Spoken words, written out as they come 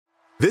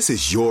This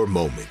is your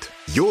moment,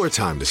 your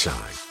time to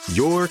shine,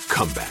 your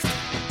comeback.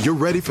 You're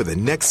ready for the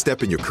next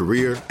step in your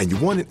career, and you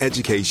want an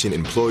education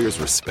employers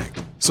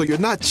respect. So you're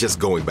not just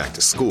going back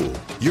to school,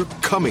 you're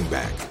coming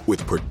back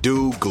with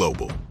Purdue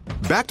Global.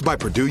 Backed by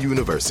Purdue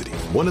University,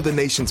 one of the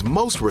nation's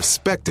most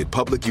respected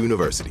public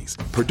universities,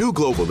 Purdue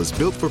Global is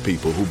built for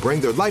people who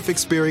bring their life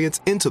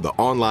experience into the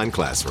online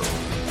classroom.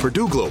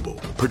 Purdue Global,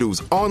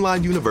 Purdue's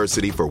online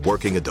university for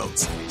working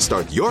adults.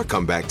 Start your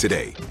comeback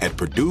today at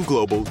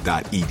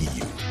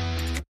purdueglobal.edu.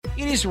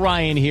 It is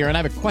Ryan here, and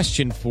I have a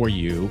question for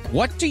you.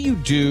 What do you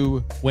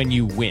do when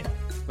you win?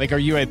 Like, are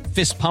you a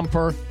fist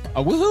pumper,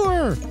 a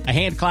woohooer, a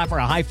hand clapper,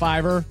 a high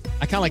fiver?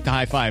 I kind of like the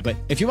high five, but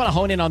if you want to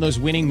hone in on those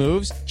winning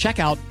moves, check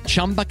out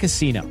Chumba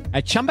Casino.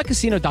 At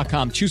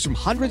ChumbaCasino.com, choose from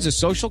hundreds of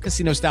social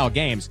casino-style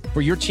games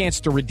for your chance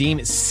to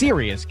redeem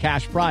serious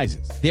cash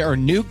prizes. There are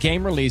new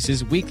game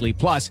releases weekly,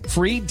 plus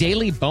free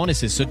daily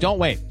bonuses. So don't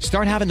wait.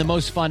 Start having the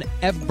most fun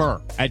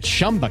ever at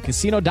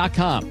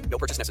ChumbaCasino.com. No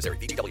purchase necessary.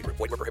 VGW. Void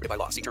where prohibited by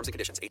law. See terms and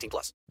conditions.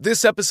 18+.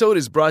 This episode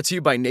is brought to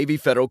you by Navy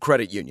Federal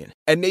Credit Union.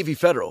 At Navy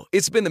Federal,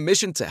 it's been the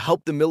mission to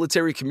help the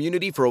military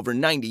community for over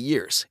 90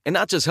 years. And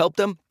not just help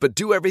them, but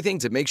do everything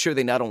to make sure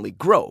they not only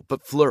grow,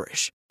 but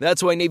flourish.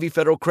 That's why Navy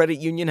Federal Credit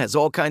Union has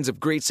all kinds of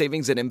great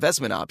savings and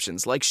investment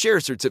options like share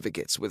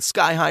certificates with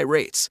sky-high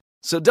rates.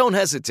 So don't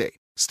hesitate.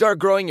 Start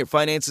growing your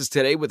finances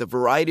today with a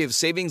variety of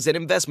savings and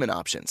investment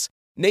options.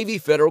 Navy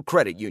Federal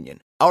Credit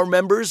Union. Our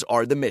members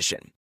are the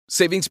mission.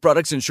 Savings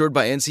products insured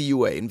by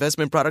NCUA.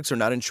 Investment products are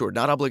not insured,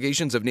 not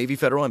obligations of Navy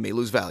Federal and may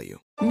lose value.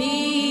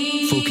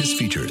 Focus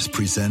Features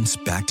presents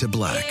Back to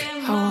Black.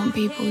 I want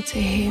people to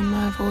hear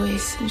my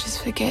voice and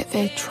just forget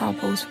their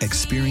troubles.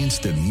 Experience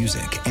the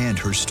music and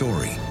her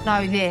story.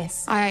 Know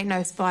this, I ain't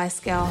no Spice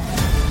Girl.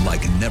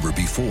 Like never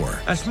before.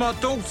 That's my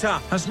daughter.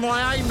 That's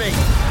my Amy.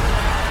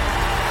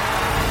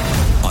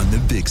 On the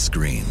big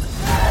screen.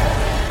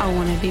 I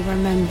want to be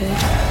remembered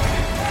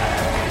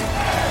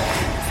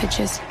for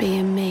just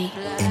being me.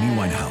 Amy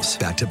Winehouse,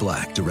 Back to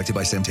Black, directed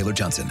by Sam Taylor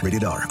Johnson.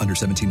 Rated R, under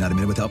 17, not a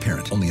minute without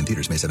parent. Only in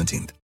theaters May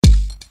 17th.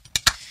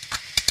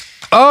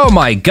 Oh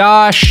my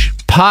gosh,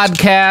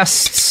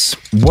 podcasts.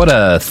 What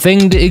a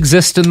thing to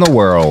exist in the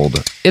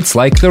world. It's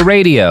like the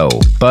radio,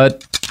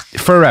 but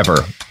forever.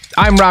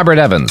 I'm Robert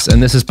Evans,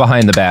 and this is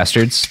Behind the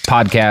Bastards,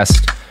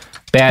 podcast.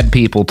 Bad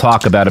people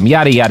talk about them,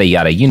 yada, yada,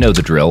 yada. You know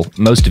the drill.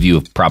 Most of you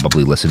have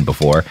probably listened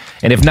before.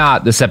 And if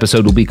not, this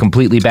episode will be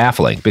completely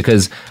baffling,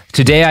 because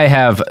today I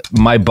have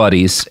my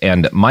buddies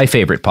and my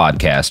favorite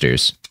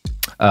podcasters,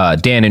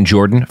 Dan and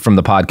Jordan from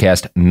the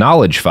podcast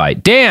Knowledge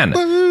Fight. Dan,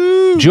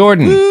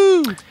 Jordan.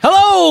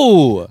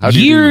 Hello!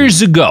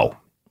 Years ago,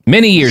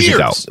 many years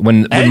ago,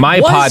 when my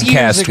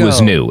podcast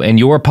was new and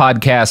your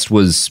podcast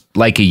was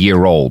like a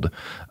year old,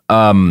 We're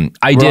on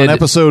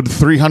episode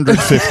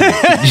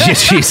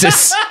 350.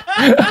 Jesus.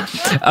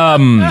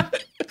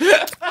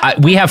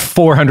 We have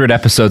 400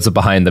 episodes of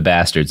Behind the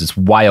Bastards. It's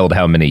wild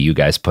how many you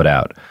guys put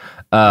out.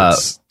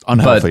 It's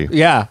unhealthy.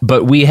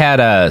 But we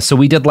had so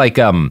we did like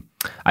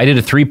I did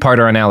a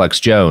 3-parter on Alex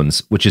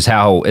Jones, which is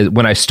how,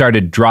 when I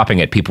started dropping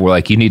it, people were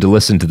like, you need to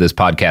listen to this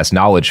podcast,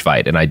 Knowledge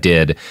Fight. And I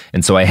did.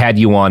 And so I had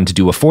you on to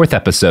do a 4th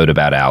episode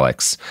about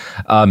Alex.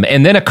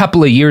 And then a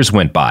couple of years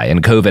went by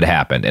and COVID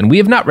happened. And we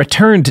have not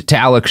returned to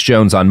Alex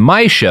Jones on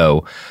my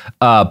show.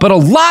 But a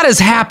lot has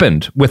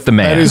happened with the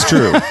man. That is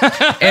true.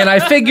 And I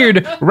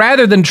figured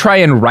rather than try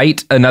and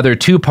write another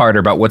 2-parter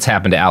about what's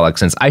happened to Alex,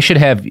 since I should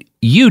have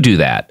you do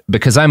that,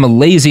 because I'm a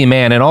lazy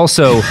man. And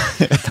also,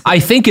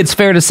 I think it's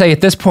fair to say at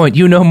this point,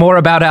 you know more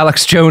about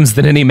Alex Jones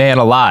than any man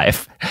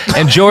alive.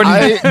 And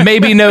Jordan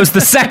maybe knows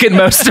the second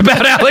most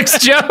about Alex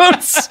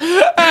Jones.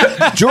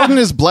 Jordan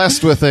is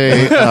blessed with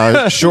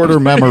a shorter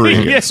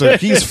memory, so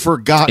he's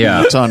forgotten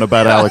a ton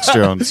about Alex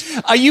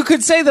Jones. You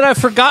could say that I've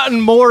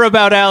forgotten more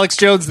about Alex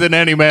Jones than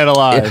any man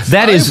alive.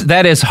 That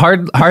is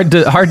hard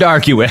to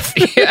argue with.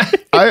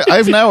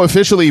 I've now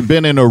officially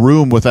been in a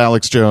room with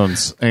Alex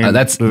Jones. And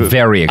that's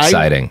very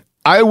exciting.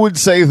 I would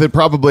say that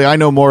probably I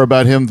know more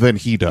about him than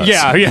he does.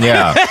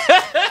 Yeah.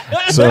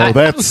 So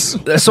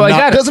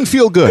doesn't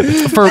feel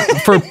good.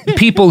 For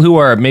people who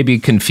are maybe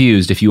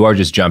confused, if you are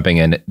just jumping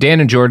in, Dan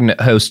and Jordan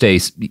host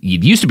it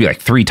used to be like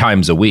 3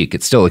 times a week.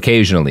 It still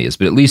occasionally is,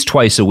 but at least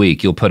twice a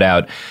week, you'll put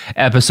out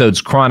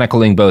episodes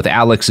chronicling both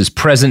Alex's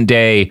present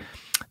day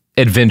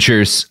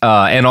adventures,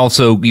 and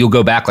also you'll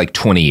go back like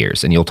 20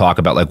 years and you'll talk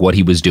about like what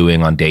he was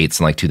doing on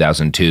dates in like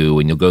 2002,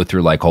 and you'll go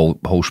through like whole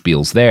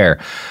spiels there.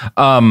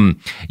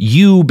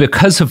 You,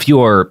 because of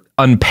your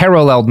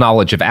unparalleled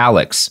knowledge of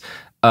Alex,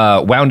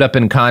 wound up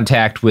in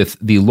contact with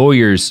the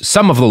lawyers,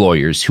 some of the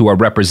lawyers who are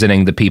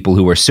representing the people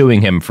who are suing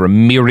him for a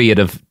myriad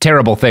of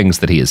terrible things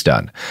that he has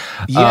done.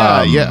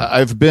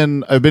 I've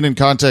been in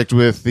contact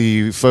with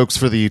the folks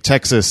for the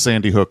Texas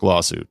Sandy Hook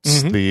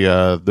lawsuits,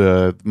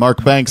 the Mark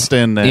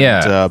Bankston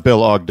and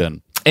Bill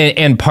Ogden.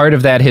 And part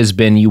of that has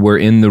been you were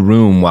in the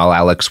room while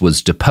Alex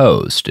was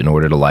deposed in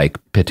order to like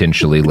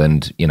potentially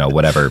lend,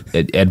 whatever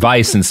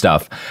advice and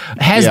stuff.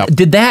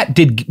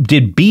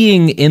 Did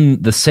being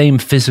in the same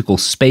physical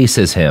space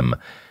as him,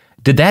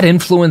 Did that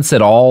influence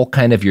at all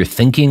kind of your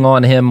thinking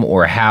on him,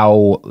 or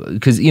how,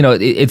 because,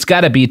 it's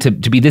got to be to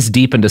be this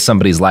deep into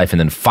somebody's life and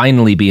then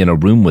finally be in a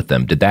room with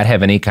them. Did that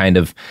have any kind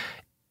of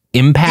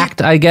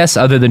impact, I guess,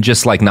 other than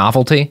just like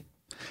novelty?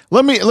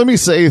 Let me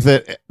say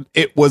that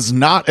it was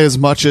not as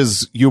much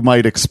as you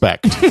might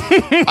expect.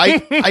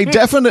 I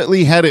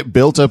definitely had it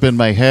built up in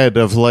my head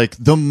of like,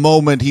 the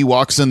moment he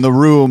walks in the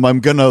room, I'm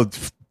gonna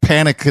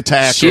panic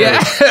attack. Yeah.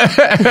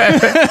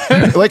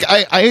 Like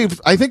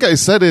I think I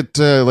said it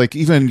like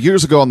even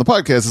years ago on the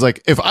podcast. Is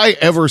like, if I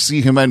ever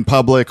see him in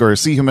public or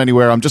see him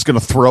anywhere, I'm just gonna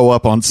throw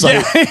up on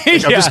sight. Yeah.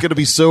 Like, I'm just gonna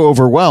be so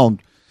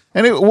overwhelmed.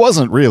 And it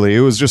wasn't really.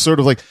 It was just sort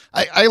of like,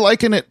 I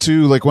liken it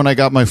to like when I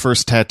got my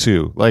first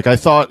tattoo. Like I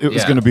thought it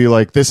was going to be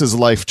like, this is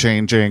life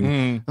changing.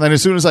 And then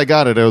as soon as I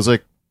got it, I was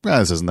like,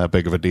 this isn't that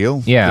big of a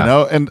deal.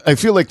 Yeah. And I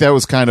feel like that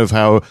was kind of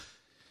how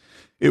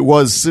it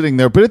was sitting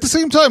there. But at the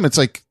same time, it's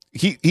like,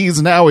 he's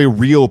now a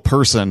real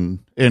person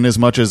in as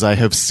much as I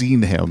have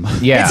seen him.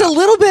 Yeah. It's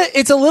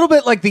a little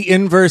bit like the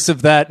inverse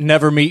of that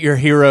never meet your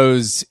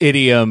heroes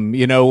idiom,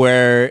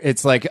 where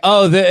it's like,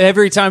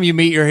 every time you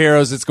meet your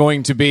heroes, it's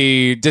going to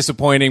be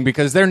disappointing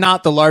because they're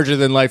not the larger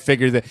than life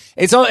figure.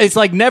 It's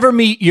like never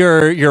meet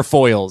your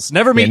foils,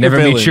 never meet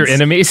your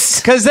enemies,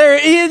 because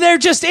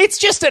it's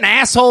just an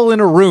asshole in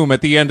a room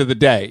at the end of the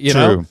day,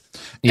 know?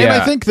 Yeah. And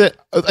I think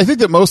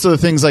that most of the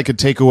things I could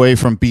take away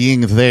from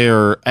being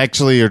there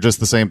actually are just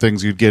the same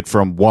things you'd get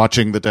from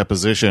watching the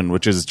deposition,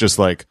 which is just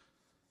like,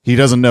 he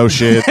doesn't know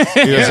shit.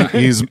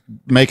 He's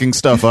making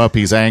stuff up.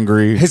 He's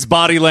angry. His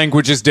body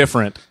language is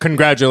different.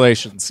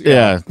 Congratulations.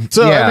 Yeah.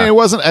 So, I mean, it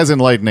wasn't as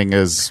enlightening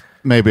as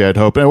maybe I'd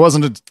hoped. And it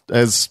wasn't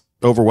as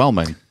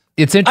overwhelming.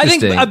 It's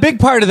interesting. I think a big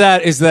part of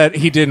that is that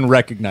he didn't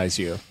recognize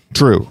you.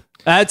 True.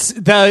 That's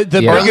the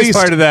biggest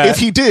part of that. If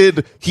he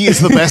did, he is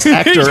the best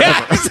actor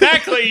ever.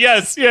 Exactly.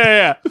 Yes.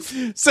 Yeah.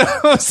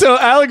 So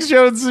Alex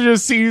Jones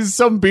just sees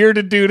some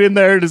bearded dude in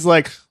there and is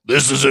like,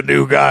 this is a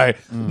new guy.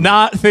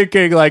 Not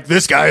thinking like,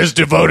 this guy has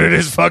devoted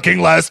his fucking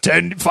last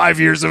 5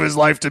 years of his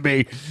life to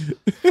me.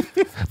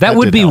 That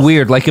would be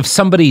weird. Like if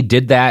somebody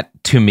did that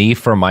to me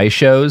for my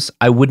shows,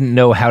 I wouldn't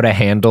know how to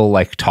handle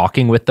like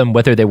talking with them,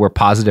 whether they were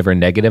positive or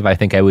negative. I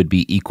think I would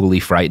be equally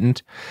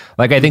frightened.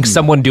 Like I think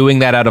someone doing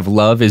that out of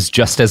love is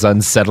just as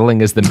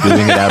unsettling as them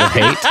doing it out of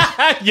hate.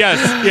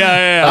 Yes.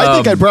 Yeah. I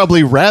think I'd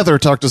probably rather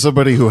talk to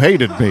somebody who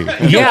hated me.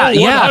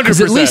 Yeah.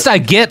 Because at least I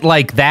get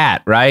like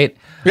that, right?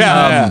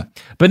 Yeah.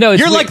 But no,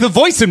 you're like the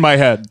voice in my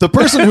head. The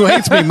person who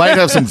hates me might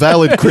have some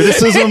valid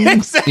criticism.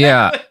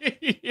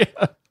 Exactly.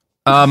 Yeah.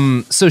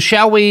 So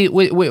shall we?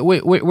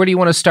 Where do you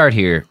want to start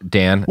here,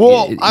 Dan?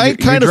 Well, I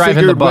kind of driving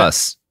figured the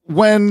bus.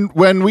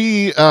 When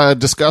we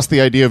discussed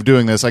the idea of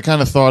doing this, I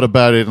kind of thought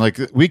about it. Like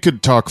we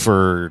could talk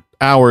for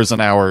hours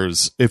and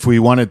hours if we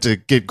wanted to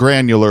get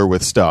granular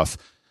with stuff.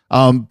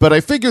 But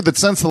I figured that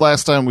since the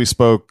last time we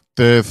spoke,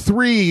 the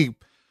three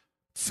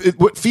it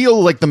would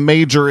feel like the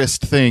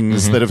majorest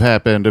things that have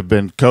happened have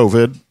been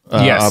COVID,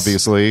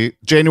 obviously,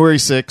 January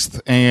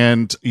 6th,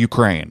 and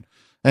Ukraine.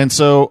 And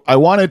so I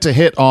wanted to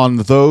hit on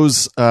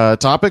those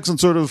topics and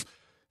sort of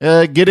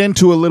get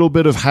into a little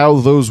bit of how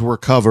those were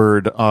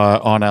covered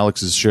on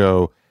Alex's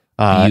show.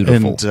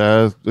 Beautiful.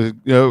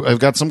 And I've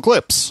got some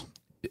clips.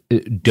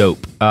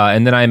 Dope.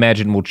 And then I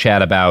imagine we'll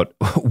chat about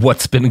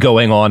what's been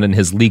going on in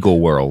his legal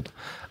world.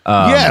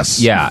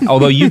 Yes. Yeah.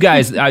 Although you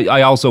guys,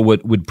 I also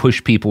would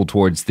push people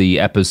towards the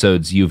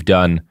episodes you've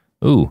done.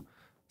 Ooh,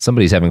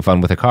 somebody's having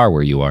fun with a car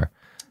where you are.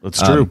 That's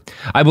true.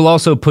 I will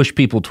also push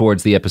people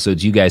towards the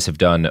episodes you guys have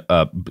done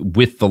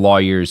with the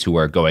lawyers who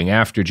are going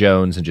after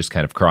Jones and just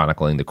kind of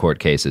chronicling the court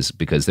cases,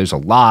 because there's a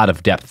lot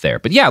of depth there.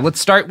 But yeah, let's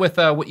start with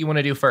what you want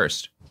to do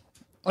first.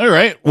 All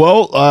right.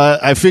 Well,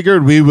 I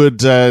figured we would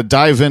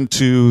dive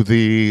into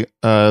the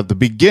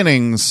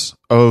beginnings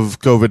of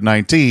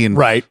COVID-19.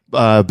 Right.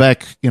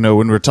 Back, when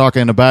we were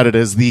talking about it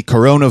as the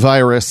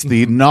coronavirus,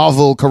 the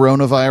novel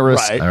coronavirus.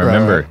 Right. I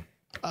remember.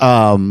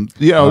 I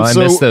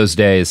miss those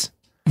days.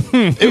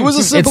 It was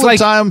a simpler like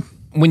time.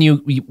 When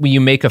you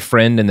make a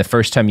friend and the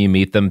first time you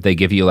meet them, they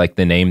give you like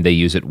the name they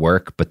use at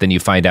work, but then you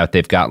find out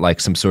they've got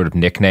like some sort of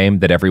nickname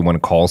that everyone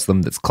calls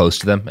them that's close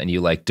to them, and you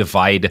like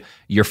divide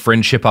your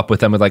friendship up with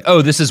them with like,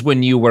 oh, this is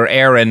when you were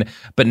Aaron,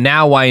 but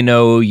now I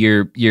know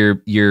you're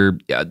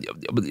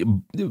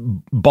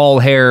ball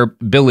hair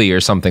Billy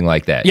or something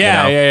like that.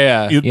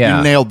 Yeah. You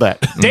nailed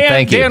that.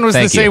 Dan was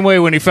the same way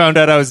when he found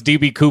out I was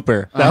DB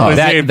Cooper.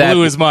 That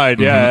blew his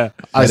mind. Yeah.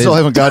 I still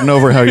haven't gotten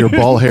over how you're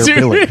ball hair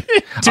Billy.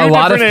 A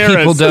lot of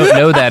people don't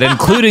know that,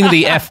 including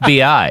the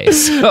FBI.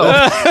 So,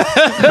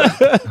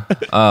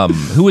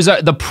 who is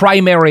the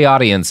primary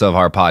audience of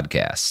our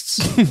podcasts?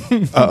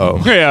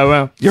 Uh-oh. Yeah,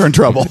 well, you're in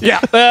trouble. Yeah,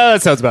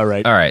 that sounds about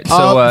right. All right,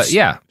 so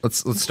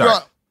let's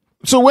start.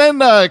 So when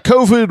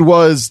COVID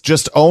was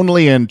just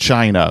only in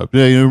China,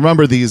 you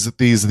remember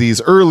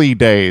these early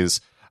days.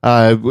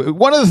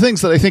 One of the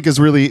things that I think is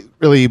really,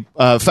 really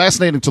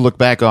fascinating to look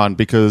back on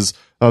because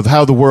of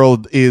how the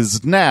world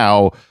is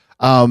now.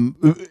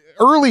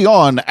 early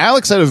on,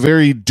 Alex had a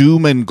very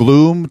doom and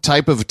gloom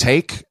type of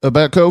take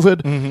about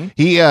COVID.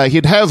 Mm-hmm.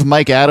 He'd have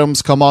Mike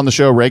Adams come on the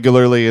show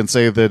regularly and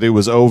say that it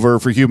was over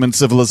for human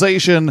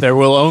civilization. There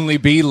will only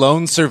be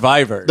lone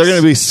survivors. They're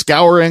going to be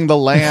scouring the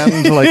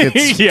land like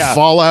it's Yeah.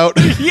 Fallout.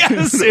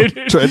 Yes,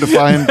 trying to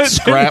find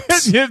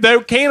scraps.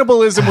 The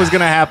cannibalism was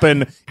going to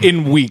happen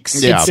in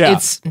weeks. Yeah.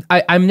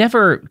 I'm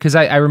never, because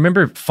I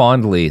remember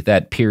fondly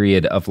that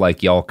period of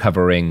like y'all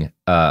covering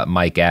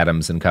Mike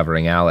Adams and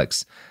covering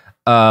Alex.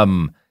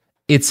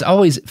 It's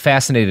always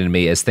fascinated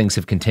me as things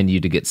have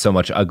continued to get so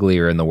much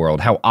uglier in the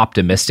world, how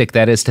optimistic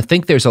that is to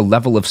think there's a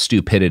level of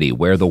stupidity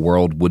where the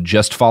world would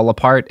just fall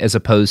apart as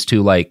opposed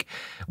to like,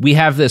 we're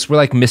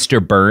like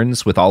Mr.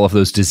 Burns with all of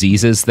those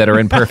diseases that are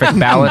in perfect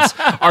balance.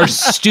 Are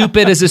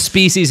stupid as a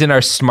species and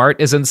are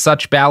smart as in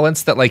such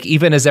balance that like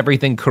even as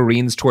everything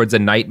careens towards a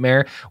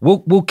nightmare,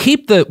 we'll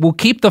keep it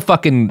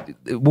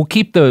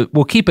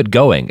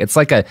going. It's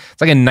like a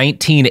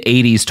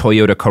 1980s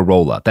Toyota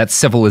Corolla. That's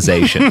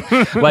civilization.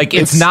 Like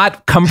it's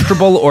not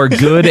comfortable or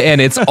good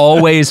and it's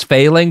always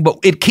failing, but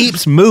it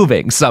keeps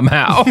moving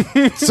somehow.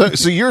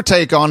 So your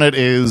take on it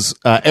is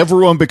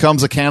everyone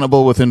becomes a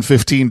cannibal within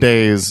 15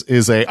 days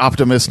is a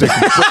optimistic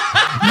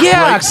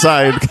Yeah, bright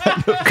side.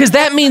 because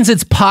that means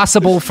it's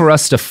possible for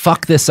us to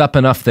fuck this up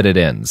enough that it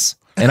ends.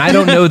 And I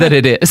don't know that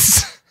it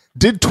is.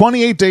 Did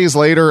 28 Days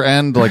Later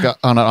end like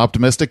on an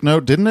optimistic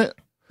note? Didn't it?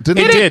 It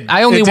did.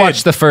 I only It did.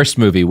 watched the first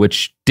movie,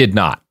 which did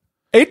not.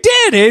 It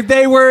did.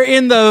 They were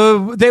in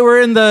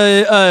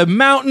the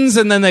mountains,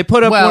 and then they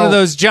put up one of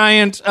those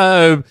giant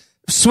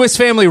Swiss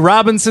Family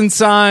Robinson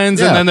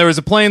signs, Yeah. and then there was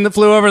a plane that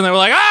flew over, and they were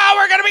like, "Oh,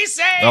 we're gonna be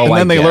safe." Oh, And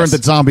then they learned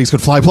that zombies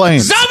could fly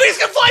planes. Zombies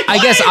can fly I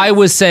guess I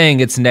was saying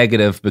it's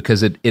negative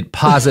because it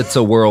posits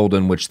a world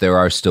in which there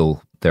are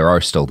still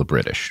the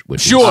British,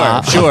 which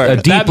Sure. is a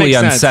That deeply makes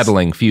sense.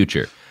 unsettling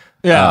future.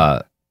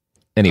 Yeah.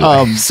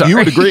 Anyway, sorry. You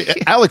would agree.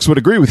 Alex would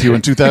agree with you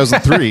in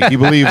 2003. He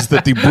believes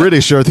that the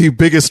British are the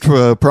biggest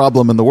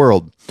problem in the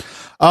world.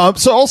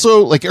 So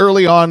also, like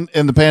early on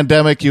in the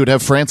pandemic, you would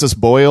have Francis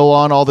Boyle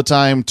on all the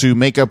time to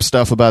make up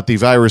stuff about the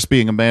virus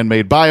being a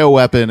man-made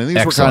bioweapon, and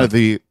these were kind of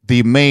the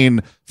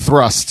main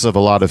thrusts of a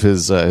lot of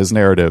his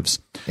narratives.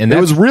 And it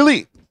was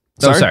really.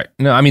 Sorry.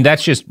 No, I mean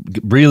that's just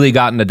really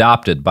gotten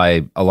adopted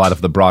by a lot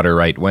of the broader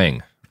right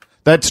wing.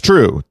 That's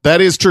true.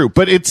 That is true.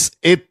 But it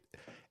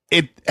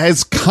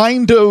has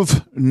kind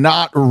of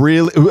not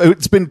really.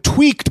 It's been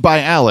tweaked by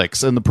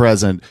Alex in the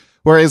present.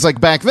 Whereas, like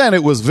back then,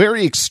 it was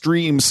very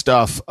extreme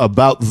stuff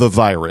about the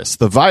virus.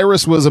 The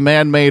virus was a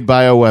man-made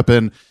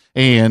bioweapon,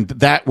 and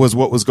that was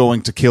what was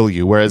going to kill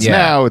you. Whereas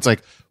now, it's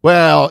like,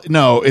 well,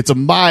 no, it's a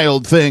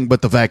mild thing,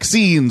 but the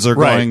vaccines are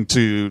going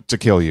to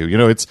kill you. You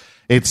know,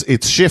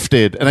 it's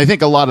shifted, and I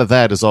think a lot of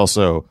that is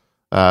also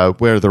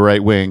where the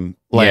right wing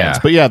lands.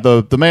 Yeah. But yeah,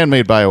 the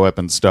man-made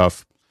bioweapon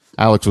stuff,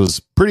 Alex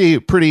was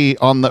pretty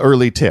on the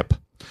early tip.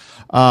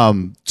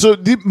 So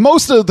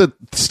most of the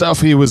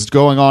stuff he was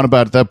going on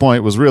about at that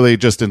point was really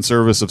just in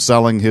service of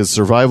selling his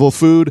survival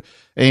food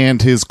and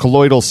his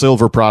colloidal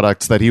silver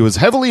products that he was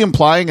heavily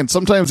implying and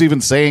sometimes even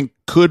saying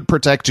could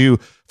protect you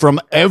from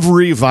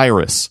every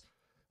virus.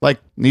 Like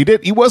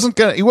he wasn't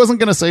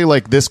gonna say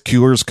like this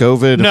cures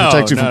COVID and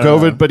protects you from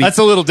COVID, but that's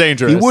a little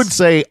dangerous. He would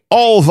say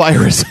all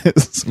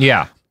viruses.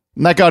 Yeah.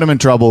 And that got him in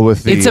trouble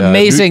with the... It's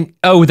amazing.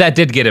 That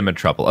did get him in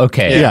trouble.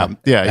 Okay.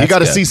 Yeah. He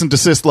got a cease and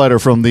desist letter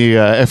from the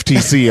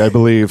FTC, I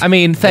believe. I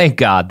mean, thank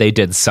God they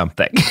did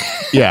something.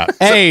 Yeah.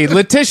 Hey,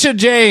 Letitia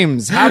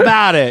James, how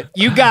about it?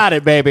 You got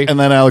it, baby. And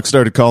then Alex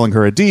started calling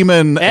her a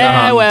demon. What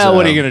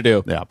are you going to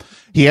do? Yeah.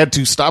 He had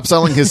to stop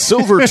selling his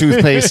silver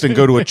toothpaste and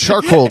go to a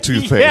charcoal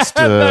toothpaste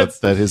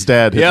that his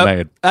dad had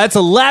made. That's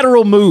a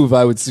lateral move,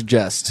 I would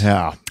suggest.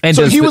 Yeah. And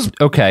so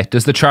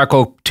does the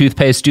charcoal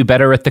toothpaste do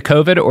better at the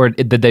COVID, or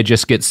did they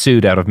just get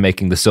sued out of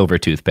making the silver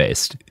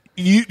toothpaste?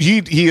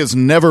 He has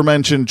never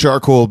mentioned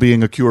charcoal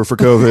being a cure for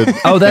COVID.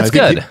 Oh, that's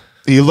good.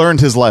 He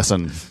learned his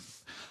lesson.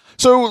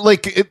 So,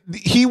 like,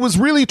 he was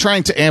really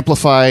trying to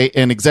amplify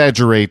and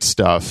exaggerate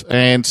stuff.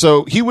 And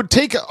so he would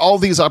take all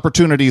these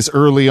opportunities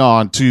early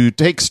on to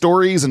take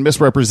stories and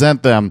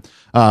misrepresent them,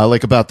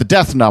 like about the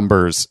death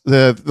numbers.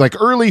 Like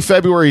early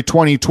February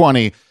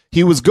 2020,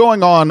 he was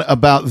going on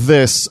about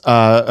this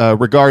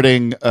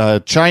regarding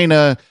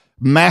China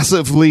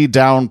massively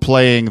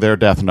downplaying their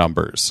death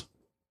numbers.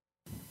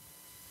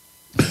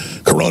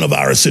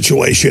 Coronavirus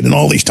situation and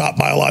all these top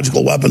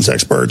biological weapons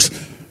experts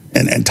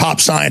and top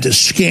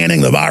scientists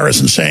scanning the virus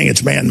and saying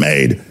it's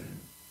man-made.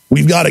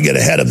 We've got to get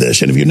ahead of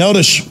this. And if you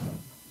notice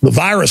the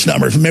virus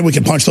numbers, maybe we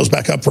can punch those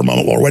back up for a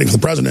moment while we're waiting for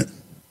the president.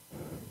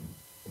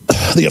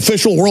 The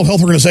official World Health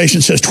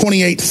Organization says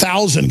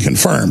 28,000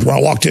 confirmed. When I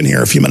walked in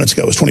here a few minutes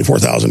ago, it was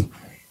 24,000.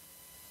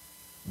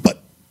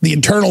 But the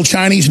internal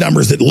Chinese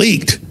numbers that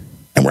leaked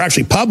and were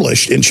actually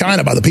published in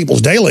China by the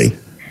People's Daily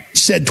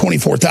said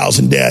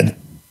 24,000 dead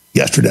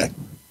yesterday.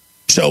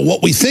 So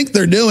what we think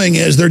they're doing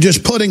is they're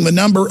just putting the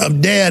number of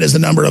dead as the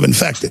number of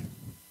infected.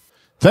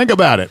 Think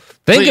about it.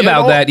 Think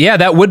about that. Yeah,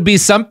 that would be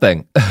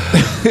something.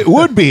 It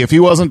would be if he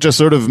wasn't just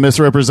sort of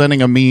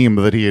misrepresenting a meme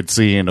that he had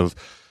seen of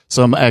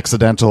some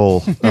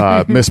accidental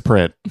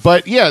misprint.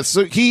 But yeah,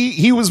 so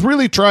he was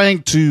really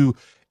trying to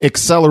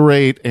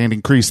accelerate and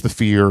increase the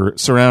fear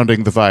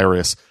surrounding the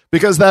virus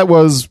because that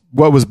was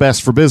what was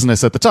best for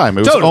business at the time.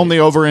 It was only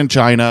over in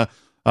China.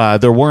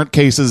 There weren't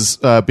cases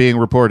being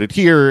reported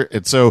here.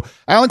 And so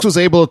Alex was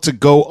able to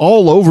go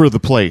all over the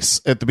place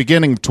at the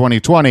beginning of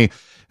 2020.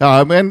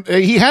 And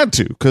he had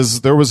to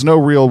because there was no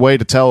real way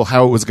to tell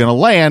how it was going to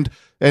land.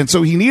 And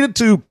so he needed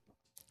to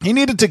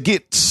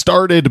get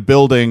started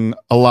building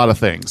a lot of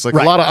things, like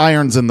a lot of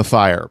irons in the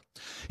fire.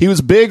 He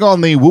was big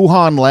on the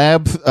Wuhan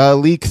lab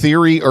leak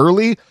theory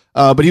early,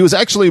 but he was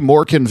actually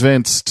more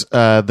convinced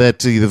that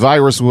the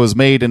virus was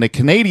made in a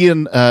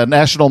Canadian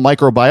National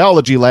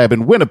Microbiology Lab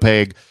in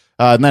Winnipeg,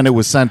 and then it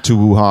was sent to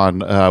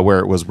Wuhan where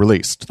it was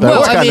released.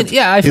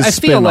 I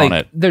feel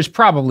like there's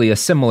probably a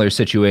similar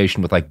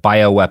situation with like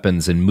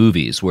bioweapons in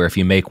movies where if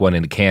you make one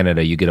in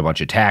Canada, you get a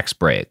bunch of tax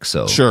breaks.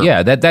 So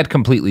yeah, that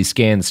completely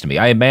scans to me.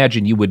 I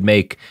imagine you would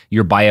make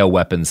your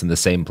bioweapons in the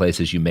same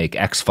place as you make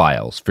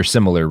X-Files for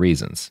similar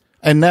reasons.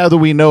 And now that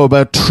we know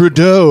about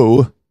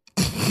Trudeau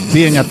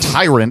being a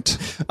tyrant,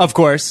 of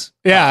course.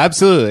 Yeah,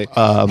 absolutely.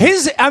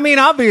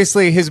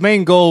 Obviously his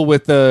main goal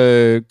with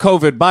the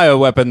COVID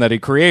bioweapon that he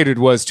created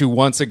was to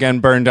once again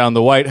burn down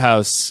the White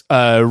House,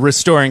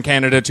 restoring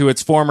Canada to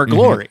its former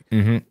glory.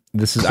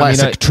 This is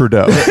classic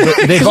Trudeau.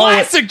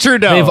 Classic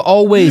Trudeau. They've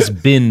always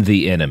been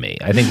the enemy.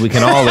 I think we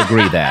can all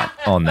agree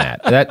on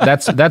that.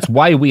 That's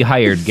why we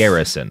hired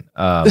Garrison.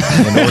 In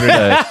order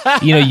to,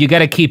 you got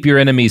to keep your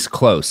enemies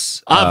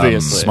close.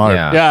 Obviously, smart.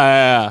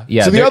 Yeah.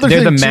 So they're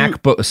the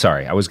MacBook.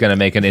 Sorry, I was going to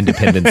make an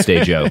Independence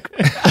Day joke.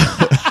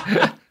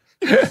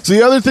 So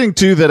the other thing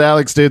too that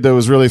Alex did that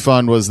was really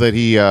fun was that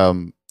he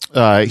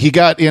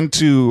got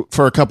into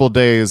for a couple of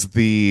days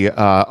the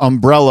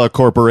Umbrella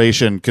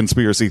Corporation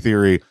conspiracy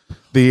theory.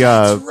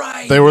 That's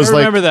right. There was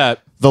remember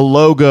that. The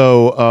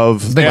logo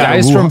of the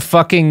guys from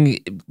fucking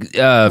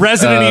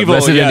Resident Evil.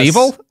 Resident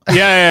Evil?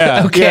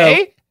 Yeah. Okay.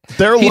 Yeah.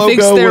 Their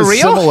logo was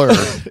real? similar.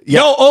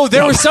 Yeah.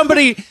 There was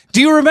somebody. Do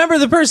you remember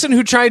the person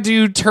who tried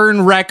to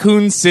turn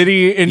Raccoon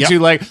City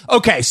into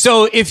okay,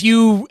 so if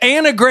you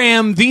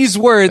anagram these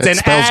words and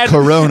add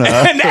Corona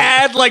and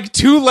add like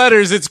 2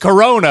 letters, it's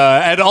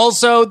Corona. And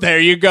also, there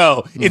you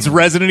go. It's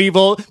Resident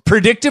Evil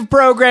predictive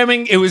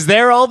programming. It was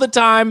there all the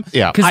time.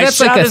 Yeah. I that's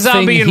shot like a a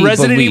zombie thing in he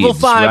Resident Evil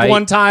believes, 5 right?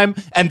 one time,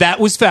 and that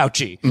was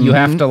Fauci. You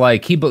have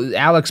to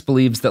Alex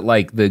believes that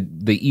like the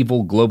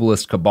evil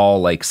globalist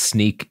cabal like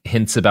sneak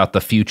hints about the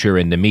future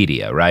into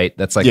media, right?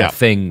 That's like a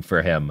thing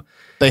for him.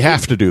 They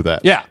have to do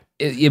that. Yeah.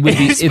 It would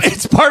be.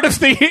 It's part of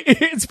the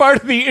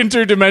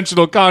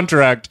interdimensional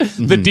contract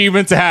the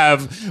demons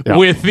have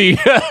with the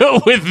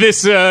with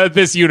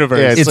this universe.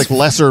 Yeah, it's like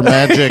lesser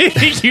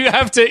magic. You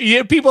have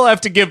to. People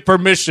have to give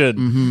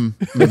permission.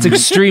 It's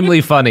extremely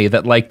funny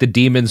that like the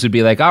demons would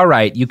be like, all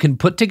right, you can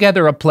put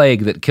together a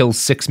plague that kills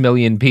 6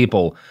 million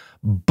people,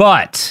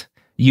 but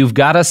you've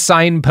got to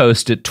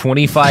signpost it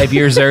 25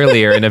 years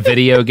earlier in a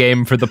video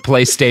game for the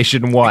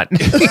PlayStation 1.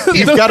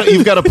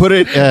 You've got to put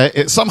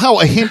it somehow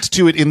a hint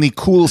to it in the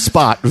cool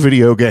spot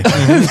video game.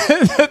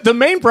 The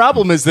main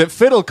problem is that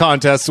fiddle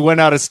contests went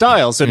out of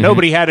style, so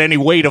nobody had any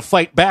way to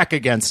fight back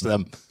against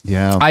them.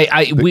 Yeah,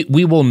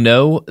 we will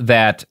know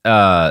that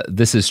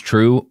this is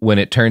true when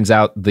it turns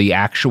out the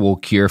actual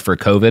cure for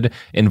COVID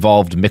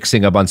involved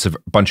mixing a bunch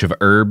of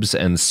herbs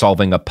and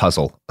solving a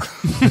puzzle.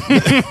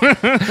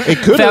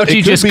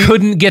 Fauci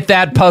couldn't get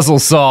that puzzle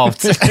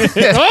solved.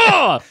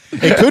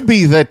 It could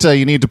be that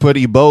you need to put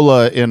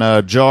Ebola in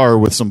a jar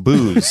with some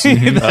booze.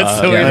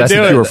 That's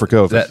the cure for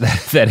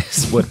COVID. That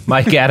is what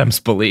Mike Adams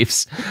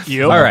believes.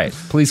 Yep. All right,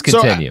 please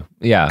continue.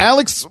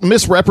 Alex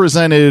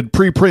misrepresented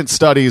preprint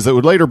studies that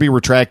would later be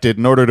retracted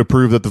in order to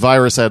prove that the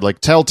virus had like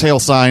telltale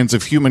signs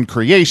of human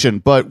creation.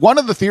 But one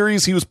of the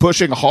theories he was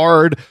pushing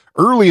hard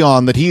early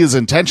on that he has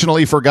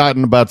intentionally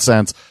forgotten about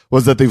since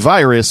was that the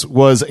virus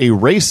was a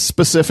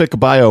race-specific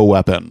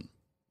bioweapon.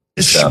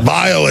 This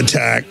bio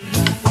attack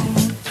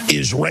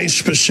is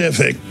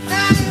race-specific,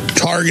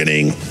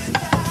 targeting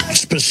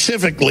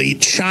specifically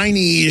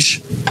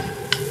Chinese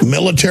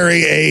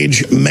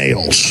military-age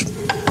males.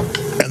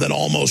 And then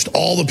almost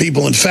all the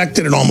people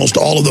infected and almost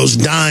all of those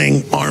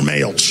dying are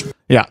males.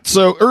 Yeah,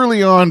 so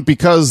early on,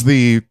 because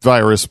the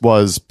virus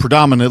was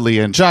predominantly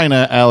in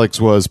China, Alex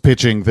was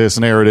pitching this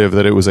narrative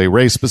that it was a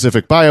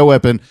race-specific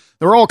bioweapon.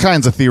 There were all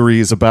kinds of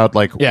theories about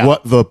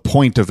what the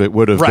point of it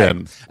would have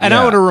been. And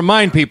I want to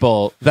remind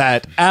people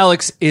that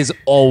Alex is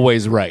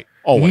always right.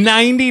 Always.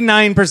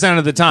 99%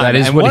 of the time. That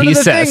is and what one he of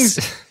the says.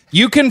 Things,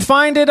 you can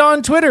find it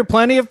on Twitter.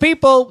 Plenty of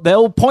people,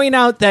 they'll point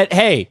out that,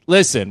 hey,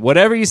 listen,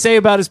 whatever you say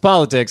about his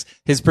politics,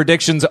 his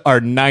predictions are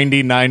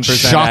 99%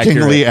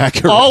 shockingly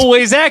accurate.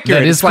 Always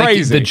accurate. That is it's like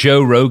crazy. the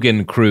Joe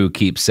Rogan crew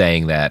keeps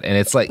saying that. And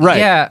it's like,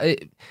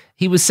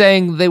 he was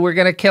saying they were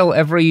going to kill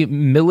every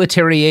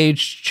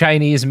military-aged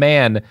Chinese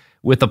man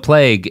with the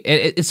plague.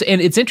 It's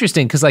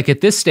interesting because like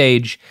at this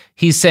stage,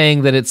 he's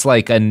saying that it's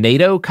like a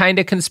NATO kind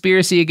of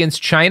conspiracy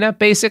against China,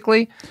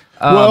 basically.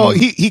 Well,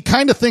 he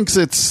kind of thinks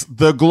it's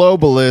the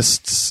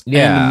globalists,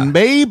 and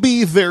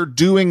maybe they're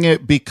doing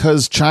it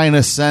because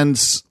China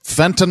sends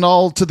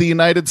fentanyl to the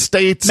United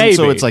States, and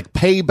so it's like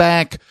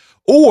payback.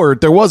 Or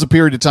there was a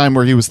period of time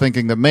where he was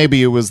thinking that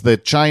maybe it was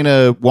that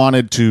China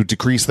wanted to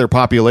decrease their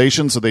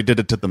population, so they did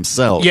it to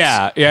themselves.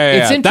 Yeah.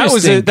 It's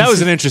interesting. That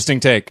was an interesting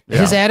take.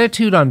 His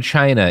attitude on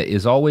China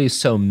is always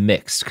so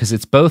mixed because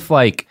it's both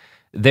like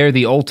they're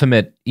the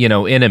ultimate,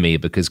 enemy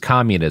because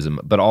communism,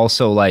 but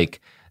also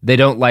like they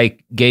don't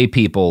like gay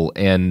people,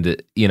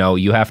 and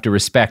you have to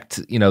respect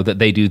that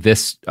they do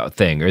this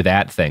thing or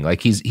that thing.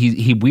 Like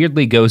he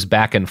weirdly goes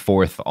back and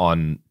forth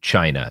on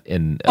China.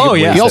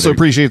 He also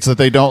appreciates that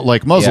they don't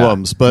like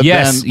Muslims, but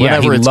then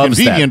whenever it's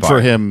convenient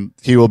for him,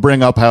 he will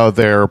bring up how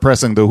they're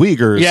oppressing the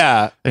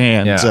Uyghurs,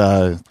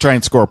 and try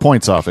and score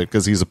points off it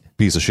because he's a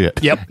piece of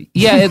shit. Yep.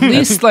 Yeah, at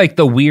least like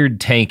the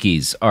weird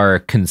tankies are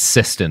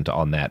consistent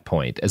on that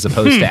point, as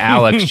opposed to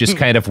Alex just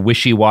kind of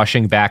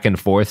wishy-washing back and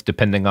forth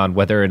depending on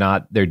whether or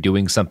not they're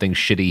doing something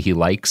shitty he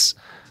likes.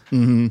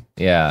 Mm-hmm.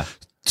 Yeah.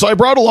 So I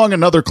brought along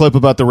another clip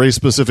about the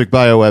race-specific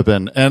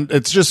bioweapon, and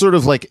it's just sort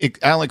of like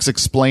Alex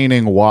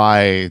explaining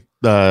why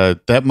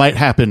that might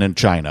happen in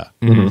China.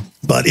 Mm-hmm.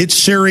 But it's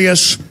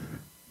serious,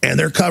 and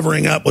they're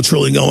covering up what's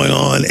really going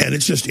on, and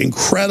it's just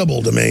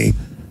incredible to me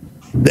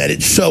that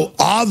it's so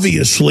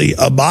obviously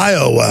a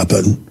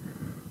bioweapon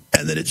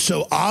and that it's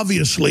so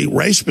obviously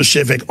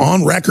race-specific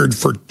on record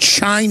for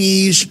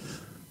Chinese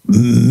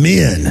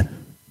men.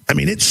 I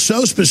mean, it's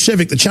so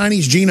specific. The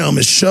Chinese genome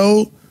is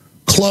so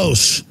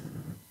close.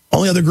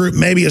 Only other group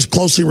maybe as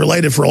closely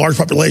related for a large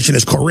population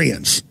is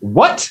Koreans.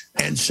 What?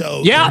 And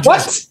so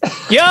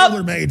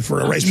they're made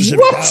for a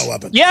race-specific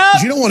bioweapon.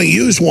 Yeah. You don't want to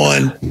use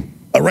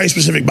a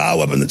race-specific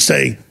bioweapon that,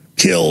 say,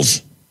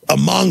 kills a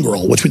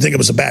mongrel, which we think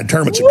of as a bad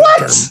term. It's a good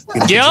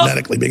term.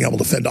 Genetically being able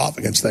to fend off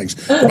against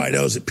things. Everybody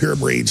knows that pure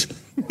breeds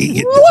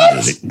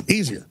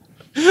easier.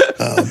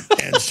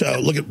 And so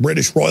look at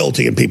British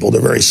royalty and people.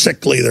 They're very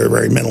sickly. They're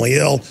very mentally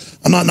ill.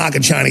 I'm not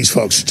knocking Chinese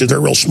folks. They're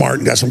real smart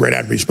and got some great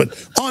attributes.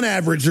 But on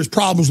average, there's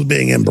problems with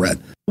being inbred.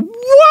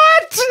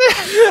 What?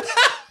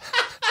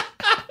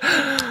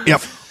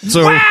 Yep.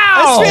 So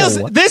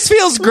this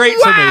feels great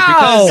for me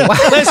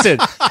because listen,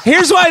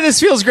 here's why this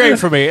feels great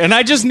for me, and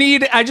I just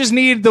need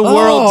the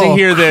world to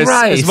hear this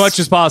as much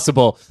as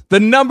possible. The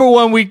number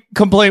one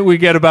complaint we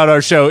get about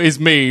our show is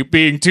me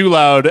being too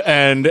loud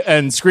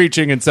and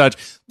screeching and such.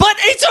 But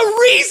it's a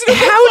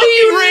reasonable. How do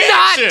you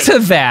reaction. not to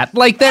that?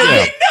 Like that?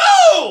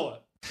 I know.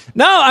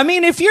 No, I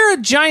mean, if you're a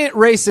giant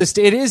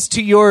racist, it is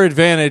to your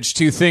advantage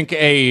to think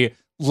a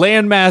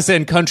landmass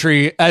and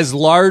country as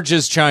large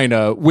as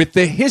China, with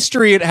the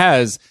history it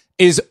has,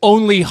 is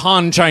only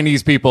Han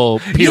Chinese people,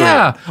 period.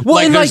 Yeah. Well,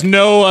 like, there's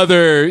no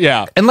other,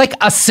 And like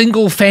a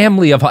single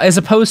family of, as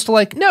opposed to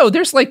like, no,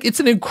 there's like, it's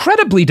an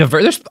incredibly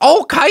diverse, there's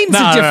all kinds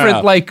of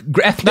different like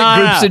ethnic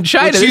groups in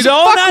China. What you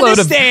don't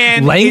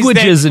understand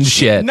languages and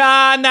shit.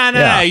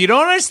 No. You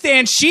don't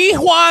understand. Shi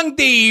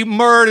Huangdi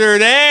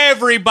murdered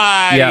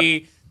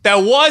everybody.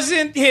 That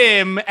wasn't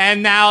him,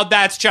 and now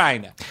that's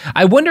China.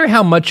 I wonder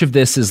how much of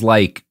this is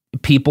like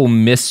people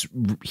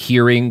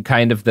mishearing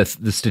kind of the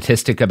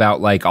statistic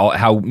about like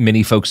how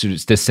many folks are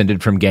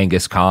descended from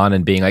Genghis Khan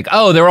and being like,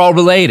 oh, they're all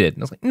related.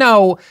 And I was like,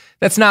 no,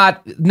 that's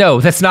not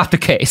the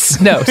case.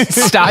 No,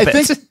 stop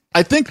it.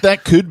 I think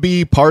that could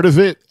be part of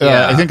it.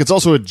 I think it's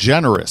also a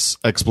generous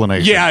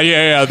explanation.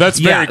 Yeah. That's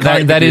very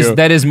kind that of is you.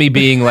 That is me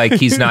being like,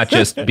 he's not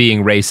just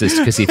being racist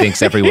because he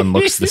thinks everyone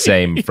looks the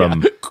same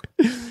from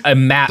a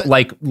map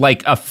like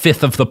a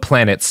fifth of the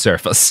planet's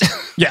surface.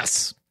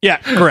 Yes. Yeah,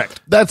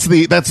 correct. That's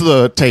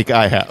the take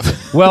I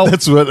have. Well,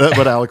 that's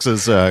what Alex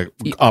is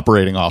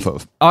operating off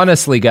of.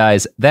 Honestly,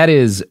 guys, that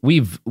is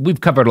we've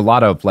covered a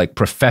lot of like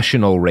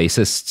professional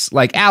racists.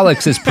 Like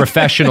Alex is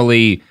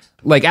professionally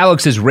like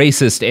Alex is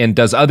racist and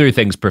does other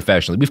things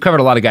professionally. We've covered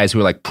a lot of guys who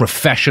are like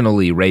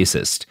professionally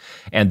racist,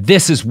 and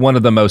this is one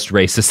of the most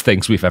racist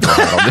things we've ever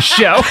had on the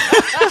show.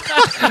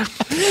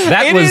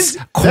 That was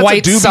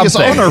quite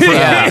something. Honor for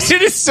Alex.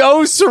 It is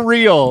so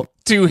surreal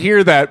to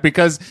hear that,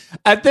 because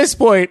at this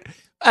point,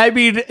 I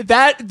mean,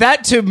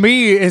 that to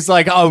me is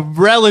like a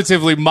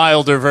relatively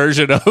milder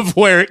version of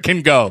where it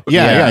can go.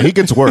 Yeah, he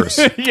gets worse.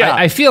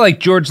 I feel like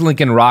George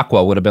Lincoln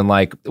Rockwell would have been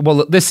like,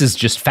 well, this is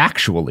just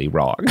factually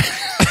wrong.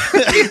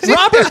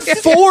 Robert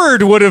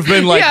Ford would have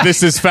been like,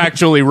 this is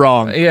factually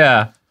wrong.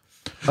 Yeah.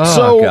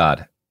 Oh,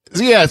 God.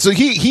 Yeah, so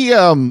he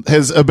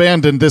has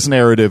abandoned this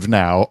narrative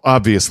now,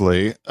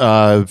 obviously,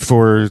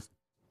 for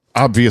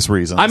obvious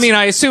reasons. I mean,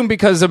 I assume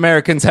because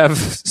Americans have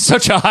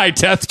such a high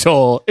death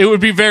toll, it would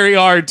be very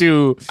hard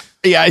to.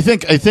 Yeah, I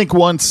think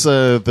once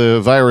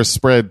the virus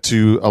spread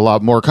to a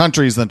lot more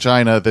countries than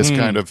China, this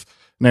kind of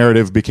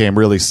narrative became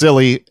really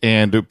silly,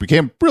 and it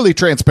became really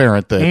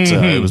transparent that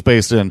it was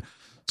based in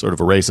sort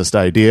of a racist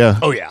idea.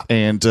 Oh, yeah.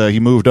 And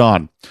he moved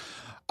on.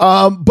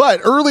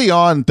 But early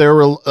on, there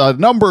were a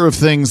number of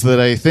things that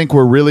I think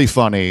were really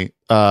funny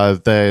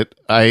that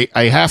I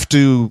have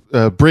to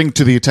bring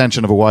to the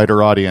attention of a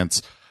wider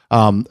audience.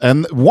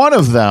 And one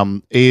of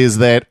them is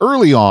that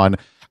early on,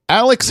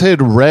 Alex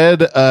had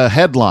read a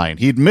headline.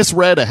 He'd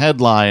misread a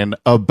headline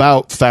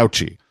about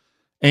Fauci.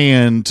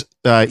 And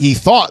he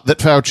thought that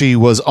Fauci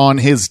was on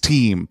his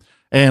team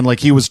and like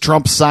he was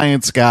Trump's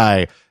science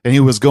guy and he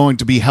was going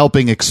to be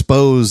helping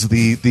expose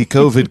the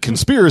COVID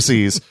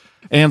conspiracies.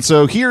 And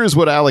so here's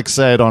what Alex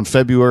said on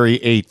February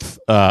 8th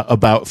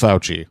about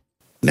Fauci.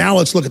 Now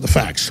let's look at the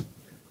facts.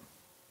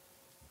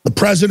 The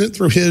president,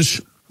 through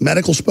his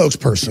medical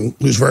spokesperson,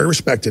 who's very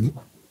respected,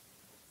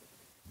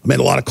 made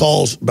a lot of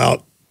calls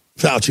about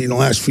Fauci in the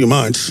last few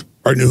months.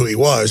 I knew who he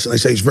was, and they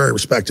say he's very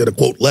respected, a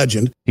quote,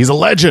 legend. He's a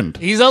legend.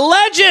 He's a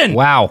legend.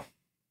 Wow.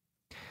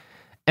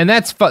 And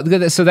that's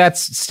so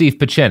that's Steve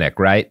Pieczenik,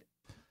 right?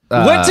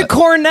 Went to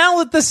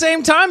Cornell at the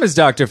same time as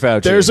Dr.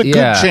 Fauci. There's a good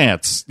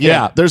chance.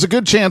 Yeah. There's a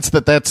good chance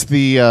that that's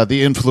the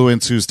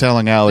influence who's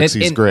telling Alex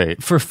he's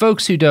great. For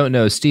folks who don't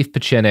know, Steve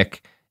Pieczenik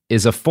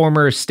is a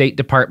former State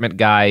Department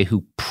guy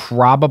who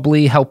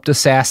probably helped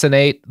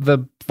assassinate the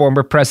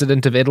former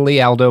president of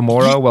Italy, Aldo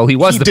Moro. Well, he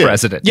was the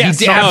president. Yes,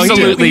 he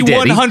absolutely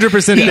did.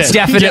 100% He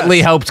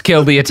definitely helped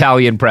kill the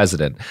Italian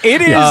president.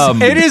 It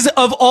is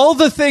of all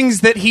the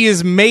things that he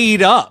has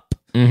made up,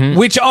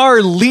 which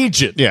are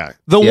legion. Yeah.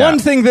 The one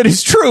thing that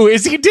is true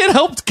is he did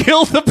help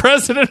kill the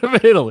president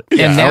of Italy.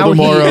 And now Aldo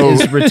Moro he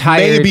is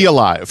retired. May be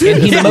alive.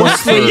 And he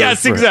mostly,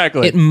 yes,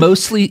 exactly.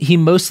 He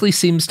mostly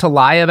seems to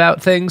lie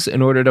about things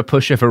in order to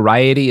push a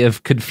variety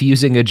of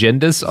confusing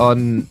agendas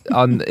on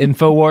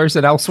InfoWars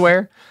and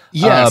elsewhere.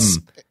 Yes.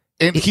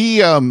 And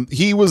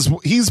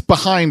he's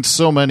behind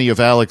so many of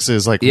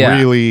Alex's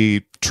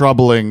really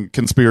troubling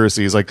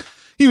conspiracies. Like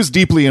he was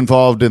deeply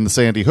involved in the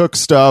Sandy Hook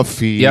stuff.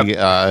 He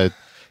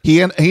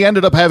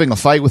ended up having a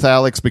fight with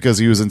Alex because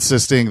he was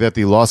insisting that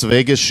the Las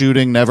Vegas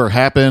shooting never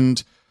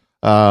happened.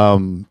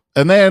 And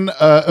then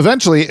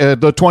eventually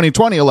the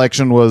 2020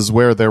 election was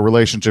where their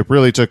relationship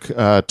really took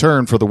a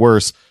turn for the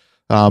worse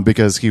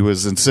because he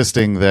was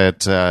insisting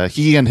that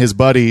he and his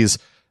buddies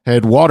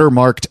had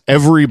watermarked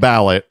every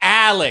ballot.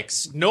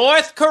 Alex,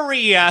 North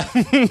Korea.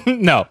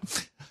 No.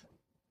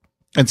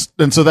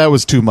 And so that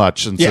was too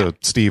much. And so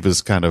Steve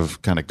is kind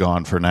of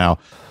gone for now.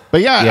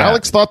 But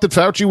Alex thought that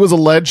Fauci was a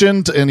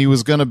legend and he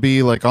was going to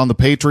be like on the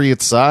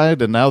Patriots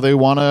side. And now they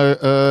want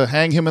to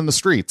hang him in the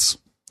streets.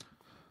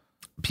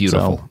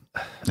 Beautiful.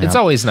 So, it's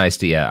always nice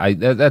to,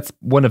 that's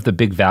one of the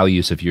big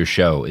values of your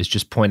show is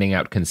just pointing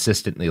out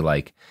consistently,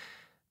 like,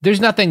 there's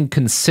nothing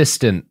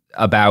consistent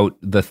about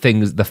the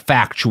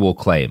factual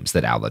claims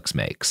that Alex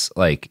makes.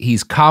 Like,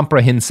 he's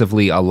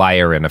comprehensively a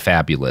liar and a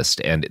fabulist,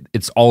 and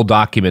it's all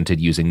documented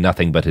using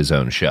nothing but his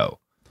own show.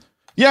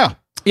 Yeah.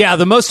 Yeah,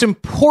 the most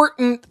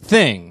important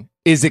thing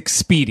is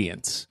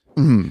expedience.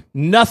 Mm-hmm.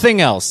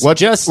 Nothing else.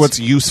 What's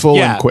useful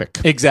and quick.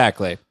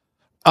 Exactly.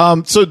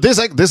 So this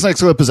next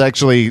clip is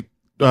actually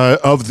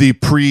of the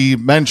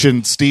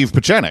pre-mentioned Steve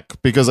Pieczenik,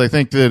 because I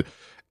think that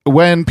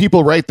when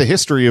people write the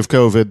history of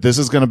COVID, this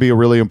is going to be a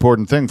really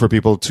important thing for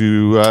people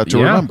to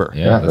remember.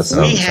 Yeah,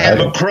 we have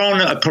a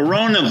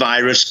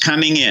coronavirus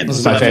coming in.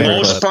 For the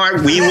most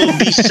part, we will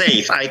be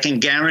safe. I can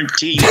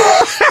guarantee you.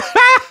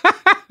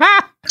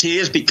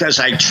 Is because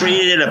I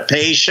treated a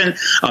patient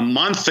a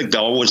month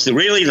ago. It was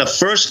really the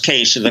first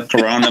case of the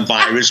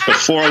coronavirus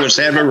before it was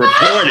ever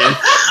reported,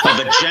 of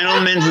a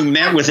gentleman who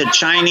met with a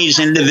Chinese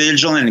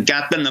individual and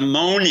got the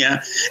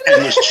pneumonia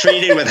and was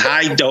treated with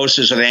high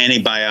doses of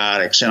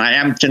antibiotics. And I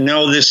happen to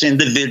know this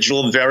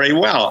individual very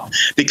well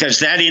because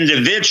that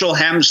individual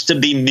happens to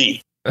be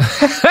me.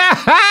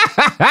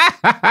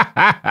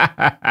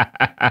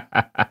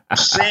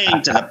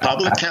 Saying to the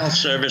Public Health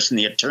Service and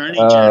the Attorney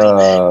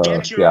General,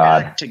 get your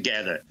act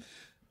together.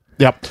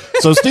 Yep.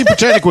 So Steve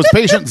Pieczenik was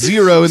patient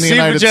zero in the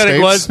United States. Steve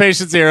Pieczenik was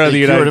patient zero in the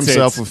United States.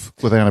 Cured himself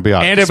with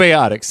antibiotics.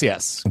 Antibiotics,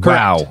 yes. Correct.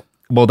 Wow.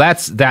 Well,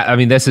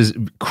 this is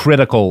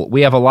critical.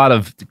 We have a lot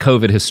of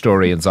COVID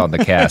historians on the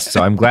cast,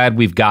 so I'm glad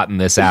we've gotten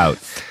this out.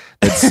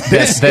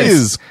 This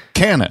is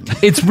canon.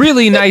 It's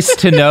really nice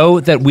to know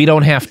that we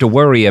don't have to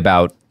worry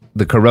about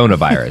the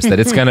coronavirus,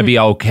 that it's going to be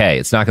okay.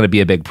 It's not going to be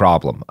a big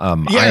problem. I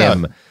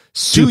am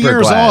super 2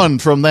 years glad. on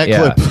from that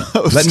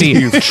clip. Let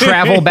me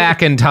travel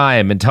back in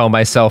time and tell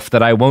myself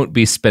that I won't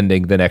be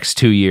spending the next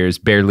 2 years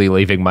barely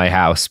leaving my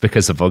house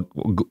because of a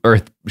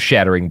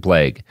earth-shattering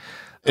plague.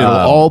 It'll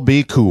all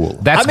be cool.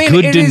 That's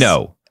good to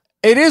know.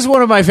 It is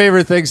one of my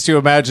favorite things to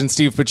imagine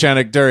Steve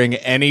Pieczenik during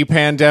any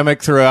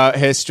pandemic throughout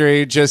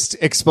history just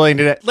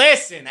explained it.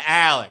 Listen,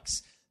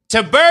 Alex,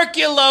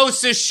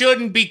 tuberculosis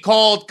shouldn't be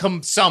called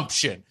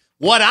consumption.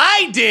 What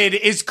I did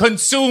is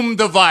consume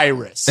the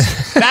virus.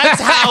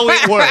 That's how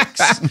it works.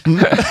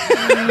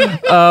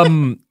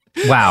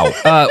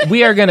 Wow.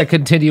 We are going to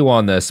continue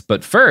on this,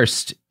 but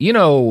first, you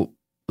know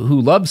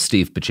who loves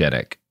Steve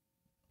Pieczenik?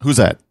 Who's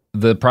that?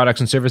 the products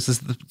and services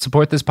that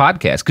support this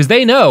podcast, because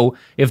they know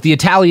if the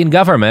Italian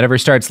government ever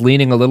starts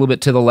leaning a little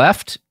bit to the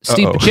left,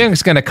 Steve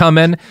Pacini's going to come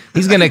in.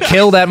 He's going to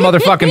kill that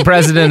motherfucking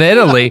president in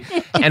Italy,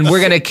 and we're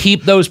going to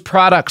keep those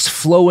products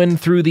flowing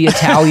through the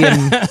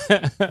Italian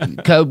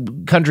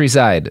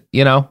countryside.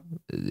 You know,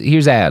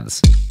 here's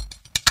ads.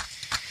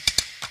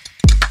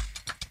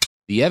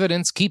 The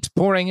evidence keeps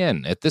pouring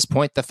in. At this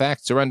point, the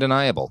facts are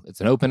undeniable. It's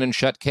an open and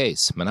shut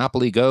case.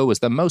 Monopoly Go is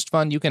the most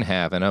fun you can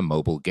have in a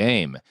mobile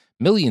game.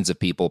 Millions of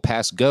people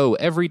pass Go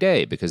every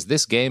day because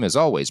this game is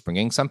always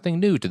bringing something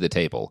new to the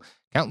table.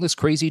 Countless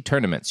crazy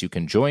tournaments you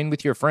can join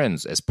with your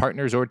friends as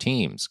partners or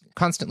teams.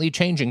 Constantly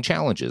changing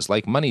challenges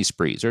like money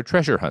sprees or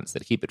treasure hunts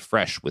that keep it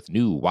fresh with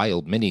new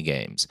wild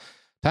mini-games.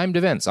 Timed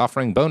events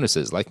offering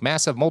bonuses like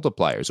massive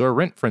multipliers or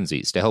rent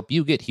frenzies to help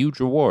you get huge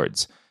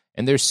rewards.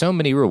 And there's so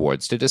many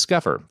rewards to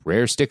discover.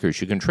 Rare stickers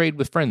you can trade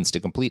with friends to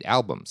complete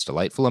albums,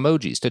 delightful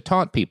emojis to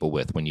taunt people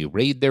with when you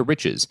raid their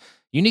riches,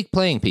 unique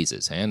playing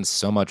pieces, and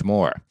so much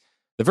more.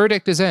 The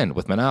verdict is in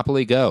with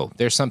Monopoly Go.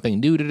 There's something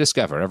new to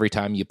discover every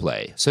time you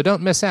play. So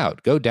don't miss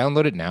out. Go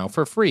download it now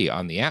for free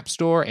on the App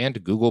Store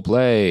and Google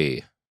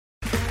Play.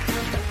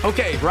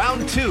 Okay,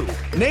 round 2.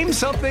 Name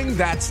something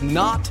that's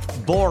not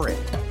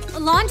boring. A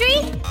laundry?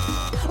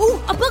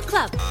 Ooh, a book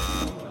club.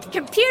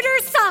 Computer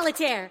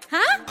solitaire,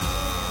 huh?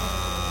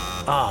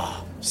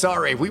 Ah,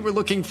 sorry, we were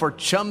looking for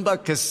Chumba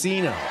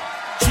Casino.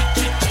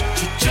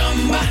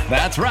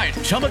 That's right,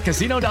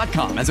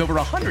 ChumbaCasino.com has over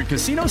 100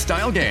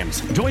 casino-style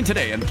games. Join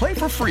today and play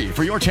for free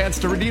for your chance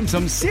to redeem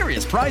some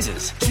serious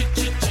prizes.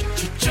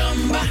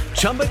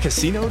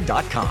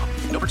 ChumbaCasino.com.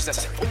 No purchase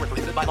necessary. Void where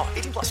prohibited by law.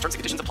 18+. Terms and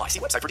conditions apply. See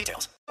website for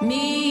details.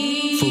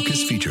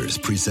 Focus Features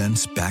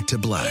presents Back to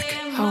Black.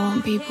 I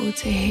want people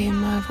to hear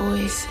my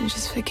voice and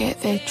just forget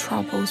their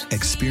troubles.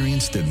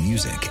 Experience the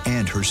music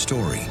and her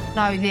story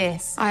Know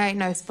this. I ain't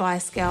no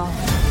Spice Girl.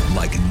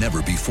 like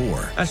never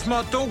before. That's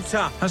my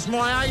daughter. That's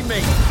my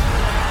Amy.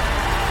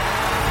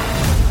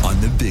 On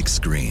the big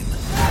screen.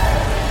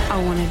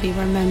 I want to be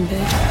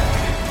remembered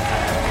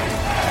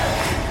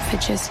for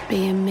just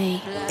being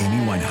me.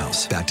 Amy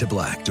Winehouse, Back to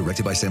Black,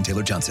 directed by Sam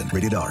Taylor Johnson.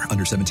 Rated R,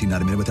 under 17,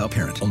 not a minute without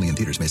parent. Only in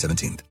theaters May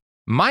 17th.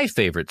 My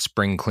favorite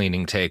spring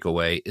cleaning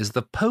takeaway is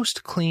the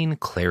post-clean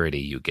clarity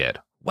you get.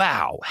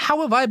 Wow,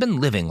 how have I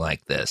been living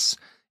like this?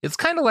 It's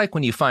kind of like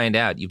when you find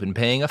out you've been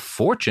paying a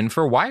fortune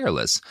for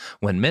wireless,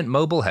 when Mint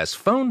Mobile has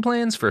phone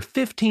plans for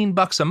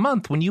 $15 a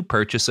month when you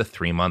purchase a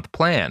 3-month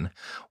plan.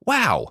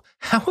 Wow,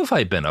 how have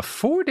I been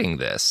affording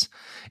this?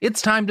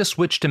 It's time to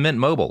switch to Mint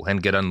Mobile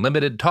and get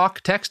unlimited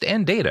talk, text,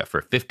 and data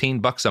for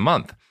 $15 a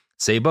month.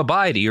 Say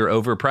bye-bye to your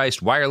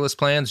overpriced wireless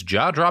plans,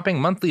 jaw-dropping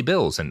monthly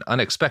bills, and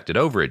unexpected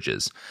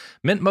overages.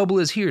 Mint Mobile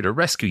is here to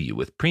rescue you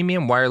with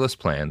premium wireless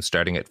plans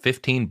starting at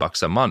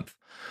 $15 a month.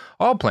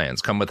 All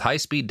plans come with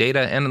high-speed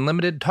data and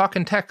unlimited talk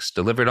and text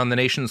delivered on the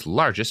nation's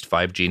largest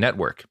 5G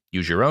network.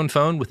 Use your own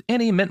phone with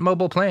any Mint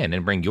Mobile plan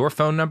and bring your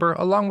phone number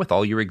along with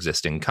all your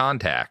existing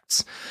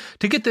contacts.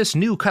 To get this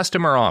new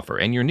customer offer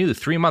and your new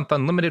 3-month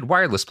unlimited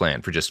wireless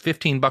plan for just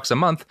 $15 a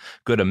month,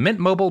 go to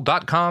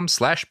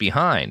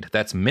mintmobile.com/behind.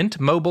 That's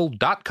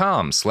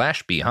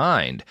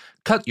mintmobile.com/behind.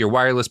 Cut your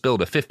wireless bill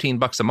to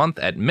 $15 a month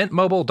at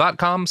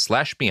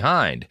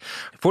mintmobile.com/behind.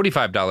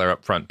 $45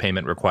 upfront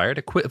payment required,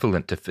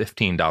 equivalent to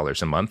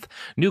 $15 a month.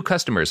 New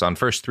customers on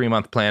first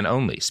 3-month plan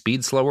only.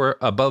 Speed slower,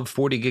 above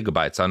 40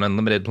 gigabytes on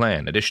unlimited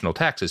plan. Additional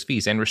taxes,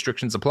 fees, and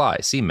restrictions apply.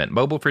 See Mint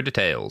Mobile for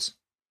details.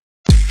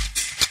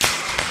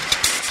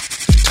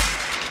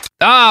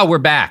 We're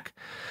back.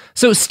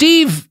 So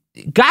Steve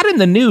got in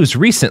the news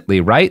recently,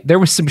 right? There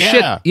was some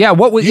shit. Yeah,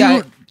 what was...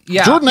 Yeah.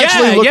 Jordan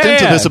actually looked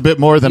into this a bit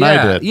more than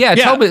I did.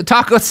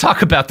 Let's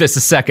talk about this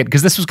a second,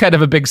 because this was kind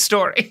of a big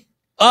story.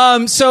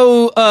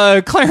 So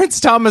Clarence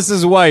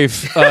Thomas's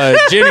wife,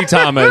 Ginny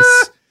Thomas,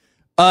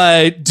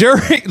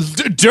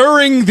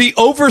 during the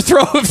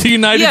overthrow of the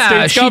United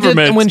States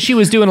government, when she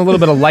was doing a little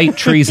bit of light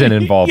treason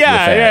involved with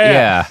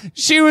that.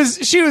 She was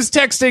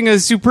texting a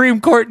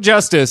Supreme Court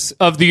justice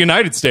of the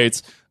United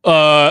States,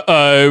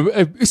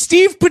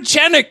 Steve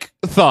Pacinic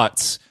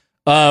thoughts.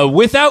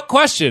 Without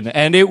question.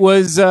 And it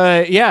was,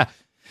 And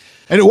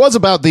it was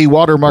about the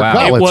watermark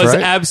ballots, It was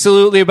right?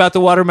 absolutely about the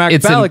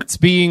watermark ballots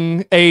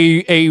being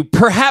a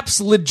perhaps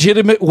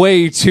legitimate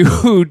way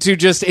to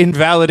just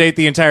invalidate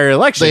the entire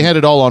election. They had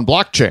it all on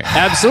blockchain.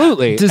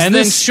 Absolutely.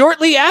 Then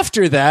shortly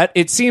after that,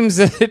 it seems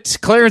that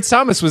Clarence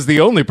Thomas was the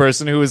only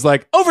person who was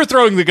like,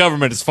 overthrowing the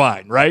government is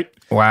fine, right?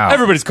 Wow.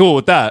 Everybody's cool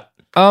with that.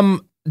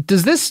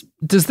 Does this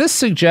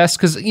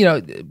suggest, because,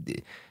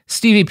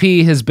 Stevie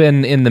P has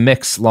been in the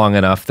mix long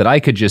enough that I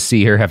could just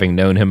see her having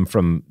known him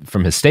from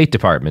his State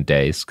Department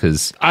days.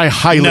 Because I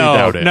highly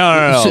doubt it.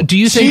 No. So do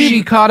you think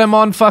she caught him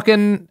on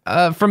fucking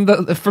from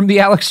the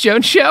Alex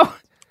Jones show?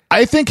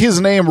 I think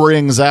his name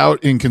rings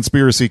out in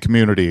conspiracy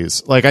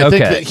communities. Like, I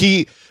think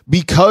that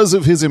because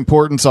of his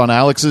importance on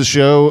Alex's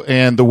show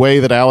and the way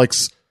that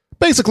Alex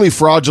basically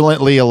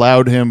fraudulently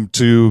allowed him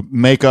to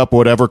make up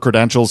whatever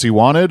credentials he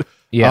wanted.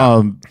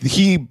 Yeah.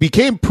 He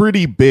became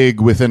pretty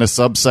big within a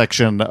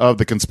subsection of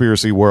the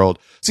conspiracy world.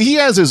 So he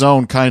has his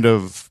own kind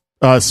of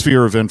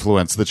sphere of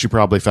influence that she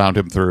probably found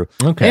him through.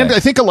 Okay. And I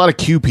think a lot of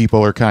Q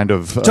people are kind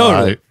of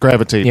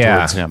gravitate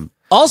towards him.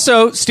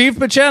 Also, Steve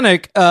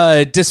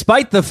Pachenik,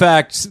 despite the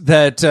fact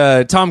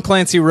that Tom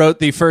Clancy wrote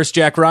the first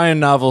Jack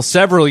Ryan novel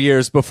several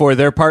years before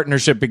their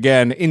partnership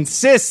began,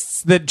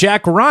 insists that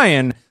Jack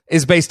Ryan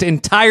is based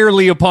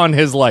entirely upon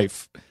his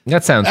life.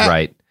 That sounds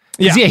right.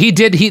 Yeah, he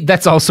did.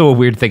 That's also a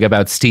weird thing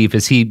about Steve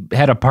is he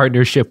had a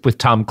partnership with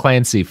Tom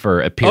Clancy for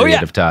a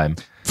period of time.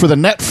 For the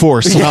Net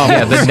Force novels.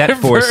 Yeah, the Net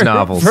Force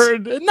novels. For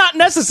not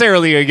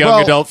necessarily a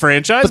young adult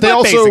franchise, but they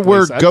also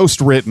were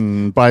ghost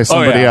written by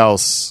somebody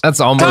else.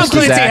 That's almost Tom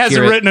Clancy as accurate.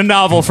 hasn't written a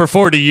novel for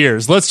 40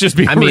 years. Let's just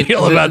be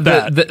real about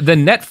that. The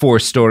Net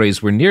Force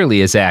stories were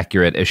nearly as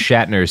accurate as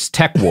Shatner's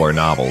Tech War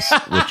novels,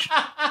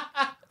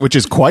 which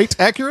is quite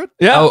accurate.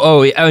 Yeah.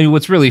 I mean,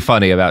 what's really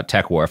funny about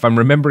Tech War, if I'm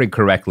remembering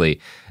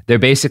correctly, they're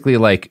basically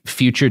like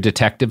future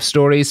detective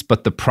stories,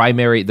 but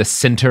the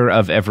center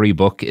of every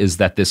book is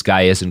that this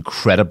guy is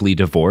incredibly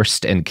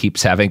divorced and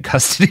keeps having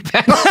custody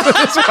battles with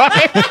his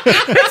wife.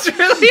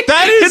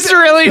 It's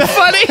really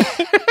funny.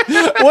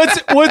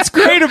 What's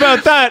great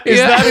about that is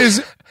that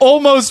is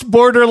almost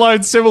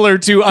borderline similar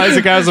to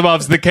Isaac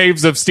Asimov's The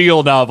Caves of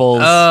Steel novels.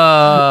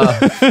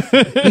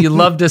 You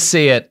love to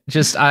see it.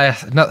 Just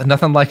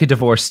nothing like a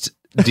divorced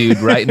dude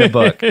writing a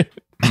book.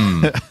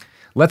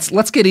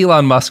 Let's get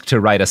Elon Musk to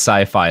write a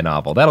sci-fi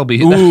novel. That'll be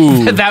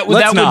that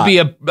would be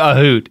a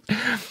hoot.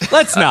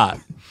 Let's not.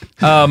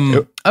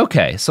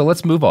 Okay, so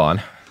let's move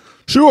on.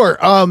 Sure.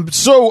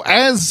 So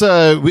as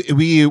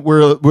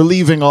we're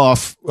leaving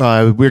off,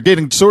 we're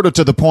getting sort of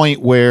to the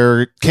point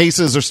where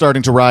cases are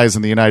starting to rise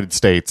in the United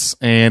States,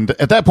 and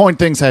at that point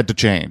things had to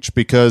change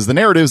because the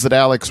narratives that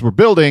Alex were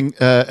building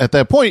at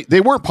that point, they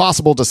weren't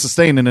possible to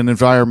sustain in an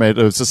environment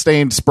of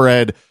sustained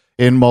spread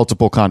in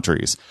multiple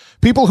countries.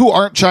 People who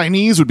aren't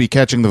Chinese would be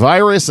catching the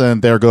virus,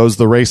 and there goes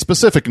the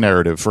race-specific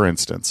narrative, for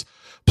instance.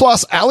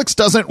 Plus, Alex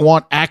doesn't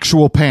want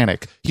actual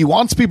panic. He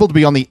wants people to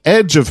be on the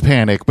edge of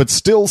panic, but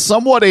still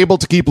somewhat able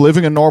to keep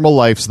living a normal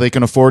life so they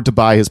can afford to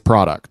buy his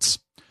products.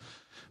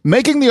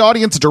 Making the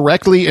audience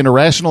directly and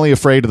irrationally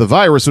afraid of the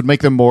virus would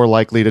make them more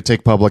likely to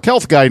take public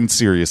health guidance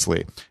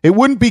seriously. It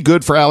wouldn't be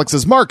good for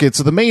Alex's market,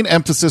 so the main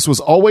emphasis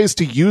was always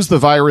to use the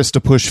virus to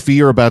push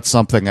fear about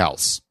something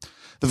else.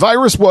 The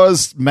virus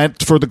was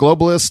meant for the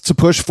globalists to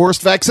push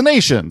forced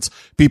vaccinations.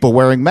 People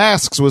wearing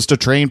masks was to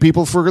train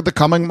people for the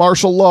coming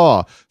martial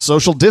law.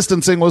 Social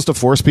distancing was to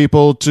force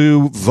people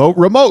to vote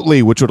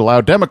remotely, which would allow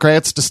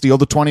Democrats to steal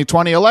the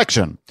 2020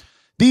 election.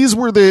 These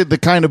were the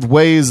kind of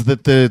ways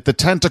that the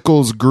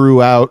tentacles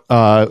grew out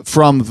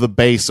from the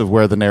base of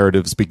where the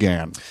narratives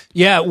began.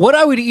 Yeah, what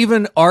I would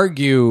even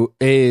argue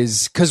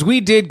is, because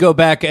we did go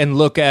back and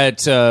look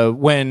at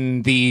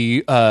when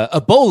the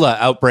Ebola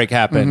outbreak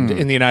happened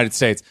in the United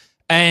States,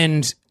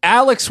 and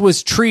Alex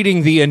was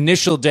treating the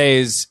initial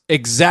days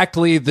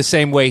exactly the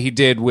same way he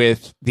did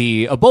with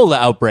the Ebola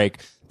outbreak.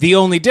 The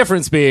only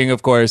difference being,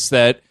 of course,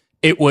 that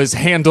it was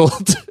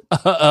handled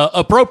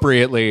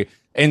appropriately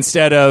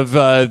instead of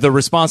the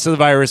response to the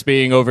virus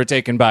being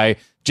overtaken by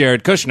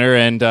Jared Kushner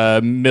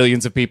and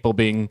millions of people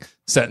being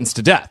sentenced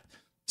to death.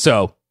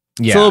 So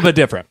it's a little bit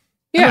different.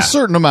 Yeah. And a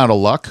certain amount of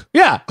luck.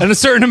 Yeah, and a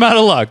certain amount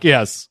of luck,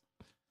 yes.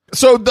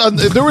 So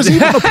there was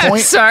even a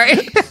point. Sorry,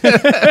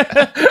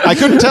 I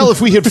couldn't tell if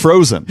we had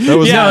frozen.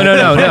 No.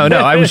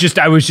 I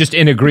was just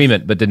in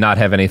agreement, but did not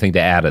have anything to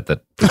add at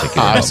the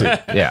particular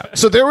moment. Yeah.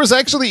 So there was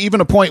actually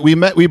even a point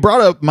we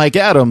brought up Mike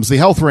Adams, the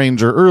health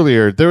ranger,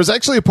 earlier. There was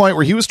actually a point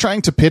where he was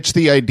trying to pitch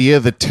the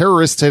idea that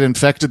terrorists had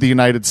infected the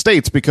United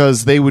States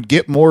because they would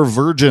get more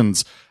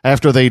virgins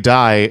after they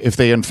die if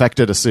they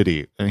infected a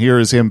city. And here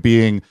is him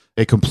being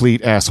a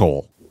complete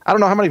asshole. I don't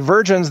know how many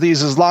virgins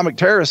these Islamic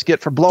terrorists get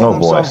for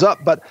blowing themselves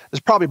up, but there's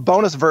probably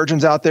bonus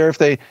virgins out there if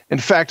they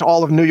infect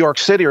all of New York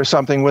City or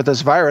something with this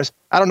virus.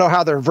 I don't know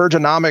how their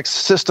virginomics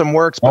system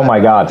works. But, oh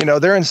my God. You know,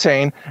 they're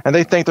insane and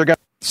they think they're going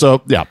to.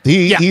 So, yeah,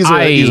 he's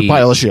a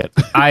pile of shit.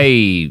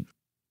 I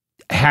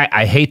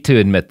hate to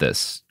admit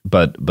this,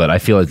 but I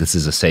feel like this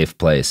is a safe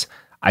place.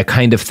 I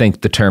kind of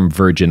think the term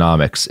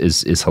virginomics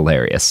is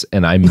hilarious,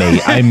 and I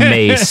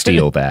may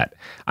steal that.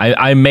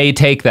 I may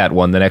take that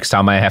one the next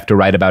time I have to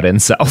write about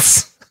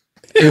incels.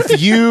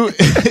 If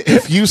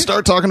you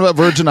start talking about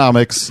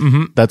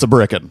virginomics, that's a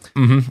brickin'.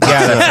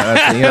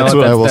 Yeah, that's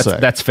what I will say.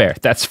 That's fair.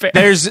 That's fair.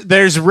 There's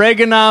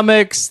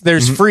Reaganomics,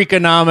 there's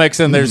Freakonomics,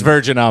 and there's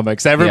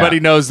Virginomics.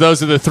 Everybody knows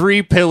those are the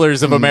three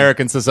pillars of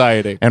American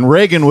society. And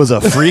Reagan was a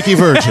freaky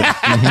virgin.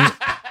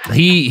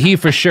 He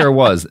for sure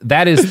was.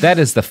 That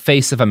is the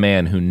face of a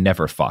man who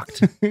never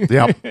fucked.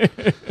 Yep.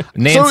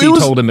 Nancy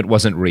told him it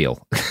wasn't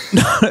real.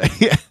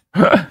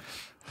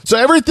 So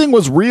everything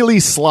was really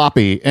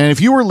sloppy, and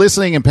if you were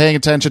listening and paying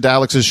attention to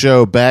Alex's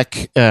show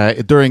back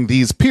during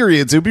these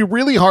periods, it would be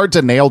really hard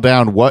to nail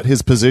down what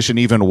his position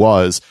even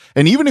was.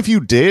 And even if you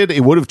did,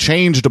 it would have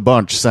changed a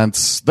bunch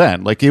since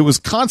then. Like, it was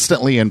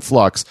constantly in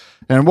flux,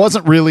 and it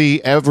wasn't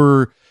really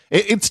ever...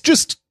 It's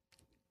just...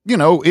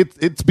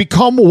 it's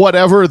become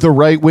whatever the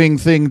right-wing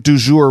thing du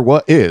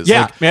jour is.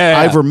 Yeah.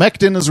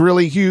 Ivermectin is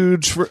really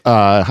huge.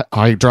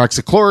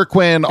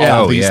 Hydroxychloroquine,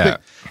 all of these things.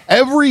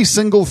 Every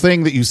single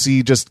thing that you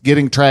see just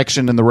getting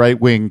traction in the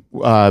right-wing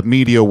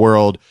media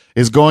world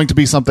is going to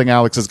be something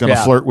Alex is going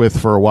to flirt with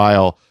for a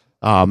while.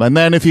 And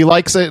then if he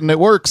likes it and it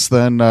works,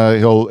 then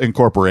he'll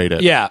incorporate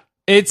it. Yeah.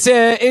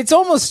 It's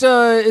almost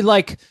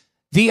like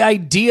the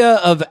idea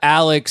of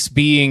Alex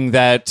being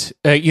that,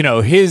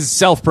 his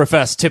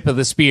self-professed tip of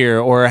the spear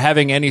or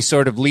having any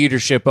sort of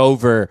leadership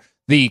over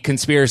the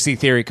conspiracy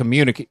theory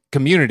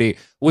community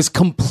was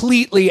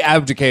completely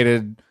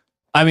abdicated.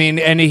 I mean,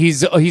 and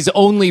he's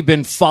only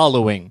been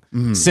following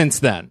since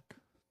then.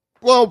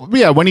 Well,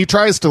 yeah, when he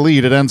tries to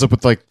lead, it ends up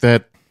with like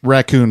that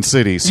Raccoon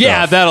City stuff.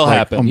 Yeah, that'll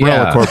happen.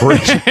 Umbrella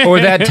Corporation. Or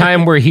that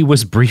time where he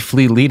was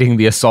briefly leading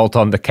the assault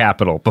on the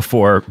Capitol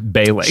before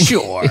bailing.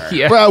 Sure.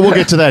 Yeah. Well, we'll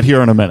get to that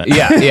here in a minute.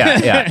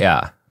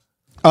 Yeah.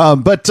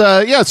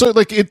 So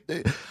like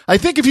I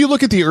think if you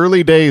look at the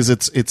early days,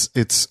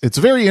 it's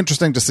very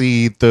interesting to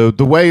see the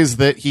ways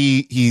that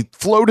he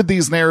floated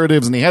these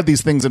narratives and he had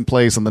these things in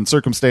place and then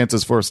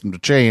circumstances forced him to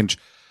change.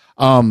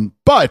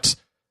 But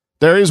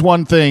there is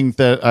one thing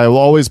that I will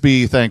always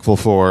be thankful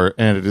for,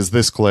 and it is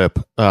this clip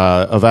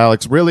of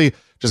Alex really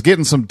just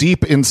getting some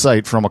deep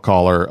insight from a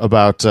caller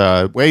about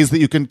ways that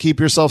you can keep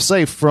yourself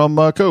safe from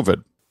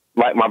COVID.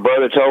 Like my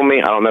brother told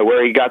me, I don't know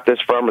where he got this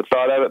from or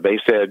thought of it, but he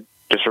said,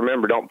 just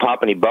remember, don't pop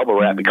any bubble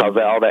wrap because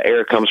all that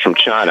air comes from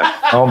China.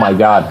 Oh, my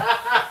God.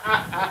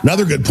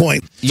 Another good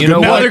point.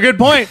 Another good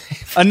point.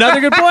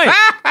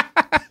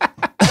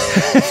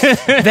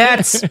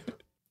 That's,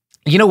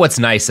 what's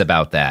nice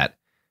about that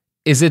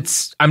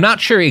is I'm not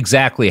sure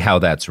exactly how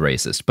that's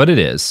racist, but it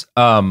is.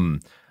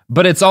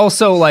 But it's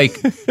also like,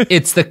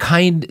 it's the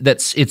kind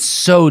it's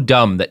so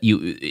dumb that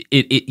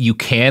you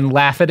can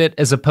laugh at it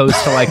as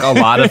opposed to like a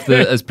lot of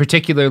as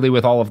particularly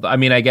with all of the, I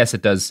mean, I guess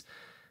it does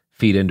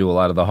feed into a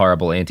lot of the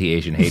horrible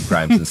anti-Asian hate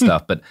crimes and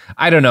stuff, but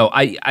I don't know.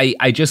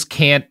 I just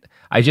can't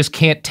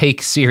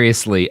take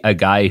seriously a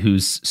guy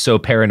who's so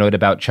paranoid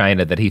about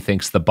China that he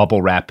thinks the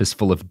bubble wrap is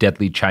full of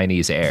deadly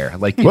Chinese air.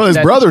 Like, well, his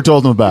brother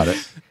told him about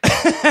it.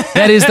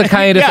 That is the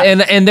kind of,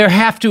 and there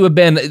have to have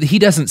been, he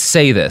doesn't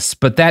say this,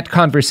 but that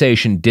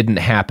conversation didn't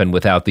happen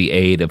without the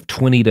aid of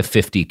 20 to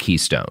 50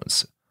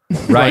 Keystones.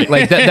 Right,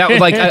 like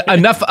that like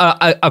enough.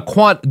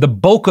 The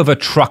bulk of a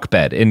truck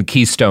bed in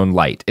Keystone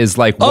Light is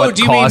like what. Oh,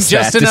 do you mean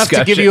just enough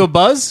to give you a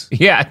buzz?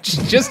 Yeah,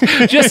 just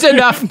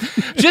enough,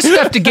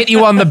 to get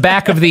you on the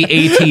back of the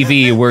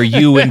ATV where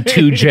you and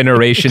 2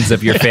 generations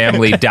of your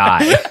family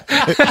die.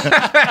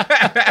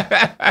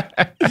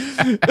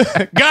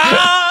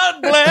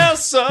 God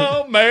bless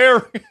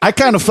America. I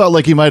kind of felt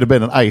like he might have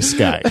been an ice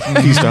guy.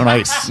 Keystone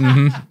Ice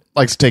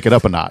likes to take it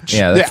up a notch.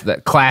 Yeah, that's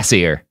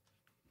classier.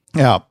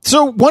 Yeah.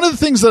 So one of the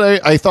things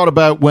that I thought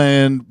about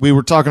when we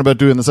were talking about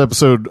doing this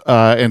episode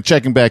and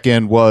checking back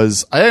in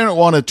was I didn't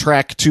want to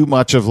track too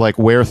much of like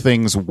where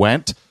things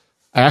went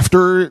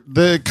after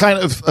the kind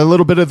of a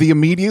little bit of the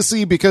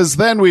immediacy, because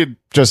then we'd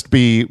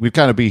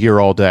kind of be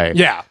here all day.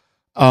 Yeah.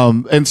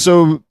 And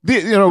so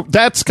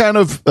that's kind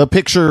of a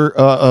picture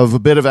of a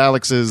bit of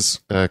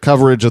Alex's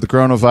coverage of the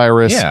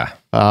coronavirus. Yeah.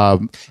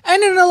 And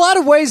in a lot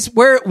of ways,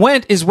 where it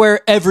went is where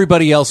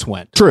everybody else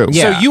went. True.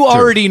 Yeah, so you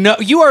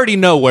already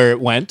know where it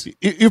went.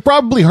 You've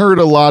probably heard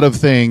a lot of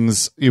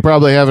things. You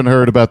probably haven't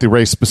heard about the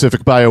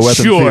race-specific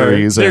bioweapon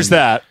theories. There's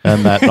that.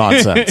 And that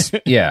nonsense.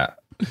 Yeah.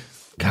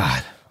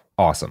 God.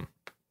 Awesome.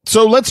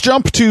 So let's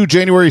jump to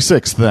January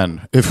 6th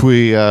then. If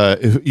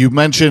you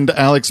mentioned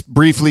Alex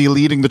briefly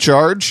leading the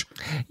charge.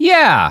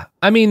 Yeah.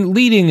 I mean,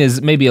 leading is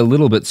maybe a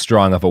little bit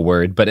strong of a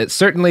word, but it's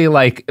certainly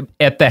like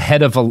at the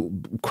head of a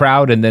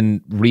crowd and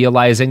then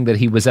realizing that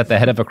he was at the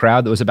head of a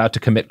crowd that was about to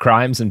commit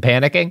crimes and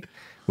panicking.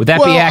 Would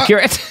that be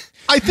accurate?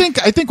 I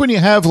think when you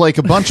have like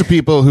a bunch of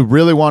people who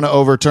really want to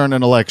overturn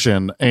an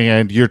election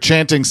and you're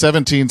chanting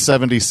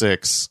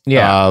 1776,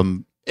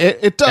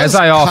 it does. As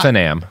I often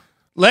am.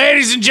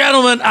 Ladies and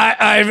gentlemen,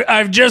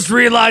 I've just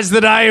realized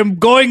that I am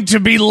going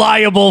to be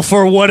liable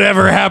for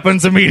whatever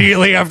happens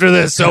immediately after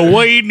this, so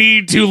we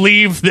need to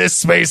leave this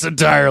space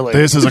entirely.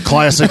 This is a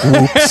classic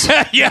whoops.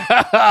 Yeah,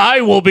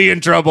 I will be in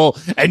trouble,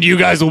 and you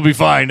guys will be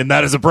fine, and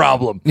that is a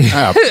problem.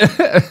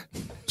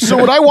 So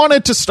what I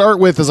wanted to start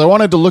with is I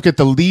wanted to look at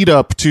the lead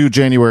up to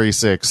January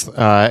 6th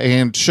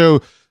and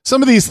show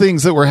some of these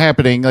things that were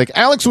happening. Like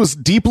Alex was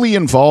deeply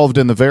involved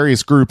in the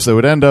various groups that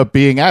would end up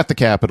being at the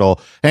Capitol,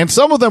 and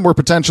some of them were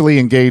potentially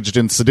engaged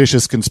in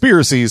seditious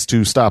conspiracies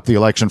to stop the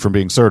election from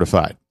being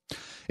certified.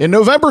 In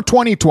November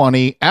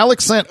 2020,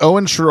 Alex sent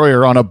Owen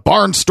Schroyer on a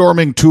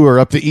barnstorming tour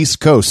up the East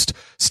Coast,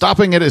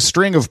 stopping at a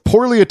string of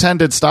poorly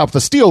attended Stop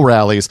the Steal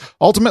rallies,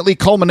 ultimately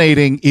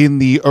culminating in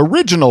the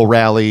original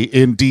rally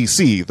in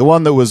D.C., the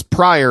one that was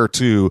prior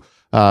to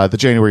the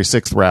January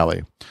 6th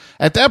rally.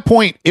 At that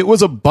point, it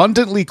was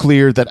abundantly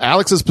clear that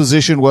Alex's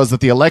position was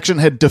that the election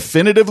had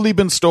definitively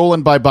been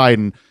stolen by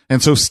Biden,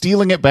 and so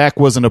stealing it back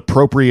was an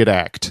appropriate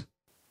act.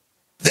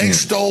 They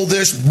stole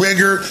this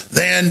bigger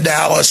than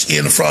Dallas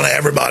in front of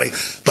everybody.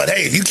 But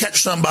hey, if you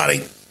catch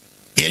somebody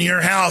in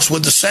your house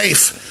with the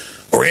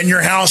safe, or in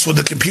your house with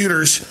the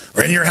computers,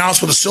 or in your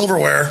house with the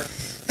silverware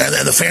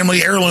and the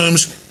family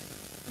heirlooms,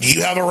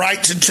 you have a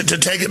right to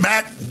take it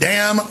back?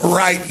 Damn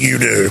right you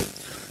do.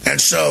 And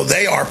so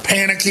they are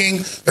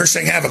panicking. They're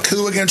saying have a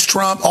coup against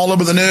Trump all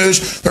over the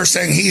news. They're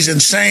saying he's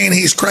insane,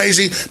 he's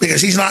crazy,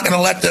 because he's not going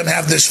to let them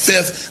have this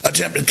fifth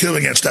attempted coup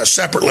against us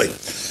separately.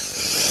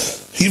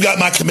 You've got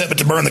my commitment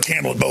to burn the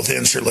candle at both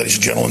ends here, ladies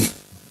and gentlemen.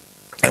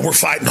 And we're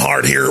fighting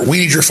hard here. We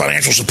need your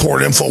financial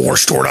support at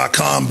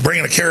InfoWarsStore.com.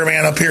 Bringing a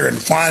caravan up here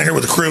and flying here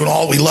with the crew and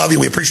all. We love you.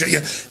 We appreciate you.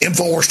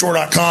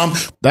 InfoWarsStore.com.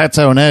 That's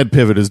how an ad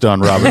pivot is done,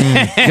 Robert.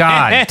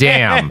 God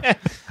damn.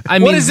 I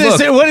mean, what is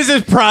this? What is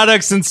this?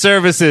 Products and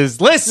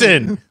services.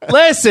 Listen.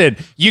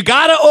 You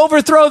got to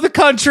overthrow the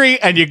country,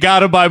 and you got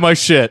to buy my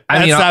shit.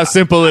 That's how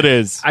simple it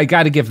is. I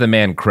got to give the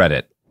man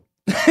credit.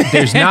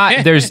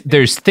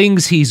 There's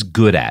things he's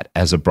good at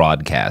as a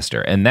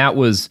broadcaster, and that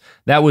was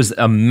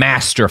a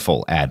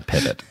masterful ad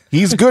pivot.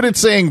 He's good at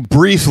saying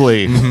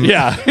briefly,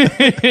 yeah,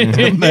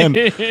 and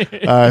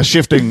then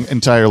shifting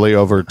entirely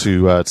over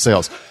to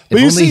sales. But if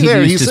you only see he there,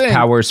 used he's his saying,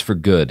 powers for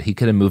good, he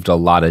could have moved a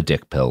lot of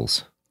dick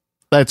pills.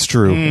 That's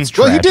true. It's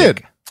well, he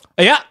tragic.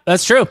 did. Yeah,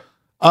 that's true.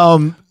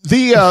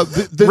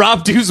 The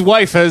Rob Dew's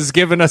wife has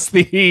given us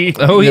the.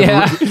 Oh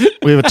yeah,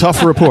 we have a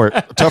tough report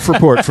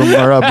from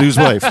Rob Dew's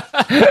wife.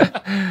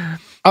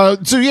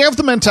 So you have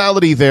the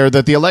mentality there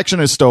that the election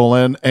is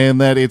stolen and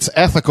that it's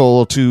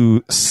ethical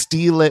to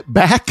steal it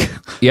back.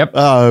 Yep.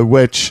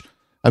 Which,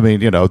 I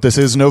mean, this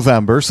is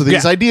November, so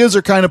these ideas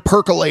are kind of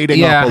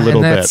percolating up a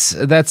little bit.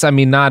 That's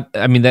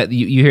that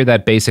you hear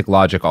that basic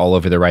logic all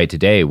over the right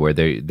today, where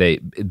the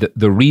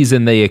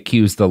reason they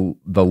accuse the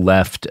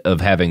left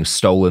of having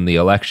stolen the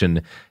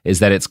election is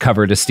that it's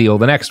cover to steal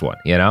the next one.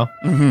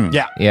 Mm-hmm.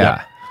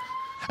 Yeah.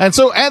 And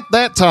so at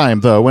that time,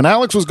 though, when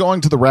Alex was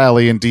going to the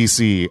rally in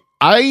D.C.,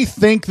 I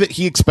think that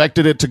he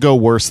expected it to go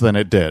worse than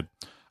it did.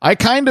 I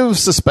kind of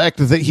suspect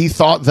that he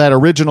thought that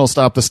original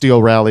Stop the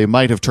Steal rally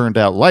might have turned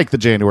out like the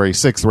January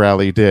 6th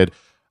rally did.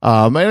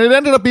 And it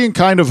ended up being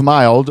kind of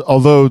mild,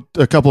 although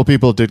a couple of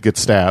people did get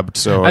stabbed.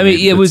 So I mean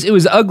it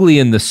was ugly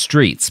in the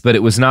streets, but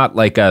it was not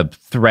like a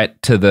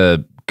threat to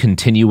the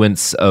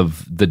continuance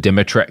of the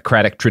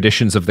democratic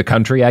traditions of the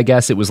country, I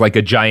guess. It was like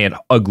a giant,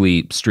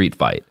 ugly street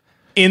fight.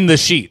 In the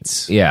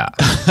sheets. Yeah.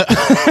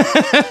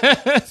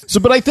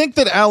 But I think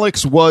that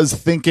Alex was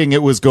thinking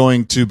it was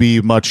going to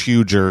be much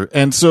huger.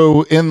 And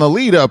so in the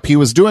lead up, he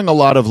was doing a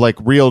lot of like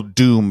real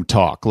doom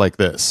talk like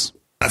this.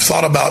 I've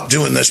thought about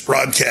doing this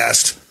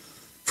broadcast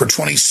for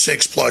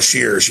 26 plus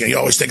years. You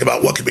always think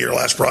about what could be your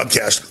last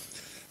broadcast.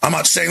 I'm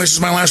not saying this is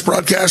my last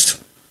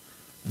broadcast,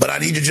 but I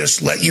need to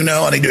just let you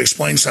know, I need to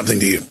explain something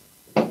to you.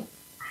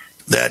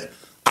 That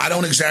I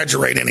don't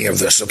exaggerate any of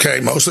this, okay?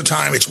 Most of the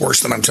time, it's worse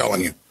than I'm telling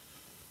you.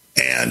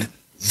 And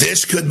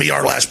this could be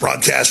our last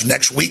broadcast.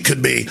 Next week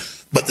could be.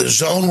 But the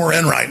zone we're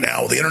in right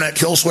now, the internet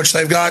kill switch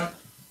they've got,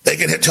 they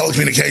can hit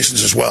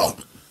telecommunications as well.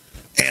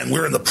 And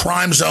we're in the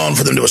prime zone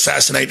for them to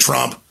assassinate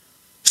Trump,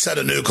 set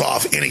a nuke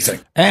off, anything.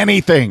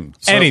 Anything.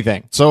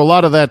 So a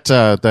lot of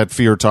that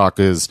fear talk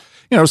is,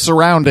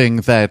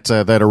 surrounding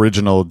that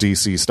original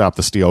DC Stop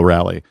the Steal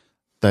rally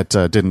that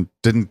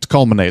didn't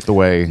culminate the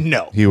way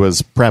he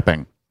was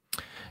prepping.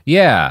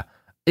 Yeah.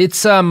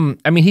 It's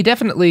he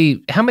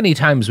definitely, how many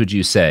times would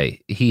you say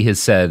he has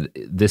said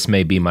this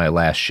may be my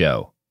last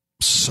show?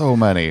 So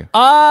many.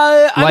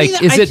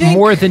 Is it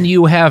more than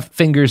you have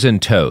fingers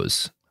and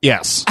toes?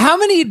 Yes. How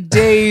many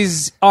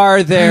days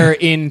are there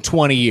in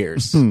 20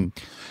 years?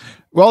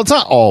 Well, it's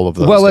not all of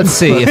those. Well, let's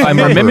see.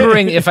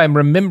 If I'm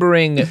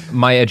remembering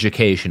my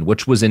education,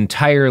 which was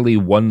entirely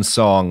one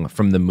song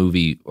from the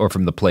movie or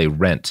from the play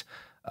Rent.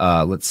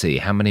 Let's see,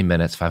 how many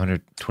minutes?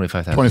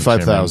 525,000.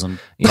 25,000.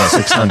 Yeah,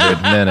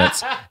 600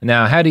 minutes.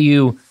 Now, how do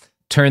you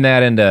turn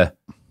that into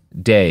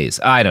days?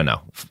 I don't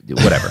know.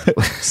 Whatever.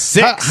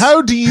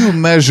 How do you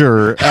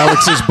measure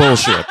Alex's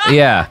bullshit?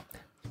 Yeah.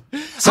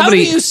 How do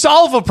you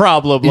solve a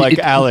problem like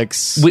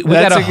Alex? We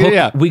got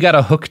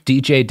to hook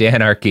DJ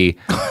Danarchy,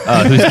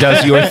 who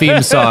does your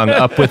theme song,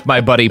 up with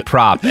my buddy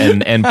Prop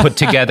and put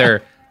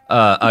together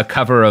a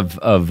cover of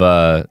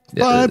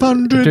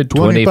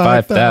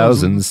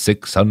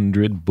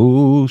 525,600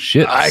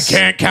 bullshit. I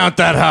can't count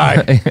that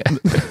high.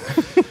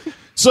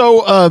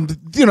 So,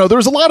 there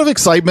was a lot of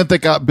excitement that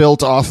got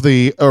built off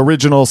the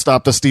original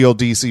Stop the Steal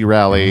DC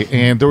rally,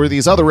 and there were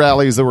these other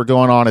rallies that were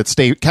going on at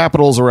state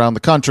capitals around the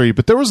country,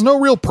 but there was no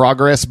real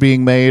progress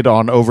being made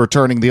on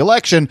overturning the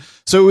election,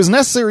 so it was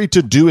necessary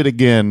to do it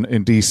again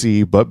in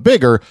DC, but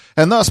bigger,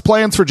 and thus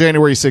plans for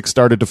January 6th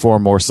started to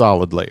form more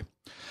solidly.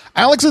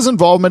 Alex's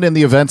involvement in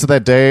the events of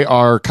that day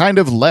are kind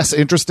of less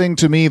interesting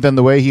to me than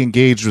the way he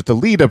engaged with the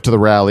lead up to the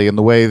rally and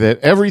the way that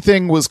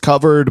everything was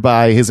covered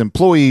by his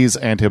employees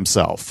and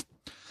himself.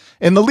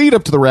 In the lead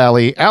up to the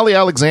rally, Ali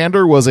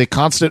Alexander was a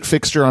constant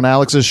fixture on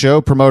Alex's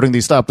show, promoting the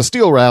Stop the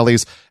Steal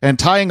rallies and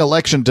tying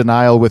election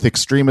denial with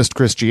extremist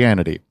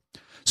Christianity.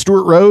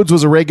 Stuart Rhodes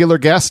was a regular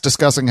guest,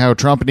 discussing how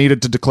Trump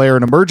needed to declare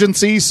an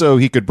emergency so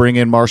he could bring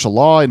in martial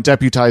law and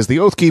deputize the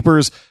Oath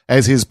Keepers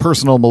as his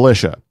personal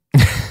militia.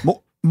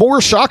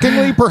 More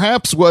shockingly,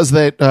 perhaps, was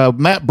that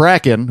Matt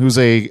Bracken, who's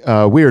a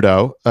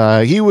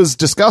weirdo, he was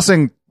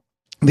discussing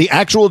the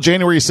actual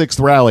January 6th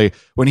rally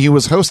when he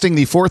was hosting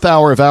the 4th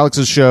hour of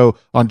Alex's show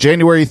on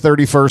January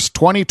 31st,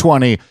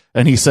 2020,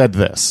 and he said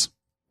this.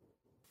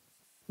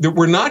 That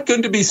we're not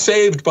going to be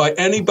saved by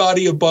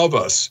anybody above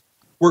us.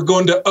 We're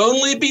going to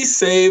only be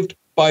saved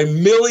by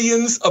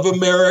millions of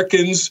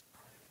Americans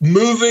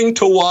moving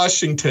to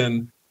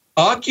Washington,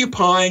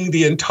 occupying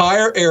the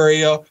entire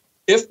area,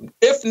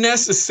 if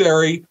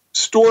necessary,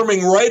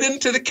 storming right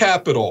into the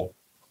Capitol.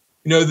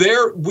 You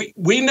know,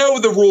 we know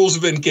the rules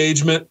of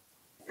engagement.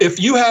 If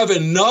you have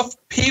enough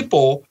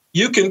people,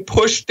 you can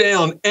push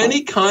down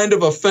any kind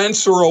of a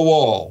fence or a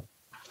wall.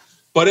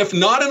 But if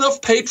not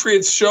enough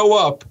patriots show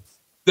up,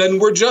 then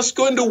we're just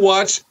going to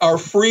watch our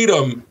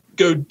freedom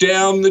go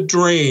down the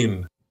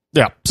drain.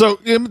 Yeah, so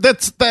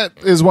that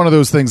is one of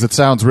those things that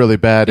sounds really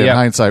bad in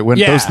hindsight when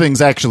those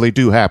things actually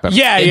do happen.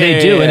 They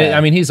do. And I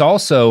mean, he's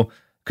also,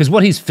 because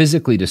what he's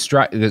physically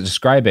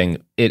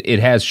describing, it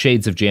has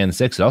shades of Jan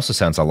 6. It also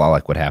sounds a lot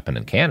like what happened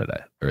in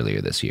Canada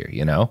earlier this year,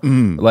 you know?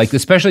 Like,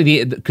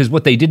 especially because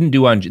what they didn't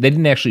do they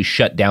didn't actually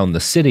shut down the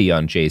city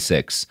on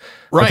J6.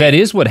 Right. But that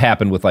is what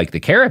happened with, like, the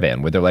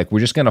caravan, where they're like, we're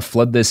just going to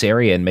flood this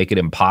area and make it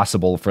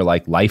impossible for,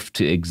 like, life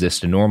to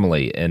exist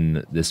normally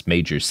in this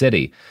major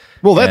city.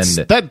 Well,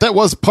 that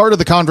was part of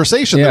the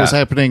conversation that was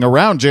happening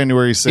around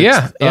January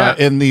 6th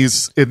in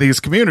these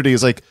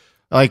communities. Like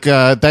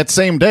that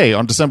same day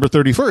on December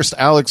 31st,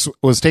 Alex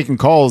was taking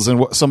calls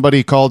and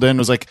somebody called in and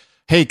was like,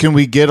 hey, can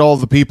we get all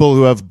the people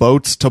who have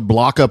boats to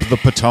block up the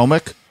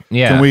Potomac?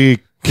 Yeah.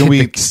 Can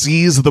we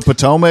seize the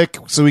Potomac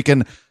so we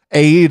can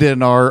aid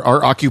in our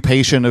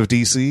occupation of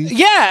DC?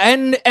 Yeah,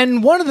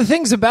 and one of the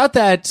things about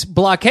that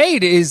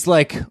blockade is,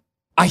 like,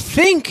 I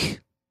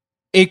think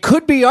it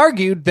could be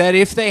argued that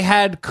if they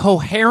had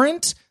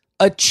coherent,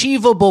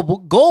 achievable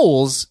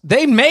goals,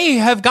 they may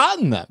have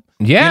gotten them.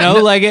 Yeah, you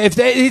know, like if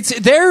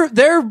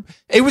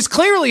it was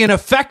clearly an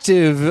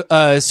effective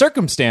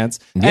circumstance,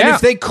 and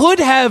if they could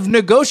have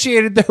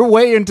negotiated their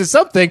way into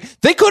something,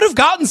 they could have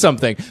gotten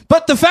something.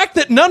 But the fact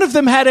that none of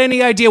them had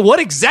any idea what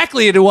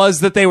exactly it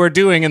was that they were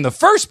doing in the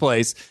first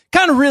place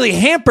kind of really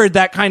hampered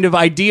that kind of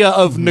idea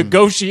of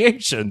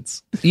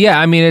negotiations. Yeah,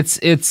 I mean,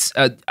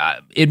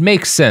 it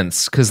makes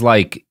sense because,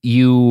 like,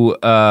 you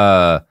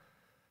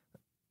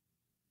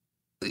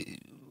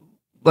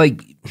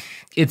like.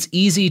 It's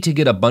easy to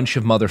get a bunch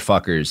of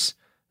motherfuckers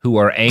who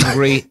are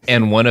angry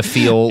and want to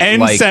feel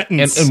like and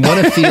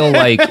want to feel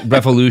like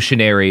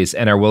revolutionaries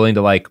and are willing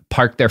to, like,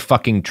 park their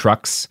fucking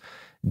trucks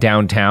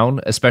downtown,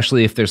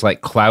 especially if there's,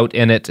 like, clout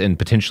in it and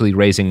potentially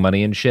raising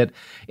money and shit.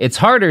 It's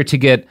harder to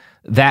get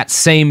that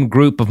same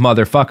group of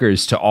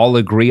motherfuckers to all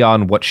agree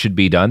on what should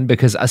be done,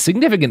 because a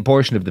significant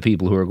portion of the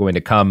people who are going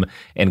to come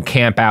and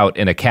camp out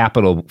in a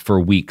Capitol for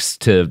weeks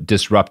to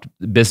disrupt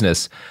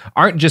business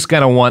aren't just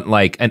going to want,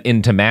 like, an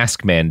end to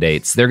mask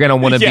mandates. They're going to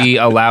want to be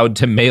allowed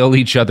to mail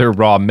each other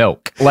raw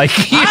milk. Like,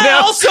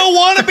 I also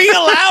want to be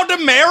allowed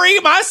to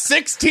marry my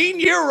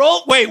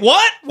 16-year-old. Wait,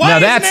 what? Why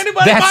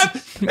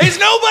is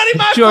nobody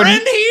my Jordan,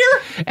 friend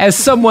here? As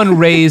someone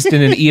raised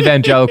in an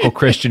evangelical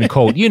Christian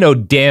cult, you know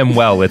damn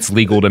well it's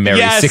legal to marry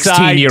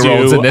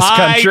 16-year-olds in this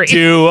country. I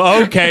do.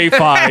 Okay,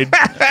 fine.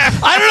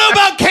 I don't know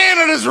about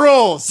Canada's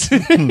rules.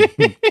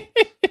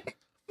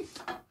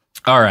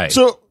 All right.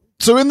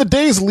 So in the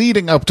days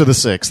leading up to the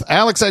 6th,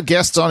 Alex had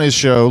guests on his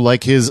show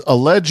like his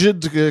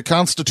alleged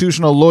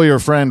constitutional lawyer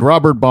friend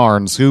Robert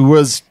Barnes, who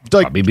was,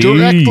 like,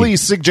 directly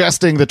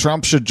suggesting that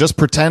Trump should just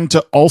pretend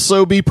to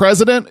also be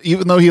president,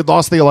 even though he had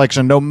lost the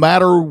election, no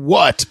matter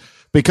what,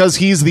 because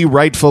he's the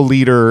rightful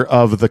leader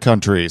of the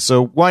country.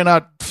 So why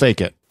not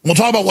fake it? We'll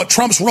talk about what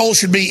Trump's role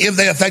should be if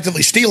they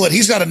effectively steal it.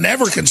 He's got to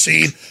never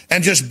concede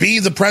and just be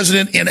the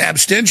president in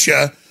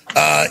absentia,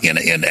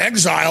 in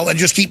exile, and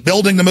just keep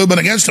building the movement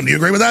against him. Do you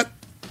agree with that?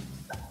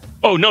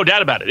 Oh, no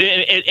doubt about it.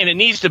 And it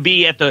needs to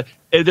be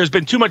there's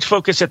been too much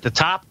focus at the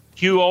top.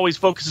 Hugh always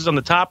focuses on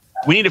the top.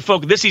 We need to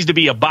focus. This needs to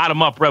be a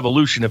bottom-up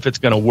revolution if it's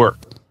going to work.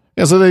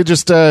 Yeah, so they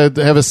just have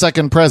a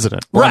second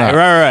president.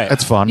 Right.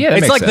 That's fun. Yeah,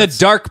 it's like sense. The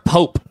dark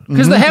pope.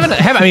 Because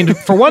I mean,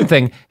 for one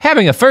thing,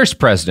 having a first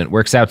president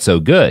works out so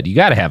good. You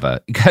got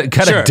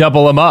to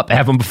double them up,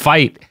 have them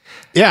fight.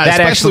 Yeah, that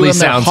actually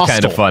sounds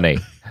kind of funny.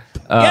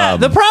 Yeah,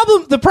 the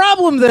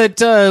problem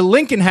that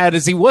Lincoln had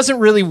is he wasn't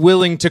really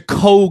willing to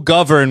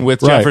co-govern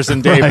with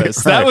Jefferson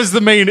Davis. That was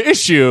the main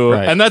issue,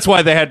 and that's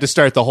why they had to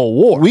start the whole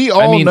war. We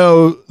all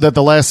know that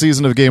the last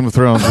season of Game of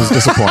Thrones was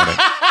disappointing.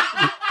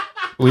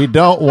 We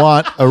don't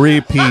want a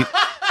repeat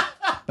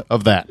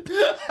of that.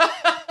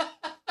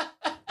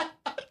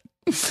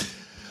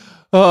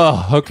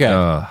 Oh, okay.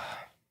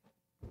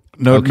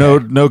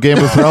 No Game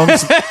of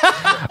Thrones.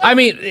 I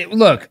mean,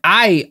 look,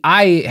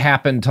 I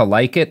happen to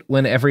like it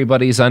when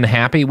everybody's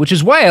unhappy, which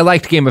is why I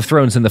liked Game of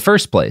Thrones in the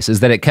first place,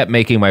 is that it kept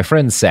making my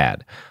friends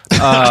sad.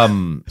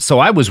 So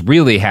I was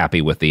really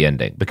happy with the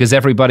ending because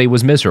everybody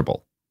was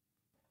miserable.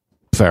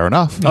 Fair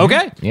enough.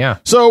 Okay. Yeah.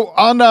 So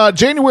on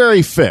January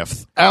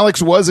 5th,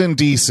 Alex was in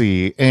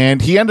D.C.,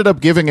 and he ended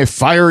up giving a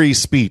fiery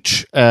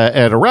speech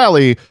at a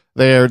rally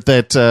there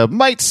that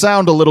might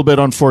sound a little bit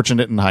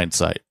unfortunate in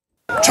hindsight.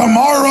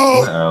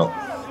 Tomorrow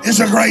is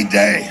a great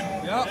day.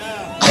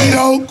 We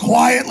don't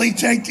quietly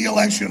take the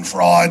election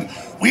fraud.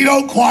 We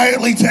don't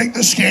quietly take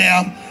the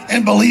scam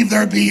and believe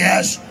their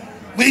BS.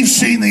 We've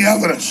seen the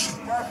evidence.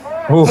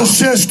 The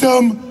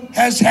system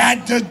has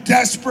had to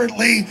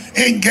desperately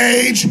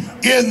engage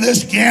in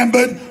this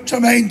gambit to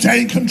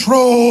maintain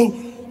control,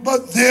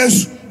 but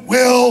this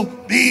will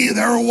be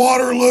their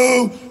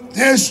Waterloo.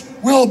 This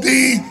will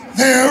be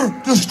their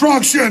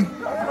destruction.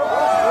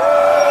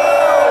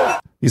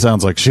 He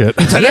sounds like shit.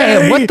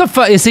 Yeah, what the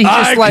fuck? Is he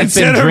just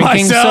been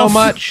drinking so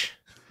much?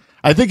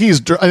 I think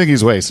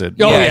he's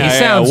wasted. Oh, yeah, he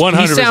sounds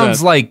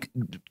like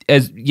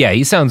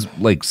he sounds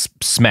like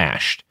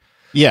smashed.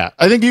 Yeah,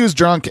 I think he was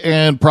drunk,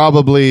 and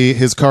probably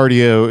his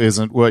cardio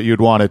isn't what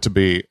you'd want it to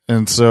be.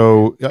 And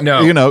so,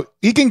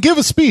 he can give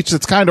a speech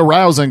that's kind of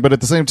rousing, but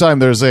at the same time,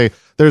 there's a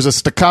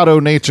staccato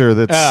nature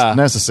that's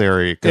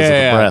necessary because of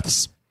the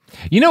breaths.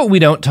 You know what we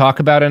don't talk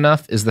about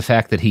enough is the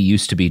fact that he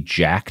used to be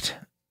jacked.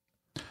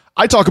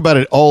 I talk about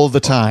it all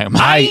the time.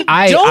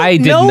 I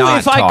did know not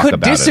if I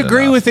could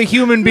disagree with a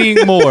human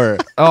being more.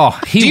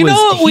 Do you know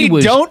what we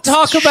don't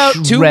talk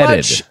about too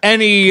much?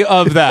 Any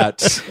of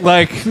that?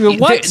 Like,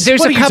 what? There's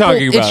what a are couple.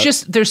 you talking about? It's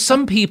just there's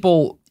some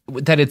people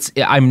that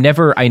I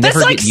never like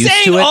get used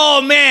saying, to it.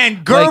 Oh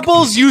man,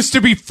 Goebbels used to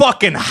be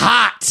fucking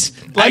hot.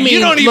 Like, you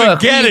don't even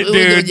get it,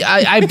 dude.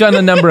 I've done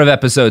a number of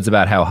episodes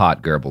about how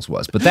hot Goebbels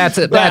was, but that's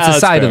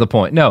aside of the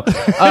point. No,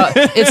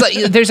 it's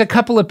like there's a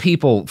couple of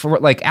people for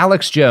like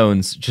Alex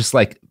Jones. Just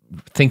like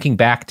thinking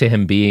back to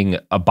him being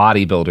a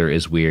bodybuilder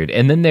is weird,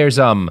 and then there's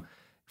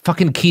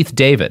fucking Keith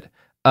David.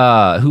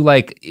 Who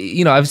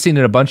I've seen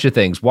in a bunch of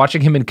things,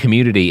 watching him in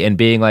Community and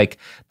being like,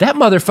 that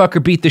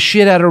motherfucker beat the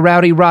shit out of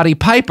Rowdy Roddy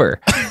Piper.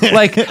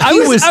 Like he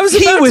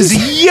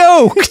was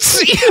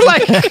yoked.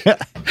 Like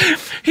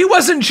he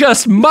wasn't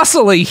just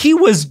muscly, he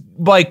was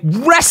like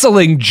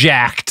wrestling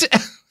jacked.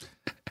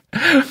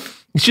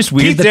 It's just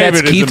weird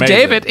that's Keith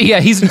David.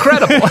 Yeah, he's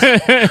incredible.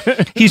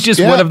 He's just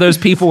one of those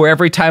people where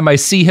every time I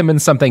see him in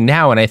something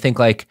now and I think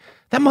like,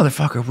 that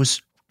motherfucker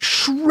was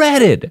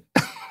shredded.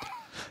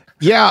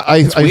 Yeah,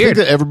 I think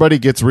that everybody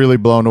gets really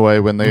blown away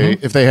when they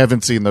if they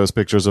haven't seen those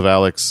pictures of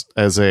Alex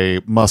as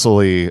a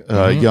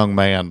muscly young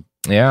man.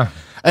 Yeah.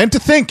 And to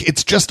think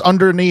it's just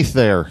underneath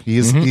there.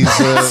 He's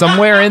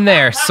somewhere in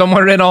there,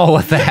 somewhere in all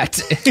of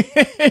that.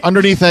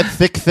 Underneath that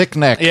thick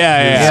neck.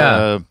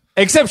 Yeah.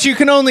 Except you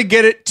can only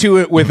get it to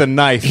it with a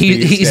knife.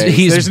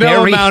 There's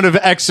no amount of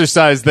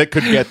exercise that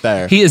could get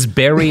there. He has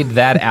buried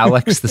that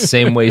Alex the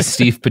same way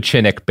Steve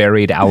Pacinic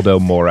buried Aldo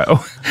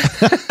Moro.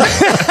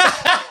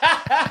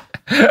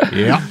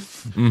 Yeah.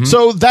 Mm-hmm.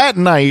 So that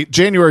night,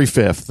 January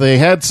 5th, they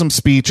had some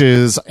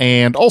speeches,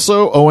 and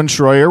also Owen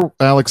Schroyer,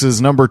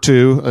 Alex's number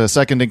 2,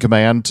 second in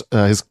command,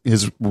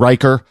 his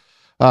Riker.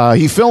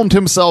 He filmed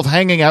himself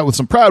hanging out with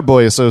some Proud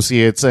Boy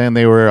associates, and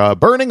they were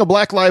burning a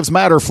Black Lives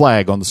Matter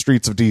flag on the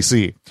streets of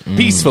D.C.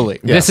 Peacefully.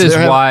 Yes, this is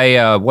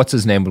why, what's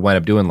his name would wind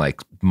up doing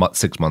like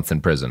 6 months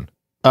in prison.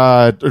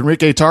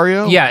 Enrique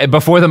Tarrio? Yeah,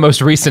 before the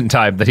most recent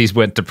time that he's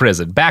went to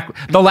prison. Back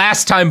the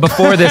last time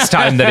before this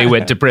time that he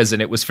went to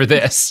prison, it was for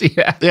this.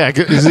 Yeah,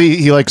 because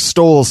he like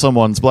stole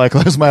someone's Black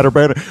Lives Matter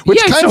banner, which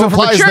kind of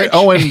implies that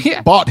Owen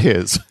bought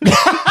his.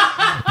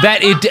 That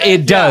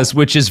it does,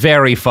 which is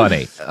very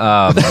funny. So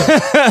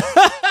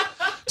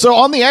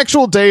on the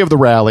actual day of the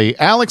rally,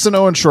 Alex and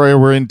Owen Schroyer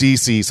were in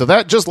D.C., so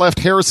that just left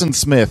Harrison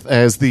Smith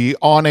as the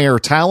on-air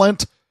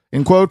talent,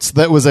 in quotes,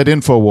 that was at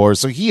InfoWars,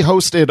 so he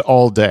hosted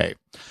all day.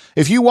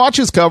 If you watch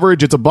his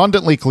coverage, it's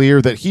abundantly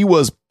clear that he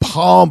was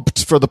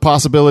pumped for the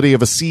possibility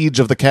of a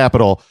siege of the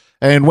Capitol.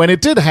 And when it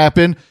did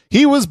happen,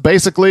 he was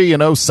basically,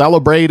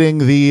 celebrating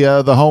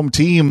the home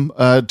team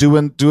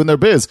doing their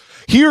biz.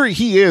 Here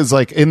he is,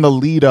 like in the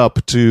lead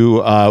up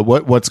to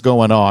what's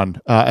going on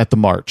at the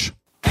march.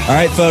 All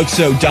right, folks.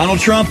 So Donald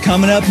Trump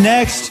coming up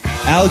next.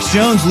 Alex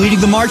Jones leading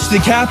the march to the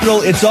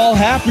Capitol. It's all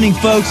happening,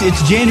 folks.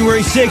 It's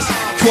January 6th,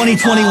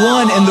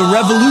 2021, and the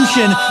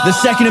revolution, the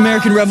Second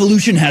American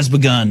Revolution, has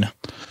begun.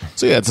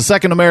 So yeah, it's the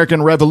Second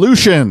American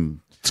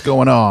Revolution. What's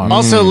going on?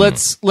 Also,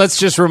 let's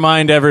just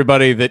remind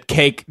everybody that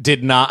cake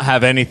did not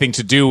have anything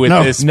to do with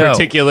this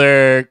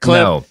particular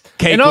clip. No.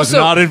 Cake was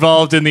not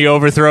involved in the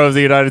overthrow of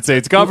the United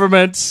States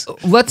government.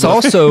 Let's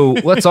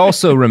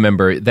also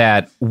remember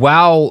that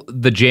while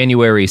the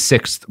January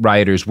 6th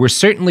rioters were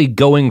certainly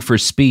going for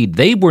speed,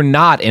 they were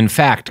not, in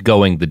fact,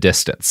 going the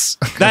distance.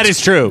 That is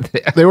true.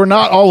 They were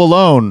not all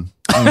alone.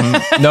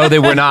 Mm-hmm. No, they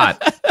were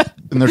not.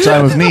 In their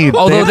time of need,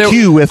 although they had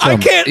Q with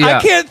them.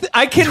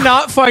 I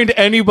cannot find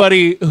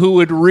anybody who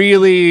would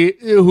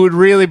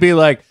really be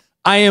like,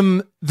 I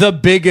am the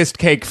biggest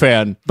Cake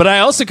fan, but I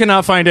also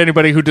cannot find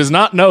anybody who does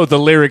not know the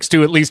lyrics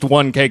to at least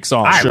one Cake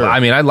song.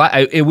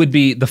 It would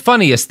be the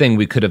funniest thing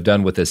we could have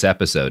done with this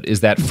episode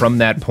is that from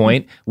that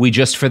point, we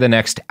just for the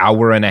next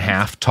hour and a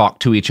half talk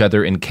to each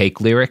other in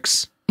Cake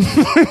lyrics.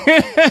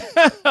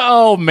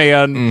 Oh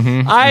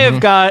man, I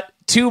have got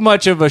too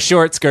much of a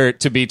short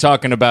skirt to be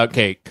talking about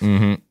Cake.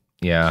 Mm-hmm.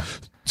 Yeah.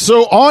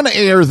 So on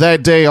air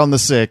that day on the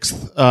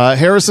 6th,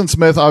 Harrison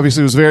Smith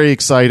obviously was very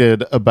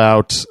excited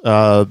about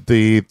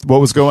what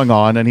was going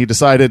on, and he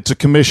decided to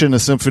commission a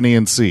symphony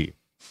in C.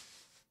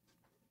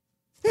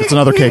 It's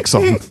another Cake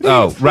song.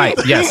 Oh, right.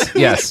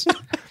 Yes.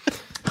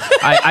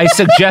 I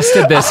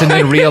suggested this and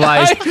then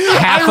realized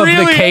half of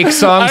the Cake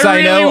songs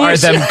I know are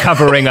them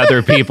covering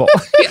other people.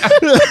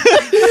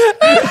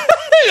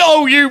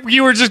 Oh,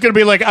 you were just going to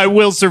be like, I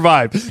will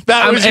survive.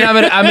 I'm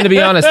going to be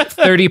honest.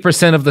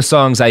 30% of the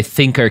songs I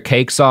think are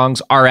Cake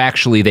songs are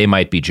actually They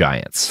Might Be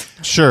Giants.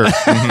 Sure.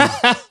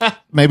 Mm-hmm.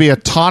 Maybe a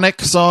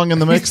Tonic song in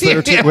the mix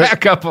there too. Yeah, a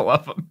couple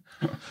of them.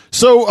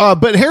 So,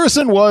 but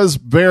Harrison was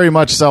very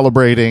much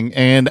celebrating,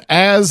 and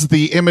as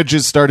the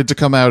images started to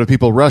come out of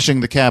people rushing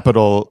the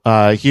Capitol,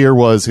 here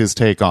was his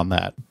take on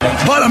that.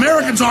 But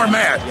Americans are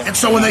mad, and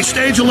so when they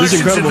stage elections These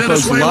incredible in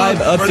folks, Venezuela,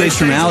 live updates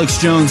from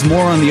Alex Jones.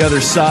 More on the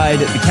other side.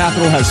 The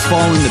Capitol has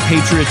fallen. The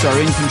Patriots are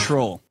in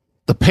control.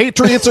 The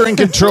Patriots are in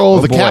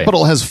control. The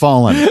Capitol has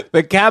fallen.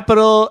 The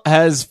Capitol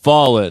has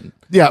fallen.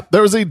 Yeah,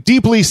 there was a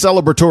deeply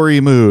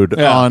celebratory mood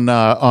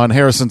on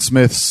Harrison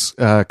Smith's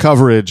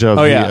coverage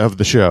of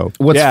the show.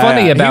 What's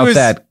funny about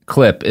that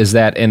clip is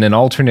that in an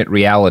alternate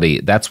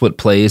reality, that's what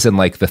plays in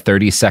like the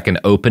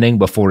 30-second opening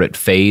before it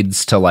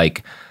fades to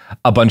like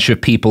a bunch of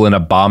people in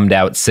a bombed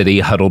out city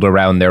huddled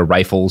around their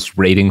rifles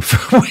waiting for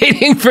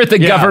the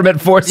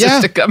government forces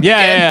to come in.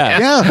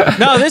 Yeah.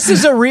 No, this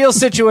is a real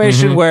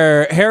situation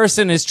where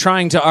Harrison is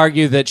trying to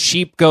argue that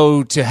sheep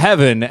go to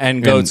heaven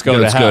and goats go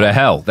to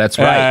hell. That's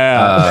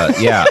right.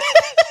 Yeah.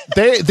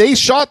 They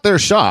shot their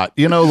shot.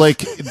 You know, like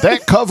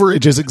that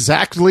coverage is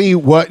exactly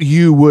what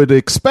you would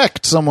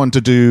expect someone to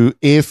do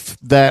if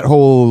that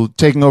whole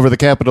taking over the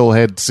Capitol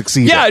had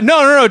succeeded. Yeah,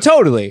 no,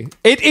 totally.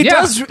 It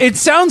does. It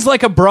sounds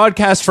like a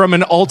broadcast from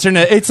an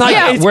alternate. It's like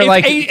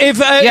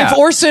if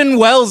Orson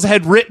Welles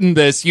had written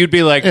this, you'd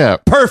be like,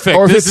 perfect.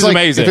 Or this is like,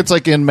 amazing. If it's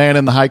like in Man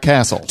in the High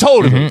Castle,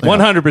 totally,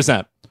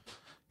 100%.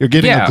 You're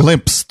getting a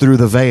glimpse through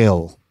the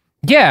veil.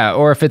 Yeah,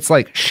 or if it's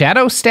like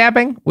Shadow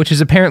Stabbing, which is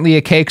apparently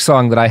a Cake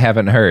song that I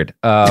haven't heard.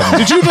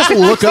 Did you just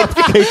look up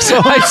Cake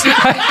songs?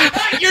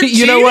 You're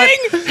you know what?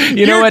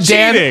 You know what,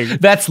 Dan? cheating.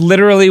 That's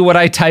literally what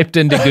I typed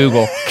into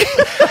Google.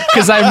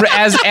 Because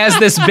as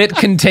this bit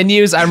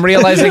continues, I'm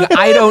realizing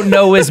I don't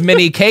know as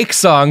many Cake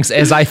songs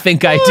as I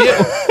think I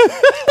do.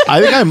 I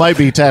think I might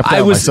be tapped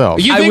out myself.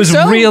 I was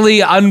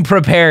really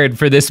unprepared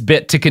for this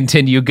bit to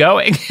continue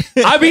going.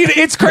 I mean,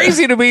 it's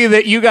crazy to me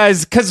that you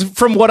guys, because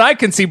from what I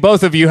can see,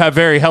 both of you have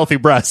very healthy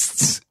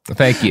breasts.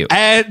 Thank you.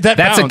 And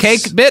that's a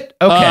Cake bit?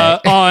 Okay.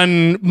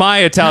 On my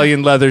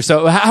Italian leather.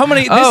 So how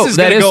many? This is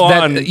going to go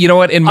on. You know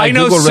what? In my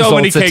Google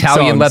results,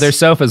 Italian leather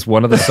sofa is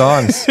one of the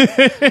songs.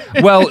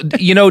 Well,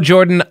 you know,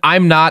 Jordan,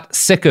 I'm not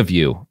sick of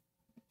you.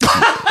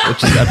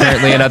 Which is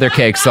apparently another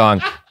Cake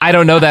song. I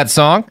don't know that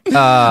song.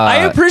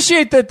 I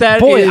appreciate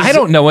that. Boy, I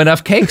don't know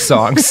enough Cake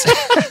songs.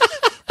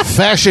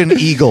 Fashion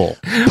Eagle.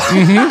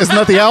 Isn't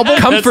that the album?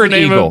 Comfort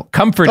Eagle.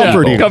 Comfort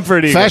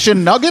Eagle.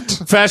 Fashion Nugget?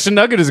 Fashion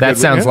Nugget is a good one.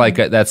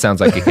 That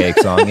sounds like a Cake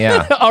song,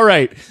 yeah. All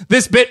right.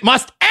 This bit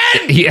must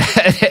end! Yeah,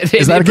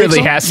 it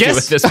really has to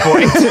at this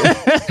point.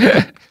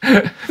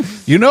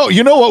 You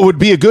know what would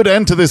be a good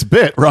end to this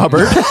bit,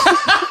 Robert?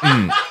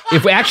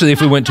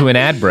 If we went to an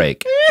ad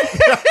break.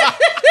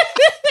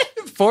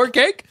 For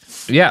Cake?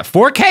 Yeah,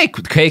 for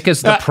Cake. Cake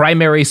is the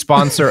primary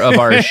sponsor of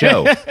our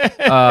show.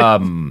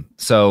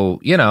 So,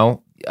 you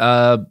know,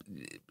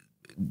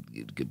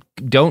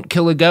 don't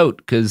kill a goat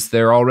because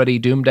they're already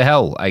doomed to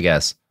hell, I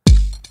guess.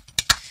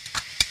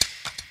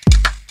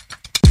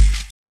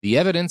 The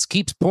evidence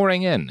keeps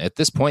pouring in. At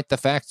this point, the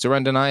facts are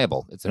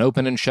undeniable. It's an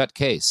open and shut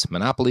case.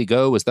 Monopoly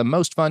Go is the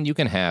most fun you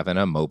can have in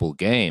a mobile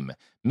game.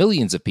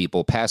 Millions of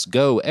people pass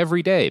Go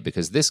every day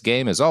because this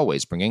game is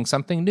always bringing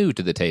something new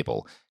to the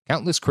table.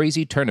 Countless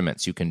crazy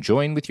tournaments you can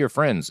join with your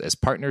friends as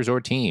partners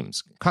or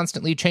teams.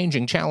 Constantly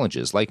changing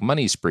challenges like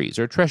money sprees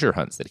or treasure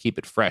hunts that keep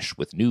it fresh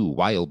with new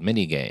wild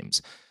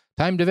mini-games.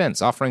 Timed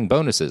events offering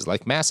bonuses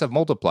like massive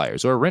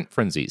multipliers or rent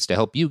frenzies to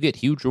help you get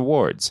huge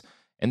rewards.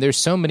 And there's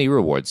so many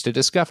rewards to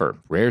discover.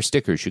 Rare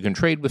stickers you can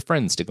trade with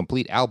friends to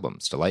complete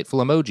albums, delightful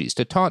emojis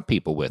to taunt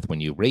people with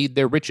when you raid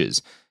their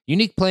riches,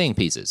 unique playing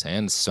pieces,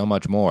 and so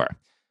much more.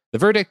 The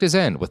verdict is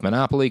in with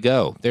Monopoly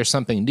Go. There's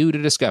something new to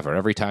discover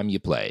every time you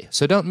play.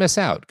 So don't miss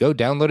out. Go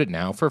download it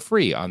now for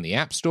free on the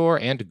App Store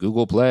and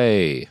Google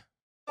Play.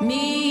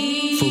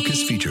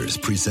 Focus Features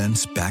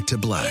presents Back to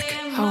Black.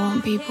 I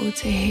want people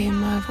to hear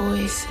my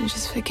voice and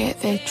just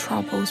forget their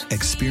troubles.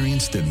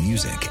 Experience the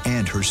music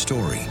and her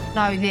story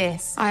Know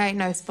this. I ain't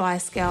no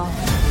Spice Girl.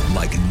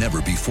 like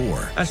never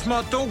before. That's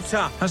my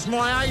daughter. That's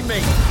my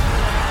Amy.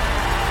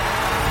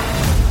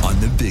 On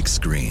the big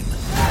screen.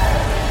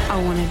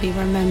 I want to be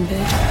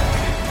remembered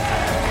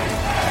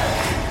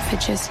for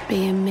just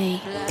being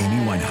me.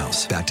 Amy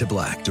Winehouse, Back to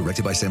Black,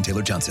 directed by Sam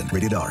Taylor Johnson.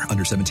 Rated R,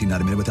 under 17,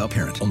 not a minute without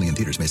parent. Only in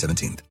theaters May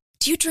 17th.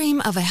 Do you dream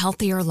of a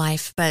healthier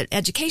life, but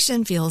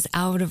education feels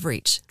out of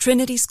reach?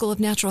 Trinity School of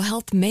Natural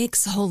Health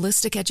makes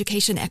holistic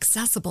education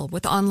accessible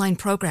with online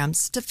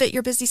programs to fit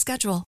your busy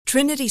schedule.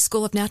 Trinity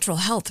School of Natural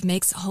Health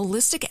makes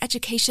holistic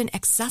education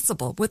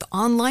accessible with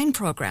online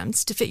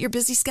programs to fit your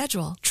busy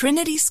schedule.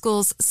 Trinity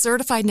School's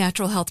Certified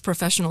Natural Health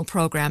Professional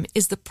Program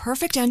is the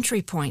perfect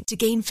entry point to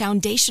gain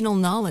foundational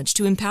knowledge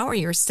to empower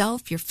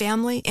yourself, your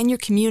family, and your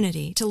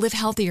community to live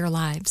healthier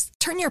lives.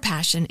 Turn your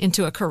passion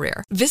into a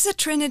career. Visit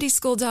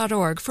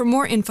trinityschool.org for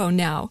more info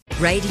now.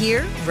 Right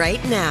here,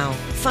 right now.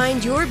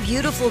 Find your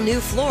beautiful new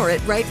floor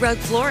at Right Rug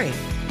Flooring.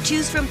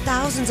 Choose from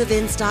thousands of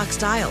in-stock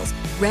styles,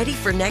 ready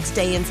for next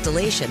day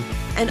installation,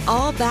 and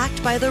all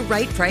backed by the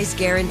right price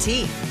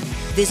guarantee.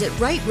 Visit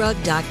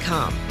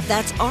rightrug.com.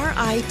 That's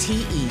RITERUG.com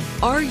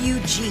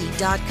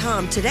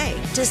today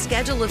to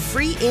schedule a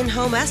free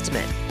in-home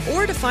estimate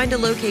or to find a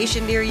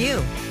location near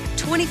you.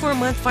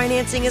 24-month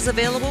financing is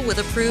available with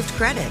approved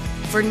credit.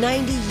 For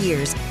 90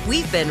 years,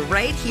 we've been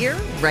right here,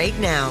 right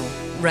now.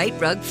 Right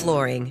Rug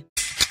Flooring.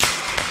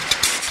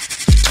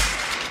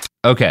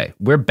 Okay,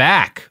 we're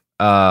back,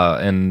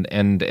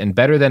 and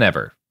better than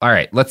ever. All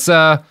right, let's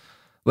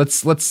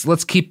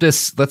keep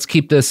this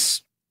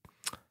cakeless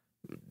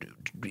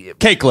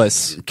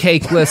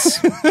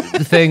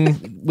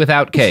thing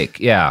without cake.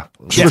 Yeah,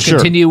 For sure.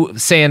 Continue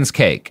sans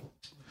cake.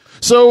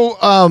 So,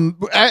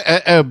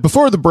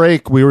 before the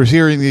break, we were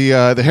hearing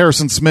the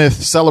Harrison Smith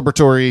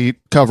celebratory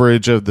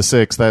coverage of the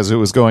 6th as it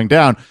was going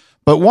down.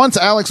 But once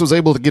Alex was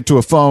able to get to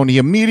a phone, he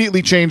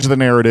immediately changed the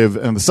narrative,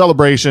 and the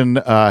celebration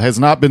has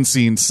not been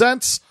seen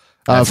since.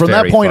 From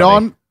that point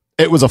on,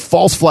 it was a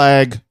false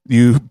flag.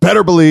 You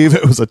better believe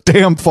it was a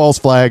damn false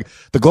flag.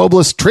 The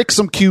globalists tricked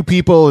some Q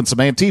people and some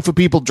Antifa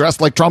people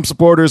dressed like Trump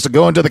supporters to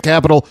go into the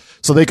Capitol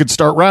so they could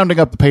start rounding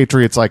up the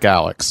patriots like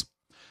Alex.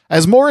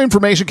 As more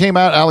information came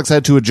out, Alex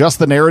had to adjust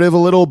the narrative a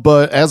little,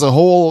 but as a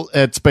whole,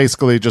 it's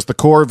basically just the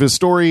core of his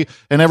story,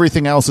 and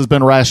everything else has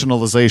been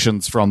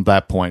rationalizations from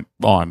that point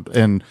on.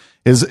 And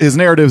his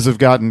narratives have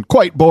gotten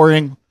quite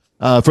boring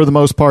for the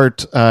most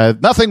part.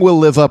 Nothing will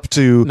live up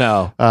to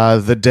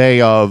the day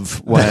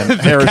of when the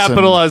Harrison...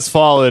 Capitol has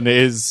fallen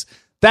is...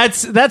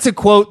 That's a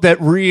quote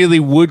that really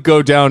would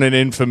go down in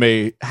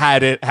infamy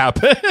had it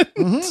happened.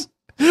 Mm-hmm.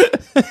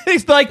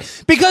 It's like,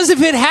 because if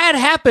it had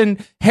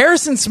happened,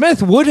 Harrison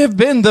Smith would have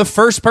been the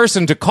first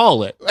person to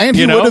call it. And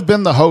he would have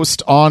been the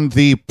host on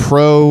the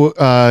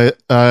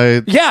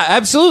yeah,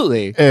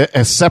 absolutely.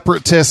 A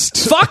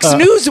separatist. Fox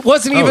News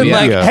wasn't even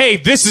hey,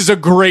 this is a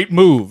great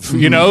move.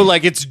 You know,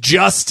 like it's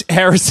just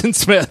Harrison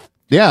Smith.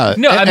 Yeah.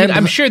 No,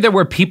 I'm sure there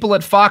were people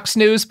at Fox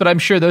News, but I'm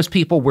sure those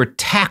people were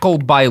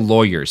tackled by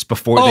lawyers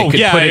before they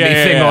could put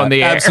anything on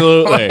the air.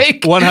 Absolutely.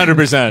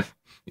 100%.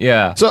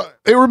 Yeah. So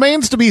it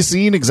remains to be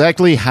seen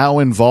exactly how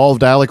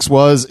involved Alex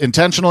was,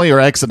 intentionally or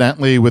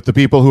accidentally, with the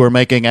people who are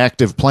making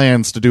active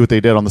plans to do what they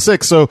did on the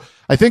 6th. So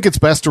I think it's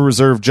best to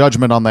reserve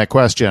judgment on that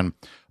question.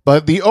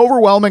 But the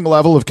overwhelming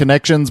level of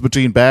connections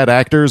between bad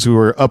actors who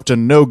were up to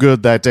no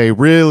good that day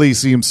really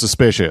seems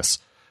suspicious.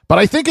 But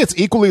I think it's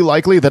equally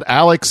likely that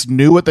Alex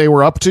knew what they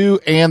were up to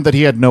and that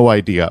he had no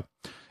idea.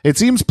 It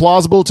seems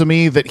plausible to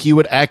me that he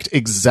would act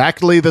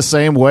exactly the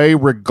same way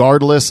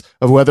regardless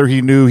of whether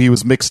he knew he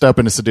was mixed up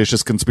in a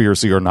seditious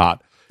conspiracy or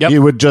not. Yep. He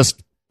would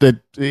just...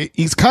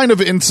 he's kind of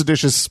in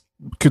seditious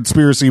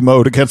conspiracy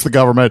mode against the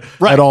government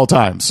at all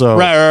times. So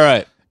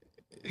Right.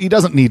 He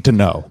doesn't need to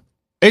know.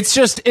 It's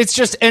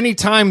just any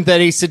time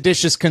that a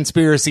seditious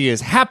conspiracy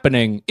is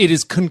happening, it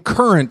is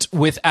concurrent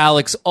with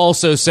Alex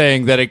also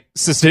saying that a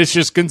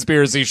seditious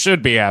conspiracy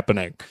should be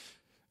happening.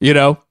 You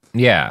know?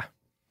 Yeah.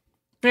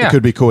 It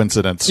could be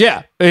coincidence.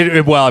 Yeah.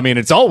 Well, I mean,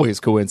 it's always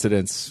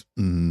coincidence.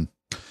 Mm.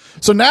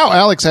 So now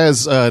Alex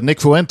has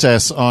Nick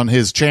Fuentes on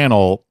his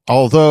channel,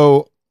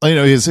 although, you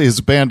know, his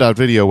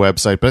band.video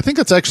website, but I think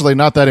it's actually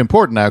not that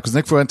important now because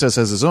Nick Fuentes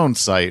has his own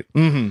site.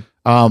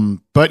 Mm-hmm.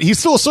 But he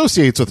still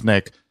associates with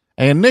Nick,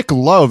 and Nick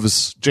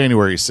loves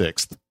January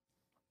 6th.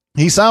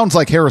 He sounds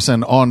like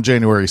Harrison on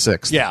January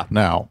 6th. Yeah.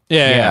 Now.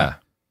 Yeah.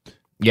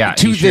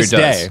 To he sure this does.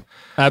 day.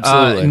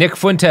 Absolutely. Nick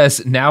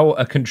Fuentes, now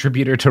a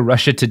contributor to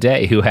Russia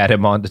Today, who had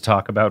him on to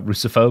talk about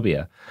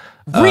Russophobia.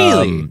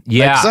 Really?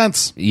 Yeah. Makes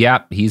sense.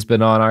 Yeah, he's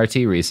been on RT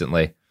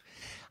recently.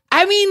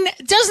 I mean,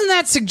 doesn't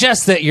that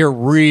suggest that you're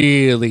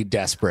really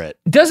desperate?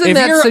 Doesn't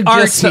that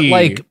suggest that,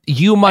 like,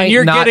 you might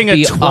you're not getting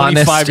be a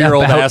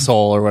 25-year-old about,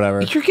 asshole or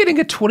whatever? You're getting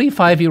a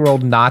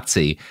 25-year-old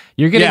Nazi.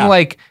 You're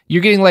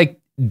getting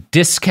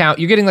discount.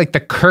 You're getting like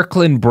the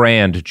Kirkland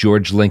brand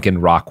George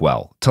Lincoln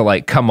Rockwell to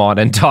like come on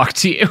and talk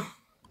to you.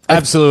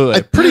 Absolutely.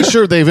 I'm pretty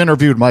sure they've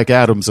interviewed Mike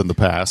Adams in the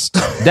past.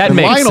 That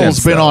makes Lionel's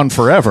sense, been though. on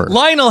forever.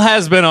 Lionel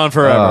has been on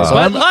forever. So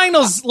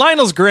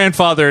Lionel's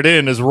grandfathered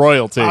in as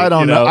royalty. I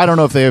don't know. I don't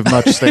know if they have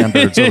much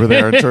standards over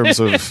there in terms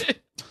of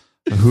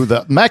who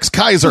the Max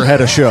Kaiser had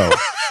a show.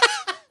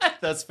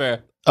 That's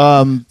fair.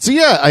 So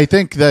yeah, I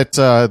think that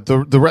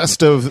the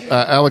rest of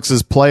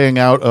Alex's playing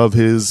out of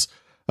his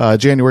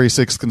January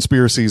 6th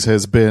conspiracies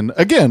has been,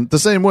 again, the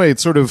same way.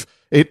 It's sort of,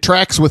 it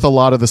tracks with a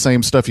lot of the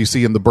same stuff you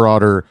see in the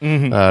broader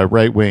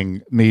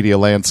right-wing media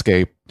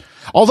landscape.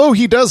 Although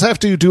he does have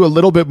to do a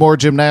little bit more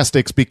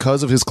gymnastics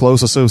because of his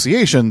close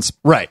associations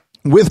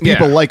with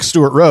people like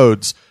Stuart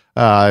Rhodes.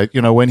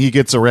 When he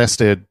gets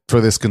arrested for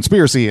this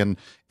conspiracy, and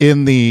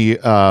in the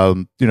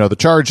the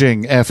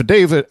charging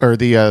affidavit or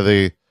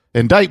the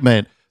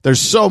indictment, there's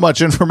so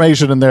much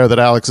information in there that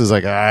Alex is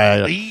like,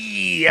 I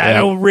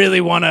don't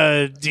really want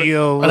to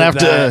deal with have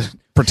that. to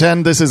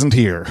pretend this isn't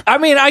here. I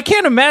mean, I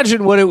can't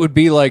imagine what it would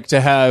be like to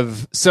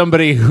have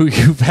somebody who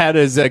you've had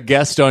as a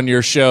guest on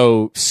your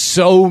show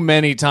so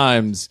many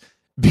times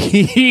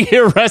be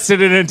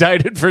arrested and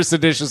indicted for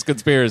seditious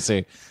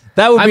conspiracy.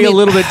 That would be a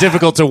little bit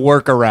difficult to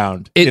work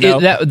around.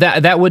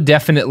 That would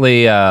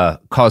definitely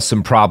cause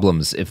some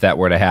problems if that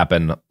were to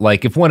happen.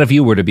 Like if one of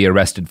you were to be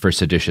arrested for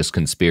seditious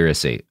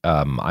conspiracy,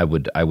 I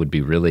would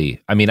be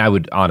really. I mean, I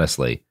would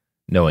honestly,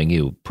 knowing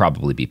you,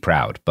 probably be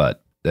proud.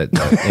 But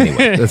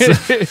anyway,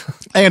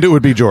 and it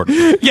would be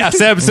Jordan. Yes,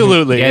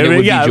 absolutely.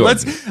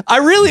 I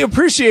really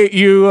appreciate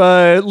you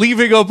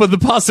leaving open the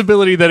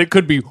possibility that it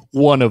could be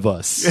one of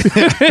us.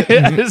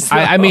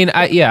 I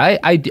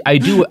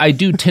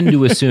do tend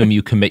to assume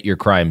you commit your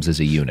crimes as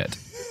a unit.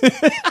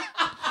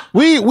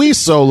 We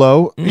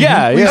solo. We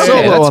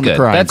solo on the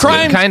crime. That's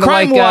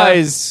crime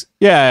wise.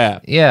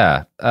 I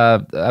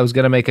was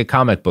going to make a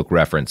comic book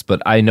reference,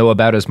 but I know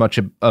about as much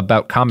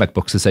about comic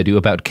books as I do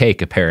about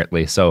cake,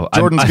 apparently. So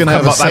Jordan's going to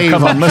have a save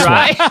on this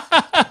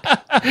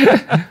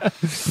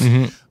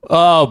one.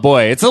 Oh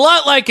boy, it's a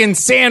lot like in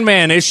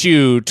Sandman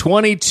issue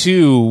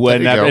 22.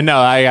 When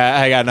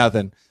I got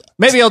nothing.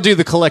 Maybe I'll do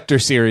the collector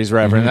series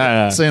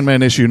reference.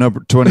 Sandman issue number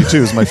 22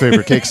 is my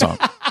favorite cake song.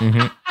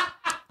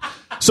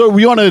 So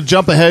we want to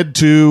jump ahead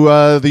to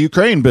the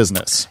Ukraine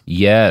business.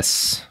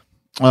 Yes.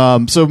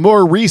 So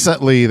more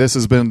recently, this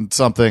has been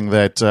something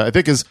that I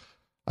think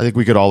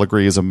we could all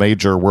agree is a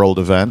major world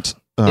event.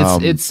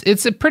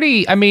 It's a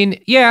pretty. I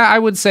mean, I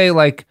would say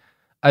like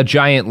a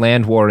giant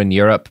land war in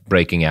Europe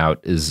breaking out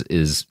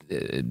is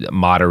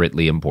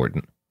moderately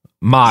important.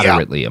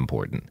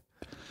 Important.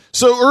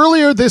 So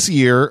earlier this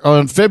year,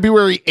 on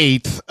February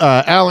 8th,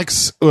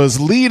 Alex was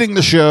leading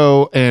the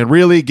show and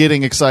really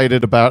getting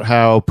excited about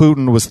how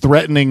Putin was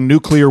threatening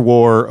nuclear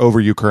war over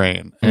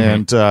Ukraine.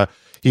 And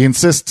he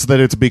insists that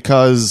it's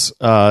because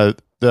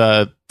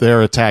they're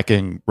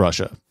attacking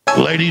Russia.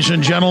 Ladies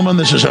and gentlemen,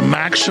 this is a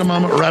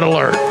maximum red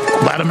alert.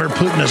 Vladimir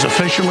Putin has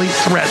officially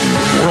threatened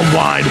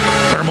worldwide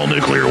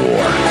thermonuclear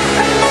war.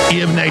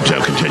 If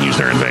NATO continues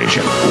their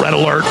invasion. Red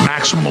alert,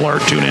 maximum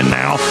alert, tune in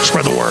now,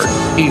 spread the word.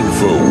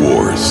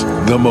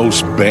 InfoWars, the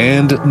most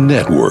banned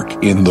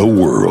network in the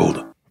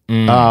world.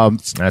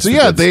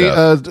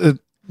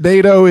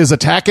 NATO is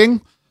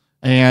attacking,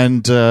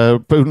 and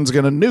Putin's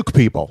going to nuke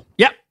people.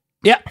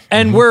 Yeah,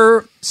 and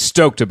we're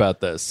stoked about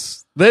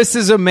this. This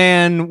is a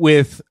man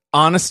with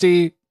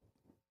honesty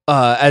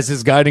as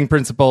his guiding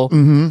principle.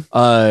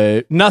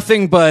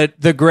 Nothing but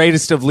the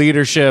greatest of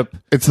leadership.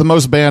 It's the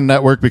most banned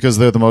network because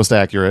they're the most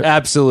accurate.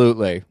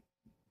 Absolutely.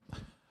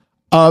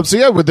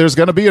 There's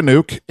going to be a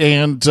nuke,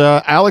 and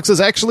Alex is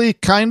actually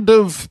kind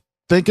of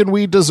thinking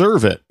we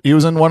deserve it. He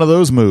was in one of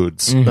those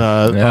moods on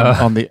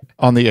the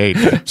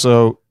 8th,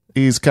 so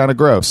he's kind of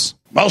gross.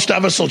 Most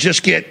of us will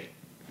just get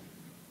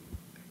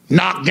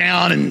knocked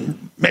down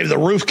and maybe the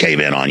roof cave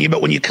in on you, but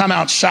when you come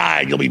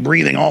outside, you'll be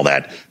breathing all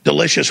that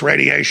delicious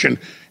radiation.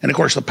 And of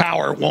course, the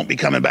power won't be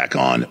coming back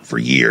on for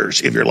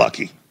years if you're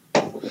lucky.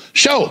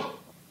 So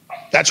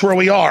that's where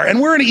we are. And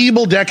we're an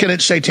evil,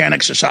 decadent,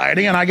 satanic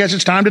society, and I guess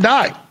it's time to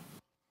die.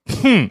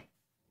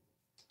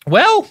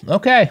 Well,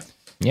 okay.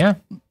 Yeah.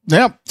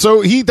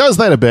 So he does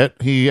that a bit.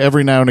 He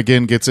every now and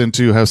again gets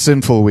into how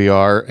sinful we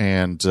are,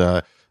 and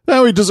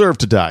we deserve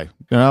to die,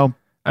 you know?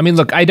 I mean,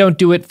 look, I don't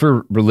do it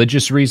for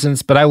religious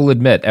reasons, but I will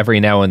admit every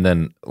now and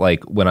then,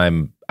 like when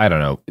I'm, I don't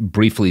know,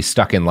 briefly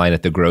stuck in line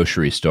at the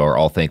grocery store,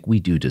 I'll think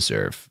we do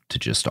deserve to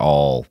just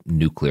all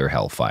nuclear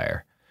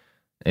hellfire.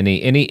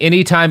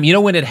 Any time, you know,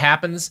 when it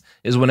happens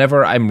is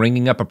whenever I'm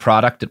ringing up a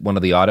product at one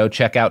of the auto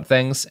checkout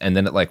things and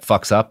then it like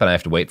fucks up and I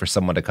have to wait for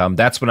someone to come.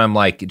 That's when I'm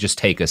like, just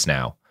take us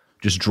now.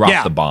 Just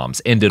drop the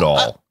bombs. End it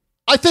all.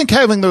 I think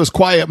having those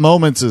quiet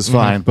moments is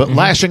fine, but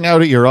lashing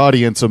out at your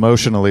audience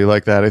emotionally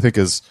like that, I think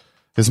is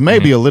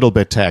maybe a little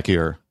bit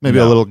tackier, maybe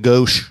a little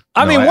gauche.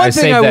 I mean, one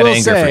thing I will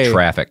say, for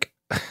traffic.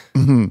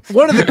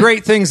 One of the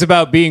great things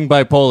about being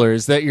bipolar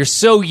is that you're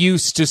so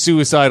used to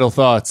suicidal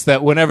thoughts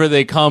that whenever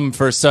they come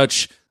for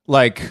such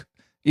like,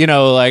 you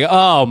know, like,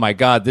 oh my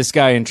God, this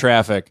guy in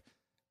traffic,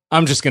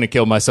 I'm just going to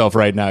kill myself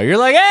right now. You're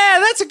like,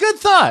 that's a good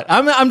thought.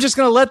 I'm just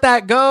going to let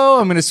that go.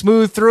 I'm going to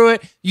smooth through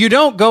it. You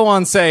don't go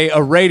on, say,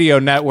 a radio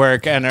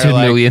network and are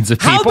like, millions of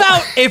people. How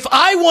about if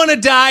I want to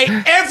die,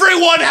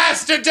 everyone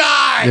has to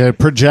die? Yeah,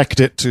 project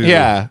it to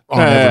on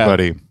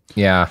everybody.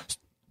 Yeah.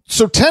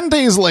 So 10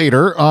 days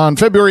later, on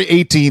February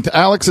 18th,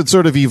 Alex had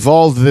sort of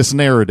evolved this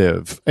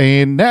narrative.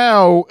 And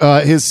now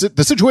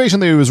the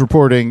situation that he was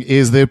reporting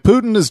is that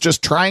Putin is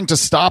just trying to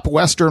stop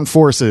Western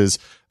forces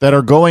that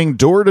are going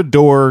door to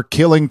door,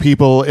 killing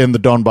people in the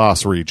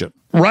Donbass region.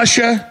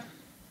 Russia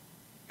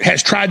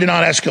has tried to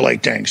not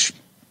escalate things.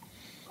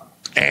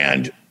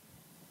 And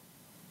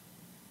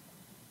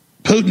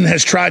Putin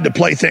has tried to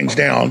play things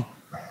down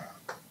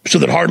so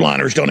that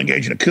hardliners don't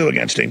engage in a coup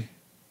against him.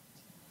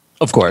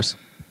 Of course.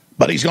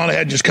 But he's gone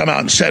ahead and just come out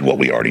and said what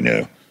we already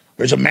knew.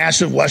 There's a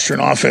massive Western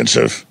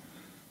offensive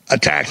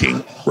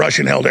attacking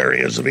Russian-held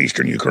areas of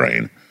eastern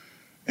Ukraine,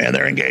 and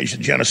they're engaged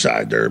in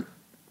genocide. They're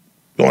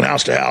going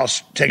house to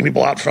house, taking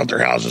people out in front of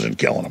their houses and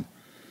killing them.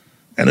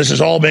 And this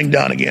is all being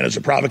done, again, as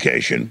a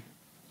provocation,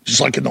 just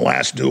like in the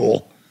last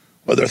duel,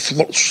 where they're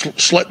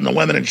slitting the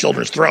women and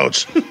children's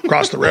throats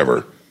across the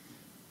river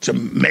to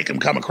make them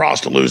come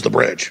across to lose the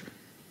bridge.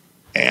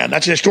 And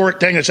that's a historic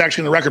thing that's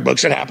actually in the record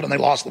books that happened, and they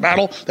lost the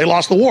battle. They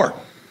lost the war.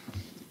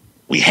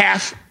 We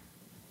have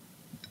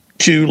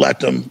to let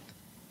them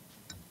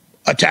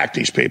attack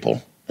these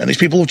people. And these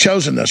people have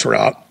chosen this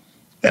route.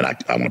 And I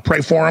want to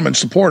pray for them and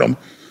support them.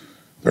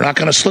 They're not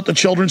going to slit the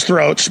children's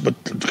throats,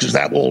 but because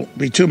that will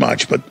be too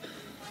much. But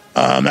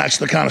that's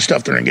the kind of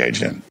stuff they're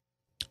engaged in.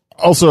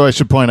 Also, I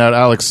should point out,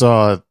 Alex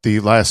saw the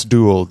last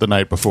duel the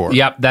night before.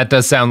 Yep, that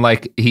does sound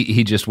like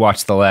he just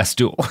watched the last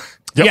duel.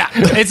 Yep. Yeah,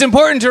 it's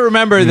important to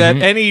remember that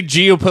any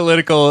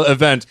geopolitical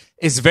event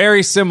is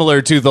very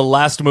similar to the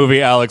last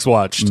movie Alex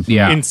watched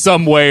in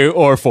some way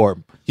or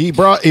form. He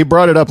brought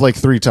it up like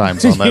 3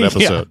 times on that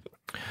episode.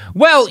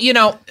 Well, you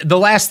know, the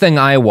last thing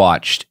I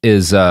watched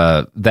is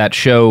that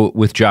show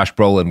with Josh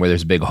Brolin where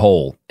there's a big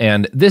hole.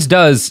 And this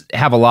does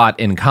have a lot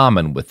in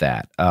common with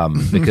that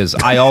because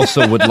I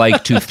also would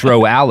like to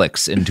throw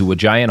Alex into a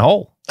giant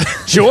hole.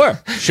 Sure.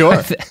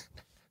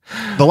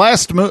 The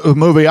last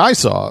movie I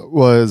saw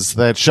was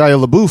that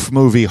Shia LaBeouf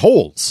movie,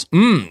 Holes.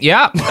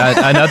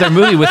 Another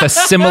movie with a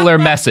similar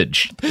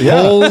message.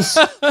 Yeah. Holes,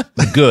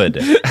 good.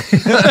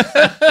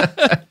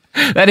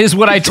 That is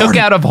what I took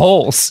out of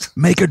Holes.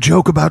 Make a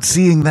joke about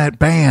seeing that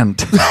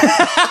band.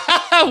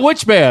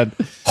 Which band?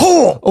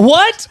 Hole.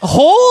 What?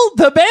 Hole?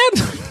 The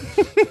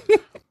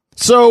band?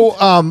 So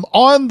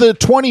on the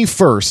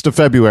 21st of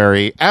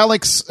February,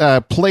 Alex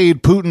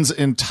played Putin's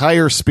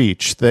entire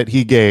speech that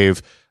he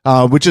gave,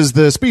 which is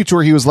the speech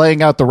where he was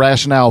laying out the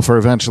rationale for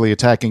eventually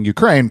attacking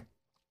Ukraine.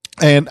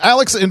 And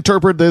Alex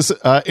interpreted this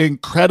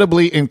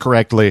incredibly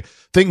incorrectly,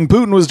 thinking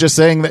Putin was just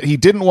saying that he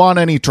didn't want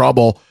any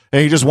trouble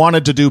and he just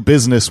wanted to do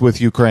business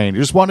with Ukraine. He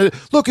just wanted,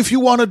 look, if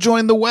you want to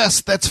join the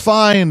West, that's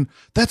fine.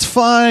 That's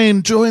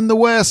fine. Join the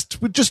West.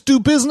 Just do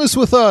business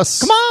with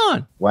us. Come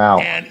on. Wow.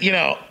 And, you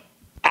know,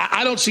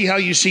 I don't see how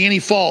you see any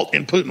fault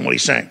in Putin, what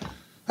he's saying.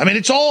 I mean,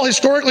 it's all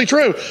historically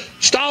true.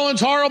 Stalin's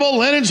horrible.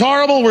 Lenin's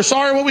horrible. We're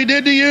sorry what we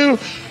did to you.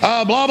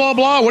 Blah, blah,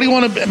 blah. What do you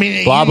want to... I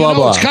mean, blah, blah,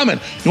 blah. It's coming.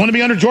 You want to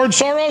be under George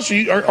Soros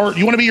or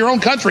you want to be your own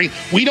country?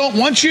 We don't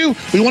want you.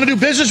 We want to do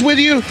business with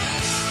you.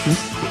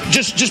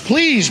 Just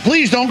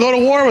please don't go to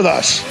war with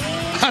us.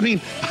 I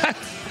mean,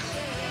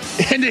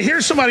 and to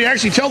hear somebody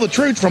actually tell the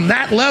truth from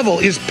that level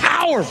is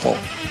powerful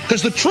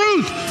because the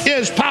truth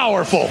is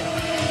powerful.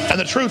 And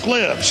the truth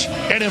lives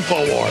at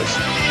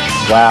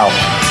InfoWars. Wow.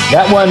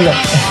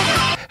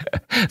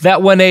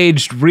 That one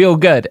aged real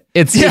good.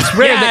 It's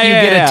rare that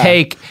you get a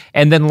take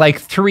and then like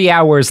 3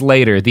 hours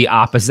later the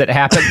opposite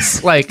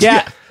happens. Like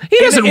he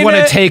doesn't want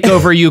to take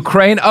over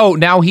Ukraine. Oh,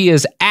 now he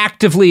is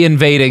actively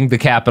invading the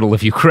capital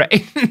of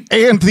Ukraine.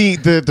 And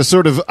the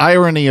sort of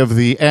irony of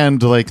the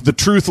end, like the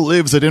truth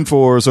lives at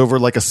InfoWars over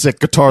like a sick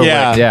guitar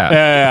lick.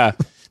 Yeah.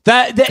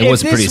 It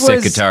was a pretty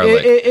sick guitar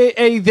lick.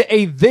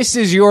 A This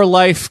Is Your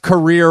Life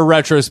career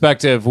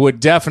retrospective would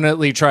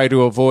definitely try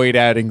to avoid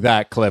adding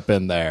that clip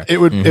in there. It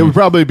would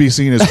probably be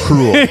seen as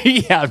cruel.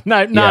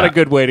 Not a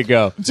good way to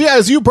go. So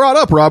as you brought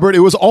up, Robert, it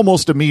was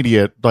almost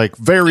immediate, like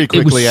very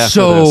quickly after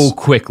this. So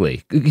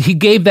quickly. He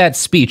gave that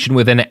speech and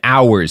within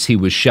hours he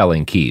was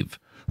shelling Kyiv.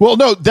 Well,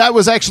 no, that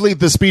was actually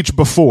the speech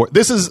before.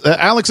 This is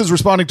Alex is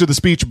responding to the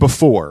speech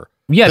before.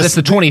 Yeah, that's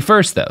the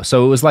 21st though.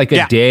 So it was like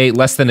a day,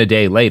 less than a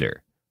day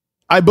later.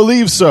 I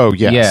believe so,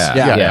 yes.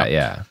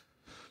 Yeah.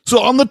 So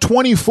on the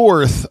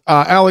 24th,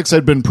 Alex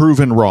had been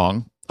proven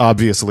wrong,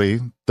 obviously.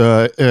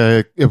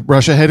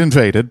 Russia had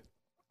invaded.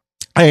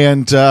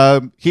 And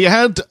he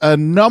had a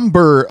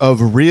number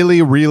of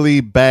really,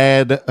 really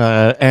bad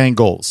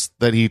angles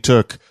that he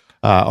took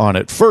on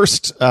it.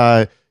 First,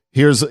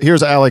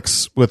 here's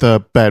Alex with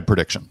a bad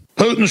prediction.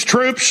 Putin's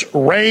troops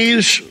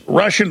raise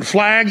Russian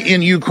flag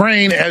in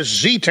Ukraine as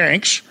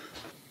Z-tanks,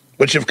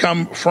 which have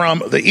come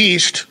from the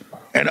east,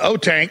 and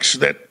O-tanks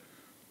that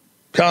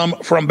come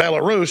from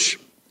Belarus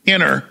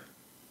enter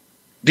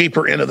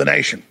deeper into the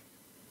nation.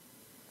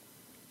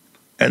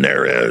 And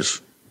there is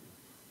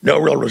no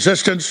real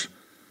resistance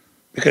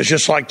because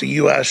just like the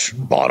U.S.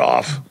 bought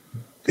off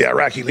the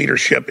Iraqi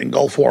leadership in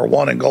Gulf War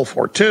I and Gulf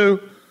War II,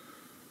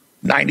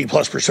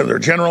 90+% of their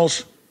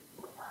generals,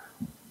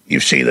 you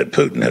see that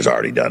Putin has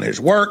already done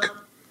his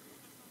work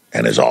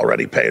and has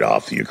already paid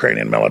off the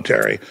Ukrainian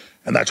military.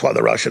 And that's why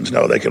the Russians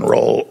know they can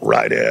roll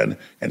right in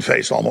and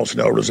face almost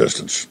no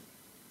resistance.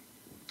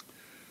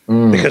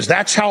 Because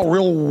that's how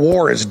real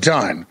war is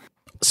done.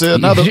 So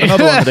another one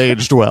that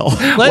aged well.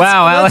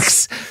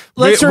 Alex.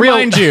 Let's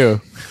remind you.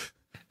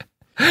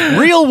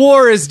 Real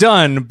war is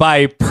done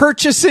by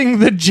purchasing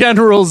the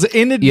generals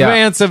in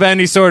advance of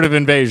any sort of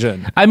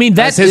invasion. I mean,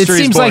 it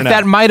seems like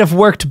that might have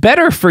worked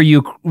better for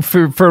you,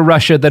 for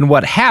Russia than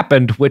what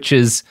happened, which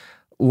is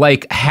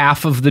like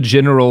half of the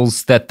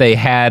generals that they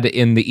had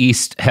in the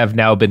East have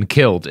now been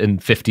killed in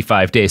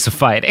 55 days of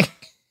fighting.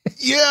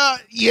 Yeah.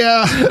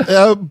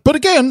 But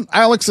again,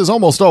 Alex is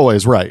almost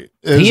always right.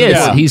 He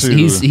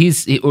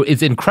is.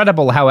 It's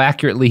incredible how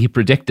accurately he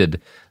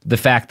predicted the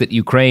fact that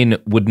Ukraine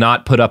would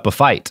not put up a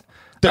fight.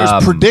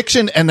 There's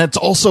prediction, and it's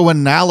also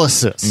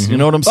analysis. Mm-hmm. You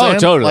know what I'm saying? Oh,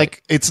 totally.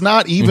 Like, it's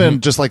not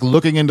even just like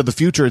looking into the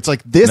future. It's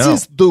like, this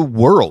is the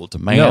world,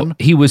 man. No,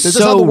 he was this so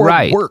is how the world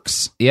right.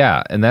 works.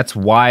 Yeah, and that's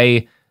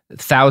why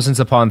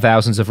thousands upon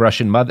thousands of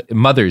Russian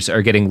mothers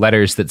are getting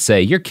letters that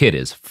say, your kid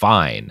is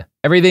fine.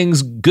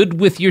 Everything's good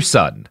with your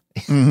son.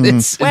 Mm-hmm.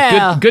 It's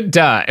good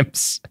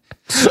times.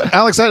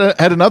 Alex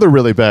had another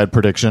really bad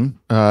prediction,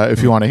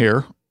 if you want to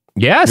hear.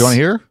 Yes. You want to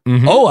hear?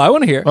 Mm-hmm. Oh, I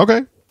want to hear.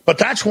 Okay. But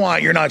that's why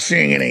you're not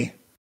seeing any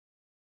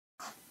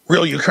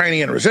real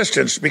Ukrainian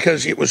resistance,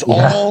 because it was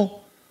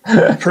all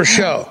for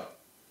show.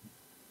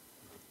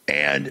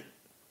 And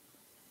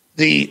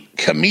the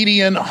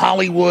comedian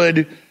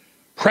Hollywood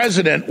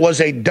president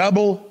was a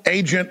double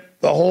agent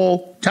the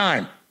whole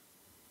time.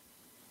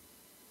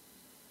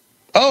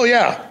 Oh,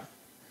 yeah.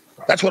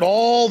 That's what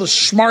all the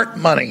smart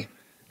money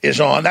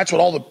is on. That's what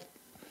all the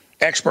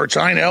experts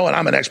I know, and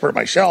I'm an expert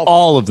myself.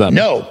 All of them.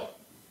 No.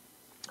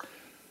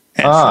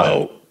 And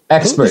so,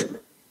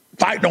 expert.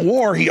 Fighting a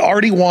war he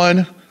already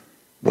won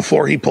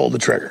before he pulled the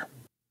trigger.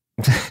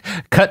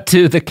 Cut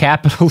to the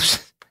capital.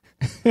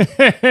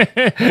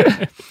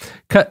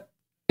 Cut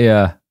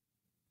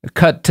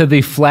to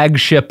the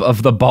flagship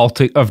of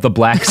the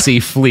Black Sea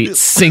Fleet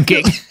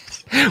sinking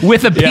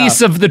with a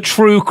piece of the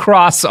True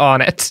Cross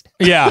on it.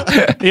 Yeah.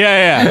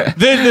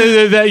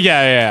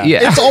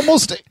 It's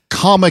almost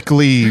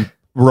comically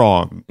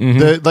wrong.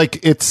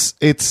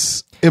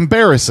 It's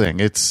embarrassing.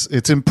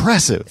 It's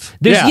impressive.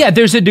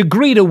 There's a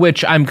degree to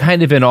which I'm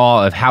kind of in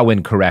awe of how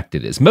incorrect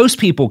it is. Most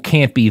people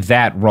can't be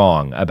that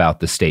wrong about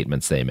the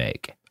statements they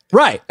make.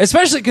 Right.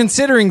 Especially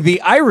considering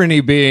the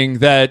irony being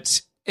that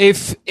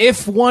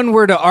if one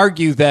were to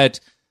argue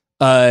that,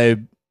 I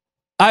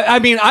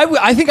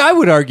think I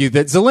would argue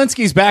that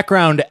Zelensky's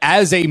background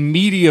as a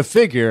media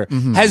figure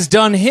has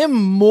done him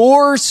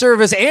more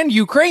service and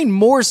Ukraine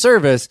more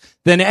service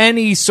than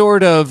any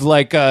sort of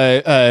like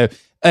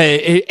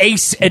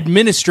ace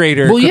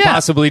administrator could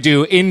possibly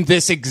do in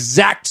this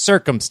exact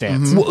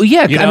circumstance. Well,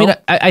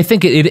 I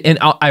think and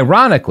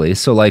ironically,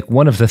 so like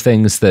one of the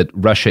things that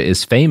Russia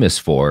is famous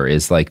for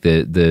is like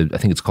the I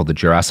think it's called the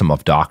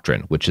Gerasimov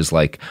Doctrine, which is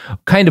like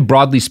kind of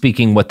broadly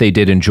speaking what they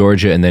did in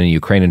Georgia and then in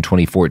Ukraine in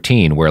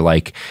 2014, where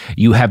like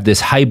you have this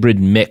hybrid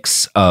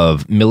mix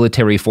of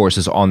military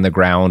forces on the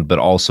ground, but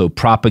also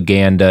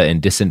propaganda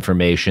and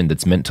disinformation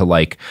that's meant to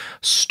like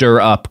stir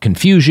up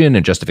confusion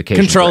and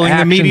justification, controlling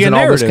the media and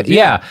all narrative.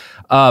 This,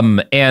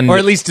 and or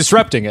at least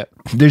disrupting it.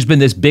 There's been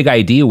this big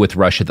idea with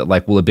Russia that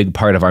like, well, a big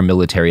part of our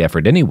military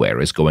effort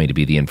anywhere is going to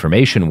be the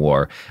information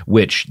war,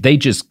 which they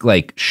just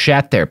like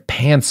shat their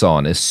pants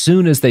on as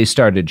soon as they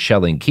started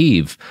shelling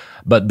Kyiv.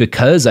 But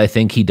because I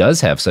think he does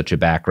have such a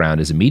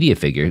background as a media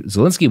figure,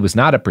 Zelensky was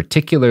not a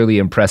particularly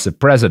impressive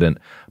president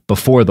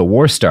before the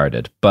war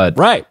started. But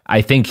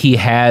I think he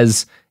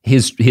has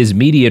his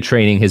media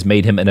training has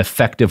made him an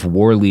effective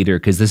war leader,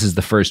 because this is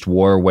the first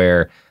war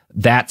where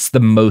that's the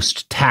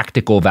most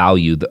tactical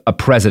value that a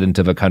president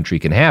of a country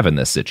can have in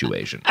this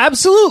situation.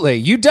 Absolutely.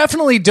 You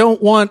definitely don't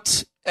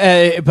want,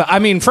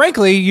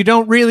 frankly, you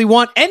don't really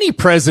want any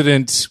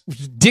president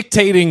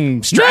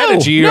dictating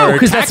strategy no, or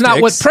because that's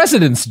not what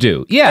presidents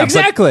do. Yeah,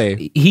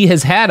 exactly. He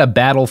has had a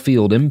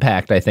battlefield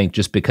impact, I think,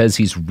 just because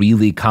he's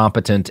really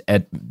competent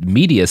at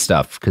media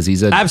stuff, because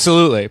he's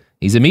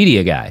He's a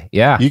media guy.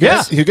 Yeah. You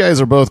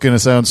guys are both going to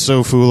sound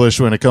so foolish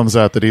when it comes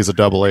out that he's a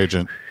double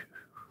agent.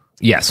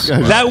 Yes.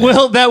 That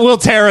will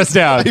tear us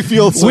down. I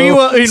feel so we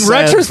will, in sad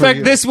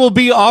retrospect, this will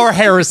be our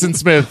Harrison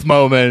Smith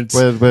moment.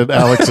 When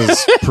Alex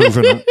is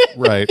proven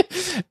right.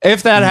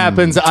 If that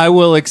happens, I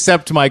will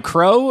accept my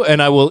crow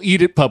and I will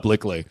eat it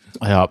publicly.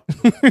 Yeah.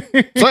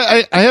 So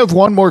I have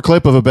one more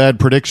clip of a bad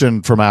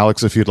prediction from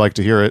Alex if you'd like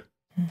to hear it.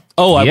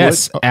 Oh, I would.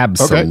 Okay.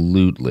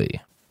 Absolutely.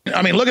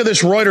 I mean, look at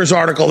this Reuters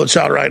article that's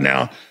out right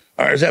now.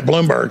 Or is that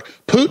Bloomberg?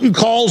 Putin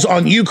calls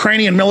on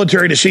Ukrainian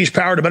military to seize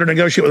power to better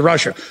negotiate with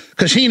Russia,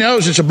 because he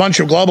knows it's a bunch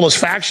of globalist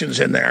factions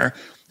in there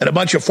and a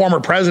bunch of former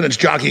presidents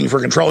jockeying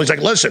for control. He's like,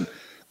 listen,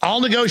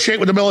 I'll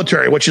negotiate with the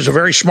military, which is a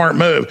very smart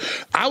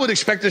move. I would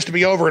expect this to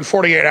be over in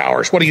 48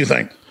 hours. What do you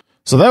think?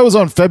 So that was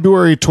on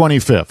February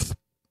 25th.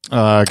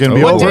 Going to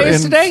be over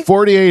in today?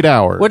 48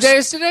 hours. What day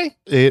is today?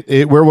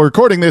 We're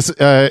recording this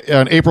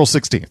on April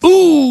 16th.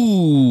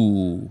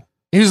 Ooh.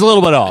 He was a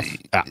little bit off.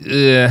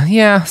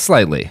 Yeah,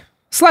 slightly.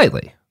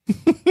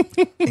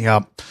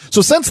 Yeah.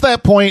 So since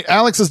that point,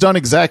 Alex has done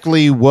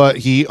exactly what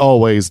he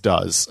always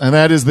does, and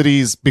that is that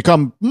he's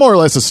become more or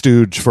less a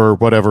stooge for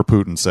whatever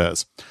Putin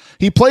says.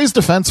 he plays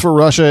defense for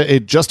Russia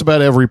at just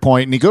about every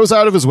point, and he goes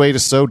out of his way to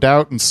sow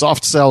doubt and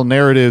soft sell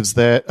narratives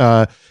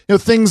that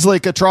things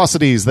like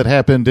atrocities that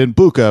happened in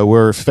Bucha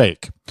were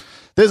fake.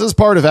 This is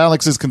part of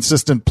Alex's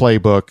consistent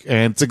playbook,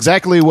 and it's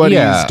exactly what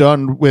he's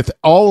done with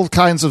all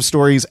kinds of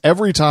stories.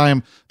 Every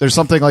time there's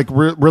something like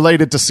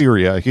related to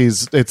Syria,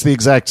 it's the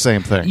exact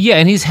same thing. Yeah,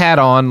 and he's had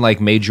on like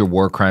major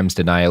war crimes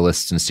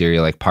denialists in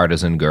Syria, like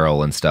Partisan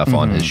Girl and stuff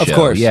on his show. Of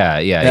course.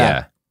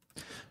 Yeah.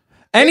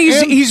 And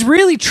he's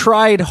really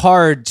tried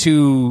hard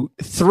to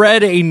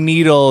thread a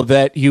needle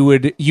that you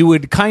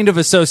would kind of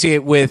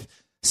associate with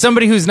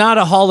somebody who's not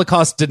a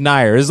Holocaust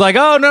denier. It's like,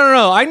 oh,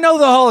 no, I know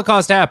the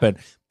Holocaust happened.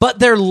 But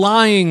they're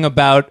lying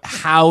about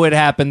how it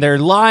happened. They're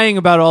lying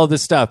about all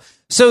this stuff.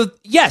 So,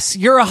 yes,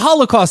 you're a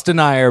Holocaust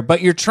denier,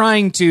 but you're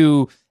trying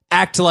to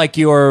act like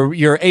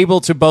you're able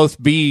to both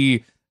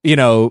be,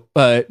 no,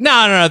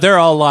 they're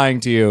all lying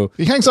to you.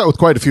 He hangs out with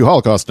quite a few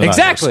Holocaust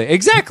deniers.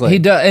 Exactly. He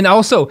does. And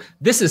also,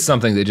 this is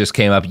something that just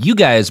came up. You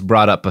guys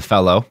brought up a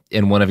fellow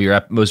in one of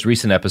your most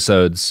recent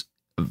episodes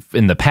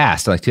in the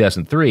past, like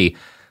 2003,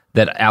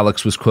 that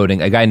Alex was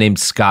quoting a guy named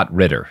Scott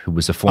Ritter, who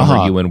was a former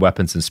UN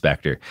weapons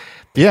inspector.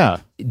 Yeah.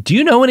 Do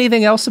you know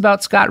anything else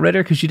about Scott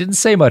Ritter? Because you didn't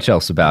say much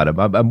else about him.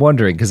 I'm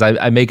wondering, because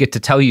I may get to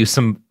tell you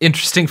some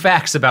interesting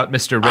facts about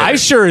Mr. Ritter. I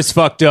sure as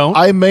fuck don't.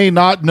 I may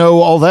not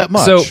know all that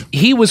much. So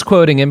he was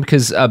quoting him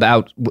because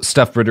about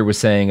stuff Ritter was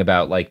saying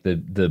about like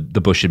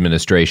the Bush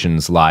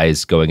administration's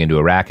lies going into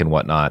Iraq and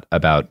whatnot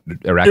about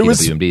Iraqi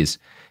WMDs.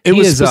 It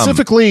was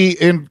specifically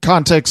in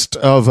context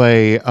of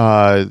a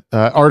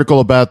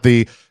article about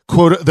the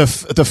quote the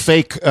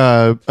fake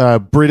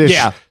British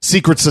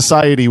secret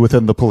society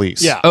within the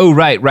police. Yeah. Oh,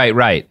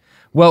 right.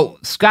 Well,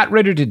 Scott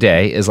Ritter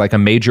today is like a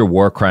major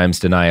war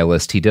crimes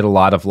denialist. He did a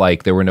lot of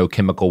like there were no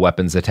chemical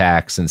weapons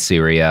attacks in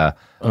Syria.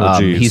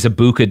 He's a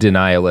Bucha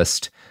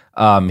denialist.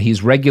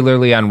 He's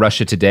regularly on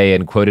Russia Today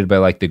and quoted by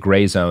like the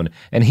Gray Zone.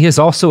 And he is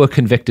also a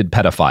convicted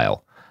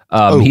pedophile.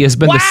 He has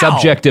been the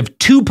subject of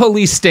 2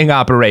 police sting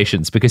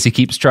operations because he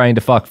keeps trying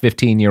to fuck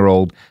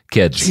 15-year-old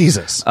kids.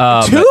 Jesus. 2?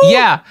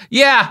 Yeah. 2.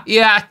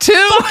 Fucking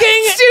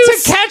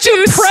To Catch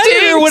a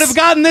Predator would have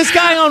gotten this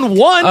guy on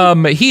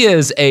 1. He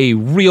is a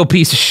real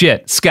piece of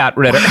shit, Scott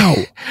Ritter. Wow.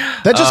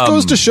 That just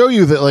goes to show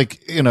you that,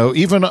 like,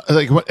 even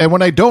like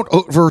when I don't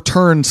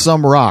overturn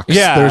some rocks,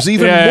 there's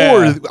even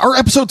more. Our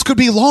episodes could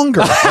be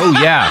longer. Oh,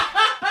 yeah.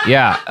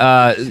 Yeah.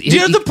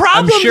 The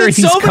problem that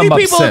so many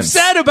people have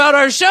said about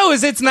our show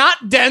is it's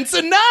not dense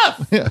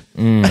enough. Yeah.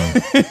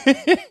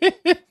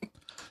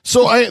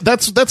 So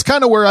that's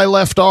kind of where I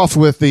left off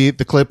with the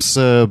clips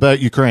about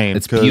Ukraine.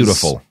 It's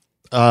beautiful.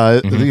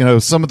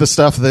 Some of the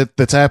stuff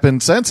that's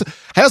happened since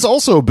has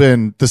also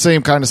been the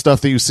same kind of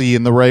stuff that you see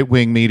in the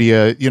right-wing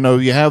media.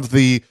 You have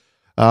the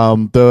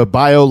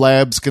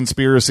biolabs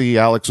conspiracy.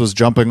 Alex was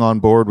jumping on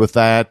board with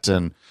that.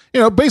 And,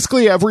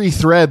 basically every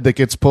thread that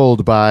gets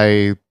pulled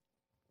by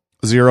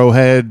Zero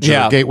Hedge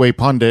or Gateway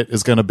Pundit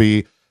is going to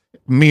be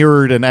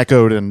mirrored and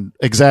echoed and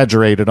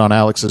exaggerated on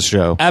Alex's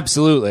show.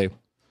 Absolutely.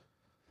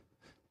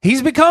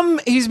 He's become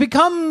we've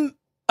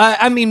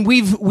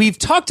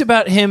talked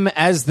about him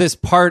as this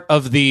part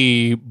of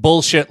the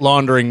bullshit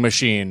laundering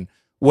machine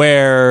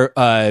where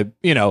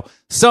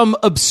some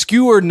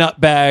obscure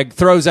nutbag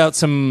throws out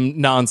some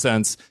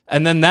nonsense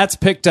and then that's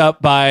picked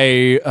up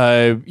by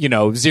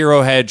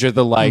Zero Hedge or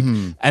the like,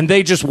 and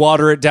they just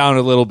water it down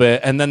a little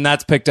bit, and then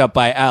that's picked up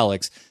by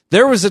Alex.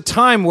 There was a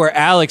time where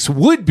Alex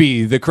would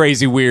be the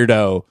crazy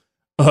weirdo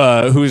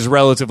who's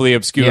relatively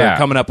obscure,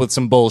 coming up with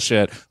some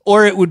bullshit,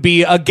 or it would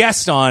be a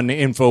guest on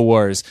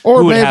InfoWars, or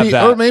who would have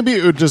that. Or maybe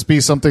it would just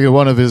be something that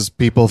one of his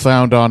people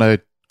found on a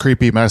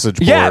creepy message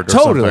board. Yeah, or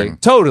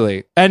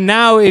totally. And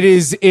now it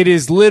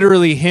is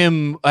literally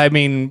him. I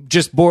mean,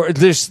 just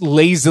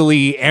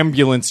lazily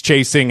ambulance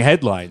chasing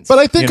headlines. But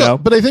I think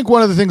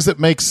one of the things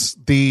that makes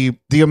the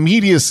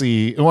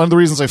immediacy, one of the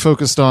reasons I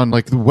focused on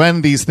like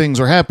when these things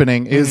are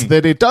happening, is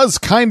that it does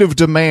kind of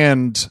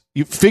demand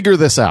you figure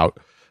this out.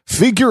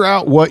 Figure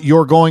out what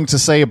you're going to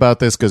say about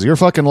this, because you're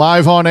fucking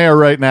live on air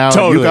right now.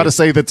 Totally. You got to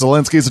say that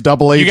Zelensky's a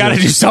double agent. You got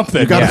to do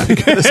something. You got to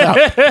figure this out.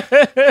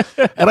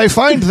 And I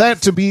find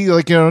that to be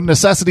like,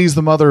 necessity is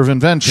the mother of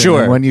invention.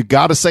 Sure. And when you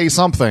got to say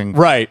something,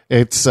 right?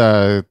 It's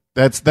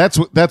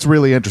that's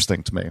really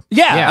interesting to me.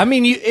 Yeah. I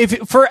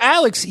mean, for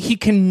Alex, he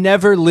can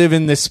never live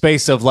in this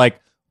space of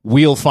like,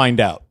 we'll find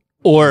out,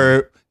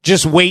 or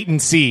just wait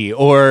and see,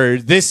 or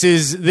this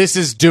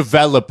is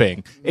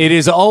developing. It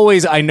is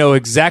always, I know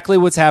exactly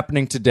what's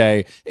happening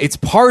today. It's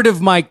part of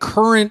my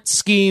current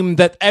scheme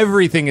that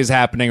everything is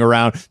happening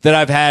around that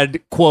I've had,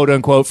 quote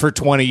unquote, for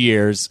 20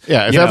 years.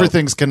 Yeah, if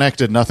everything's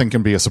connected, nothing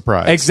can be a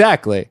surprise.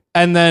 Exactly.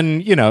 And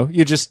then,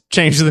 you just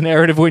change the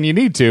narrative when you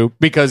need to,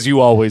 because you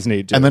always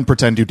need to. And then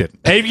pretend you didn't.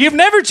 Hey, you've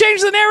never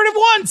changed the narrative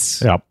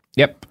once.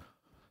 Yep.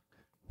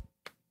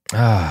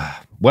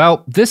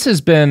 Well, this has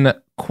been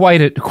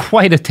quite a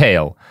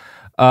tale.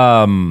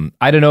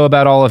 I don't know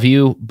about all of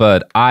you,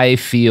 but I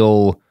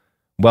feel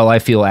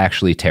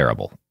actually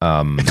terrible.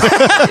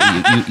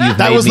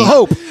 That was the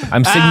hope.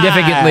 I'm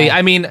significantly.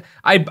 I mean,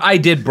 I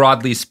did,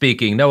 broadly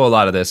speaking, know a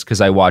lot of this because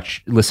I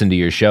listen to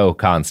your show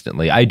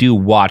constantly. I do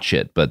watch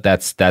it, but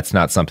that's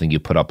not something you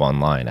put up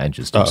online. I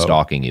just am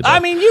stalking you. But, I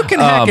mean, you can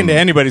hack into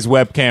anybody's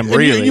webcam,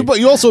 really. But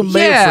you also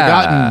may have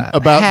forgotten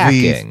about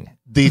hacking.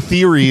 The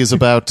theories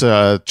about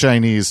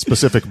Chinese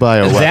specific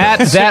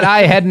bioweapons. That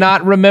I had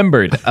not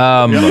remembered.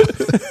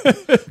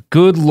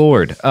 Good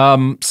Lord.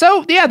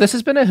 So, yeah, this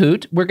has been a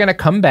hoot. We're going to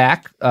come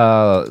back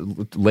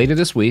later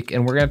this week,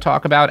 and we're going to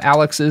talk about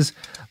Alex's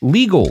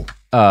legal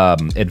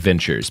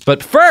adventures.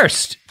 But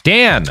first,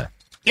 Dan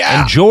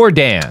and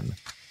Jordan,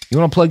 you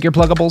want to plug your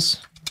pluggables?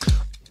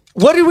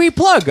 What did we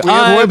plug? We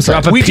have a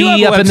website. Drop a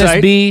P up in this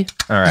B.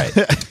 All right.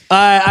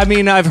 I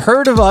mean, I've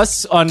heard of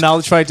us on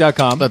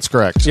KnowledgeFight.com. That's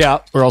correct. Yeah.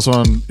 We're also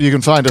on, you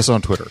can find us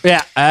on Twitter.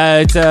 Yeah.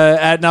 It's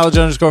at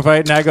Knowledge_Fight,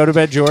 and I go to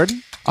bed,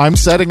 Jordan. I'm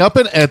setting up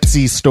an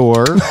Etsy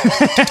store.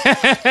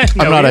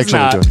 I'm not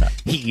actually doing that.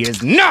 He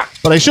is not.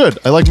 But I should.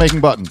 I like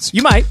making buttons.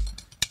 You might.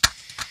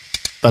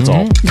 That's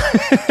all.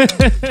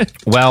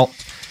 Well,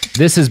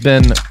 this has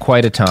been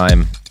quite a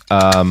time.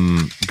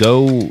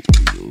 Go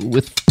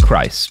with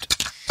Christ.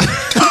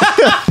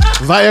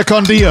 Vaya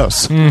con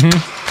Dios.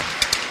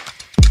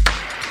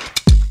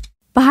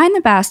 Behind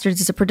the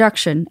Bastards is a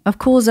production of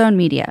Cool Zone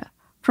Media.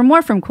 For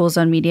more from Cool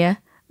Zone Media,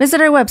 visit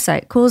our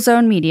website,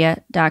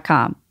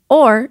 coolzonemedia.com,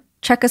 or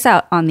check us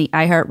out on the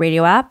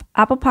iHeartRadio app,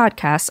 Apple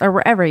Podcasts, or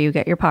wherever you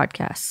get your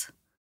podcasts.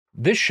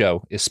 This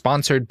show is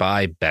sponsored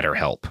by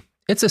BetterHelp.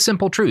 It's a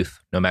simple truth.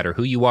 No matter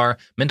who you are,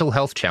 mental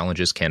health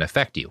challenges can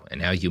affect you,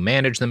 and how you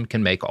manage them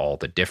can make all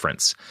the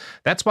difference.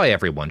 That's why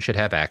everyone should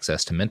have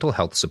access to mental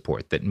health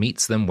support that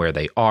meets them where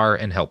they are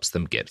and helps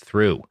them get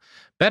through.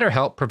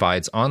 BetterHelp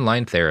provides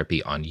online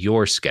therapy on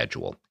your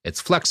schedule. It's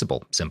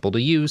flexible, simple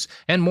to use,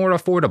 and more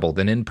affordable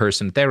than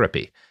in-person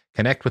therapy.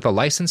 Connect with a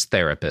licensed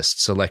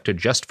therapist selected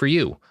just for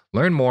you.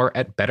 Learn more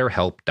at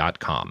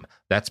BetterHelp.com.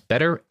 That's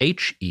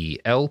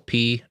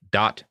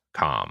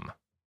BetterHelp.com.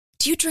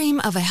 Do you dream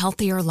of a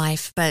healthier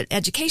life, but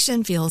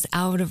education feels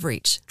out of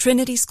reach?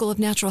 Trinity School of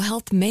Natural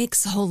Health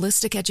makes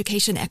holistic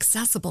education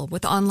accessible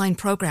with online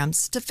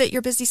programs to fit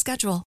your busy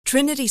schedule.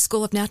 Trinity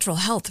School of Natural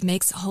Health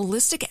makes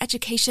holistic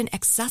education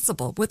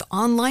accessible with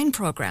online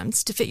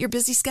programs to fit your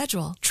busy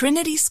schedule.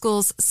 Trinity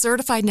School's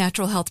Certified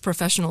Natural Health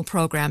Professional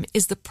Program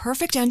is the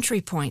perfect entry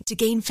point to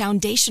gain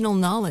foundational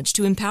knowledge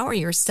to empower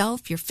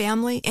yourself, your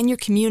family, and your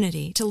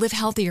community to live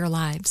healthier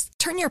lives.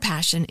 Turn your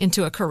passion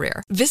into a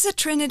career. Visit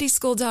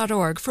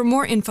trinityschool.org for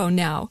more info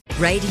now.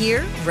 Right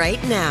here,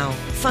 right now.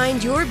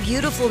 Find your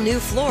beautiful new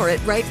floor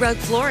at Right Rug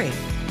Flooring.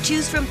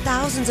 Choose from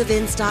thousands of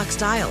in-stock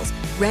styles,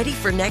 ready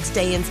for next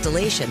day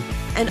installation,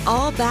 and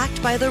all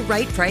backed by the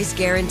right price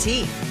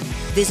guarantee.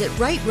 Visit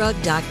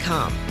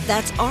rightrug.com.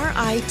 That's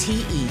RITERUG.com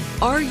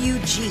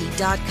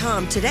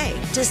today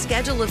to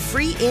schedule a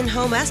free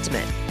in-home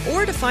estimate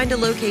or to find a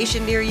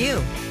location near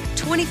you.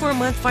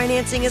 24-month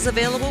financing is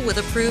available with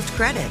approved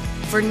credit.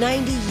 For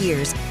 90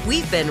 years,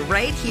 we've been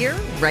right here,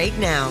 right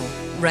now.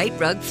 Right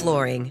Rug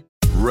Flooring.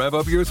 Rev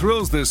up your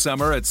thrills this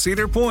summer at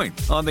Cedar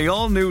Point on the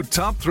all-new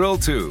Top Thrill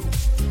 2.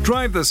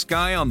 Drive the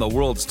sky on the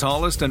world's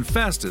tallest and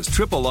fastest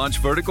triple-launch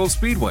vertical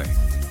speedway.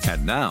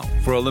 And now,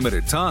 for a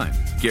limited time,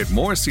 get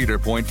more Cedar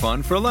Point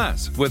fun for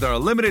less with our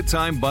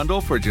limited-time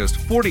bundle for just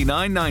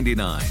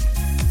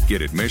 $49.99.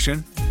 Get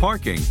admission,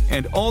 parking,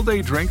 and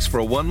all-day drinks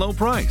for one low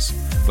price.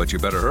 But you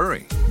better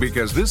hurry,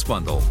 because this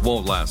bundle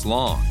won't last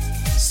long.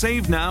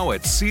 Save now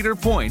at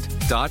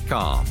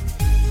cedarpoint.com.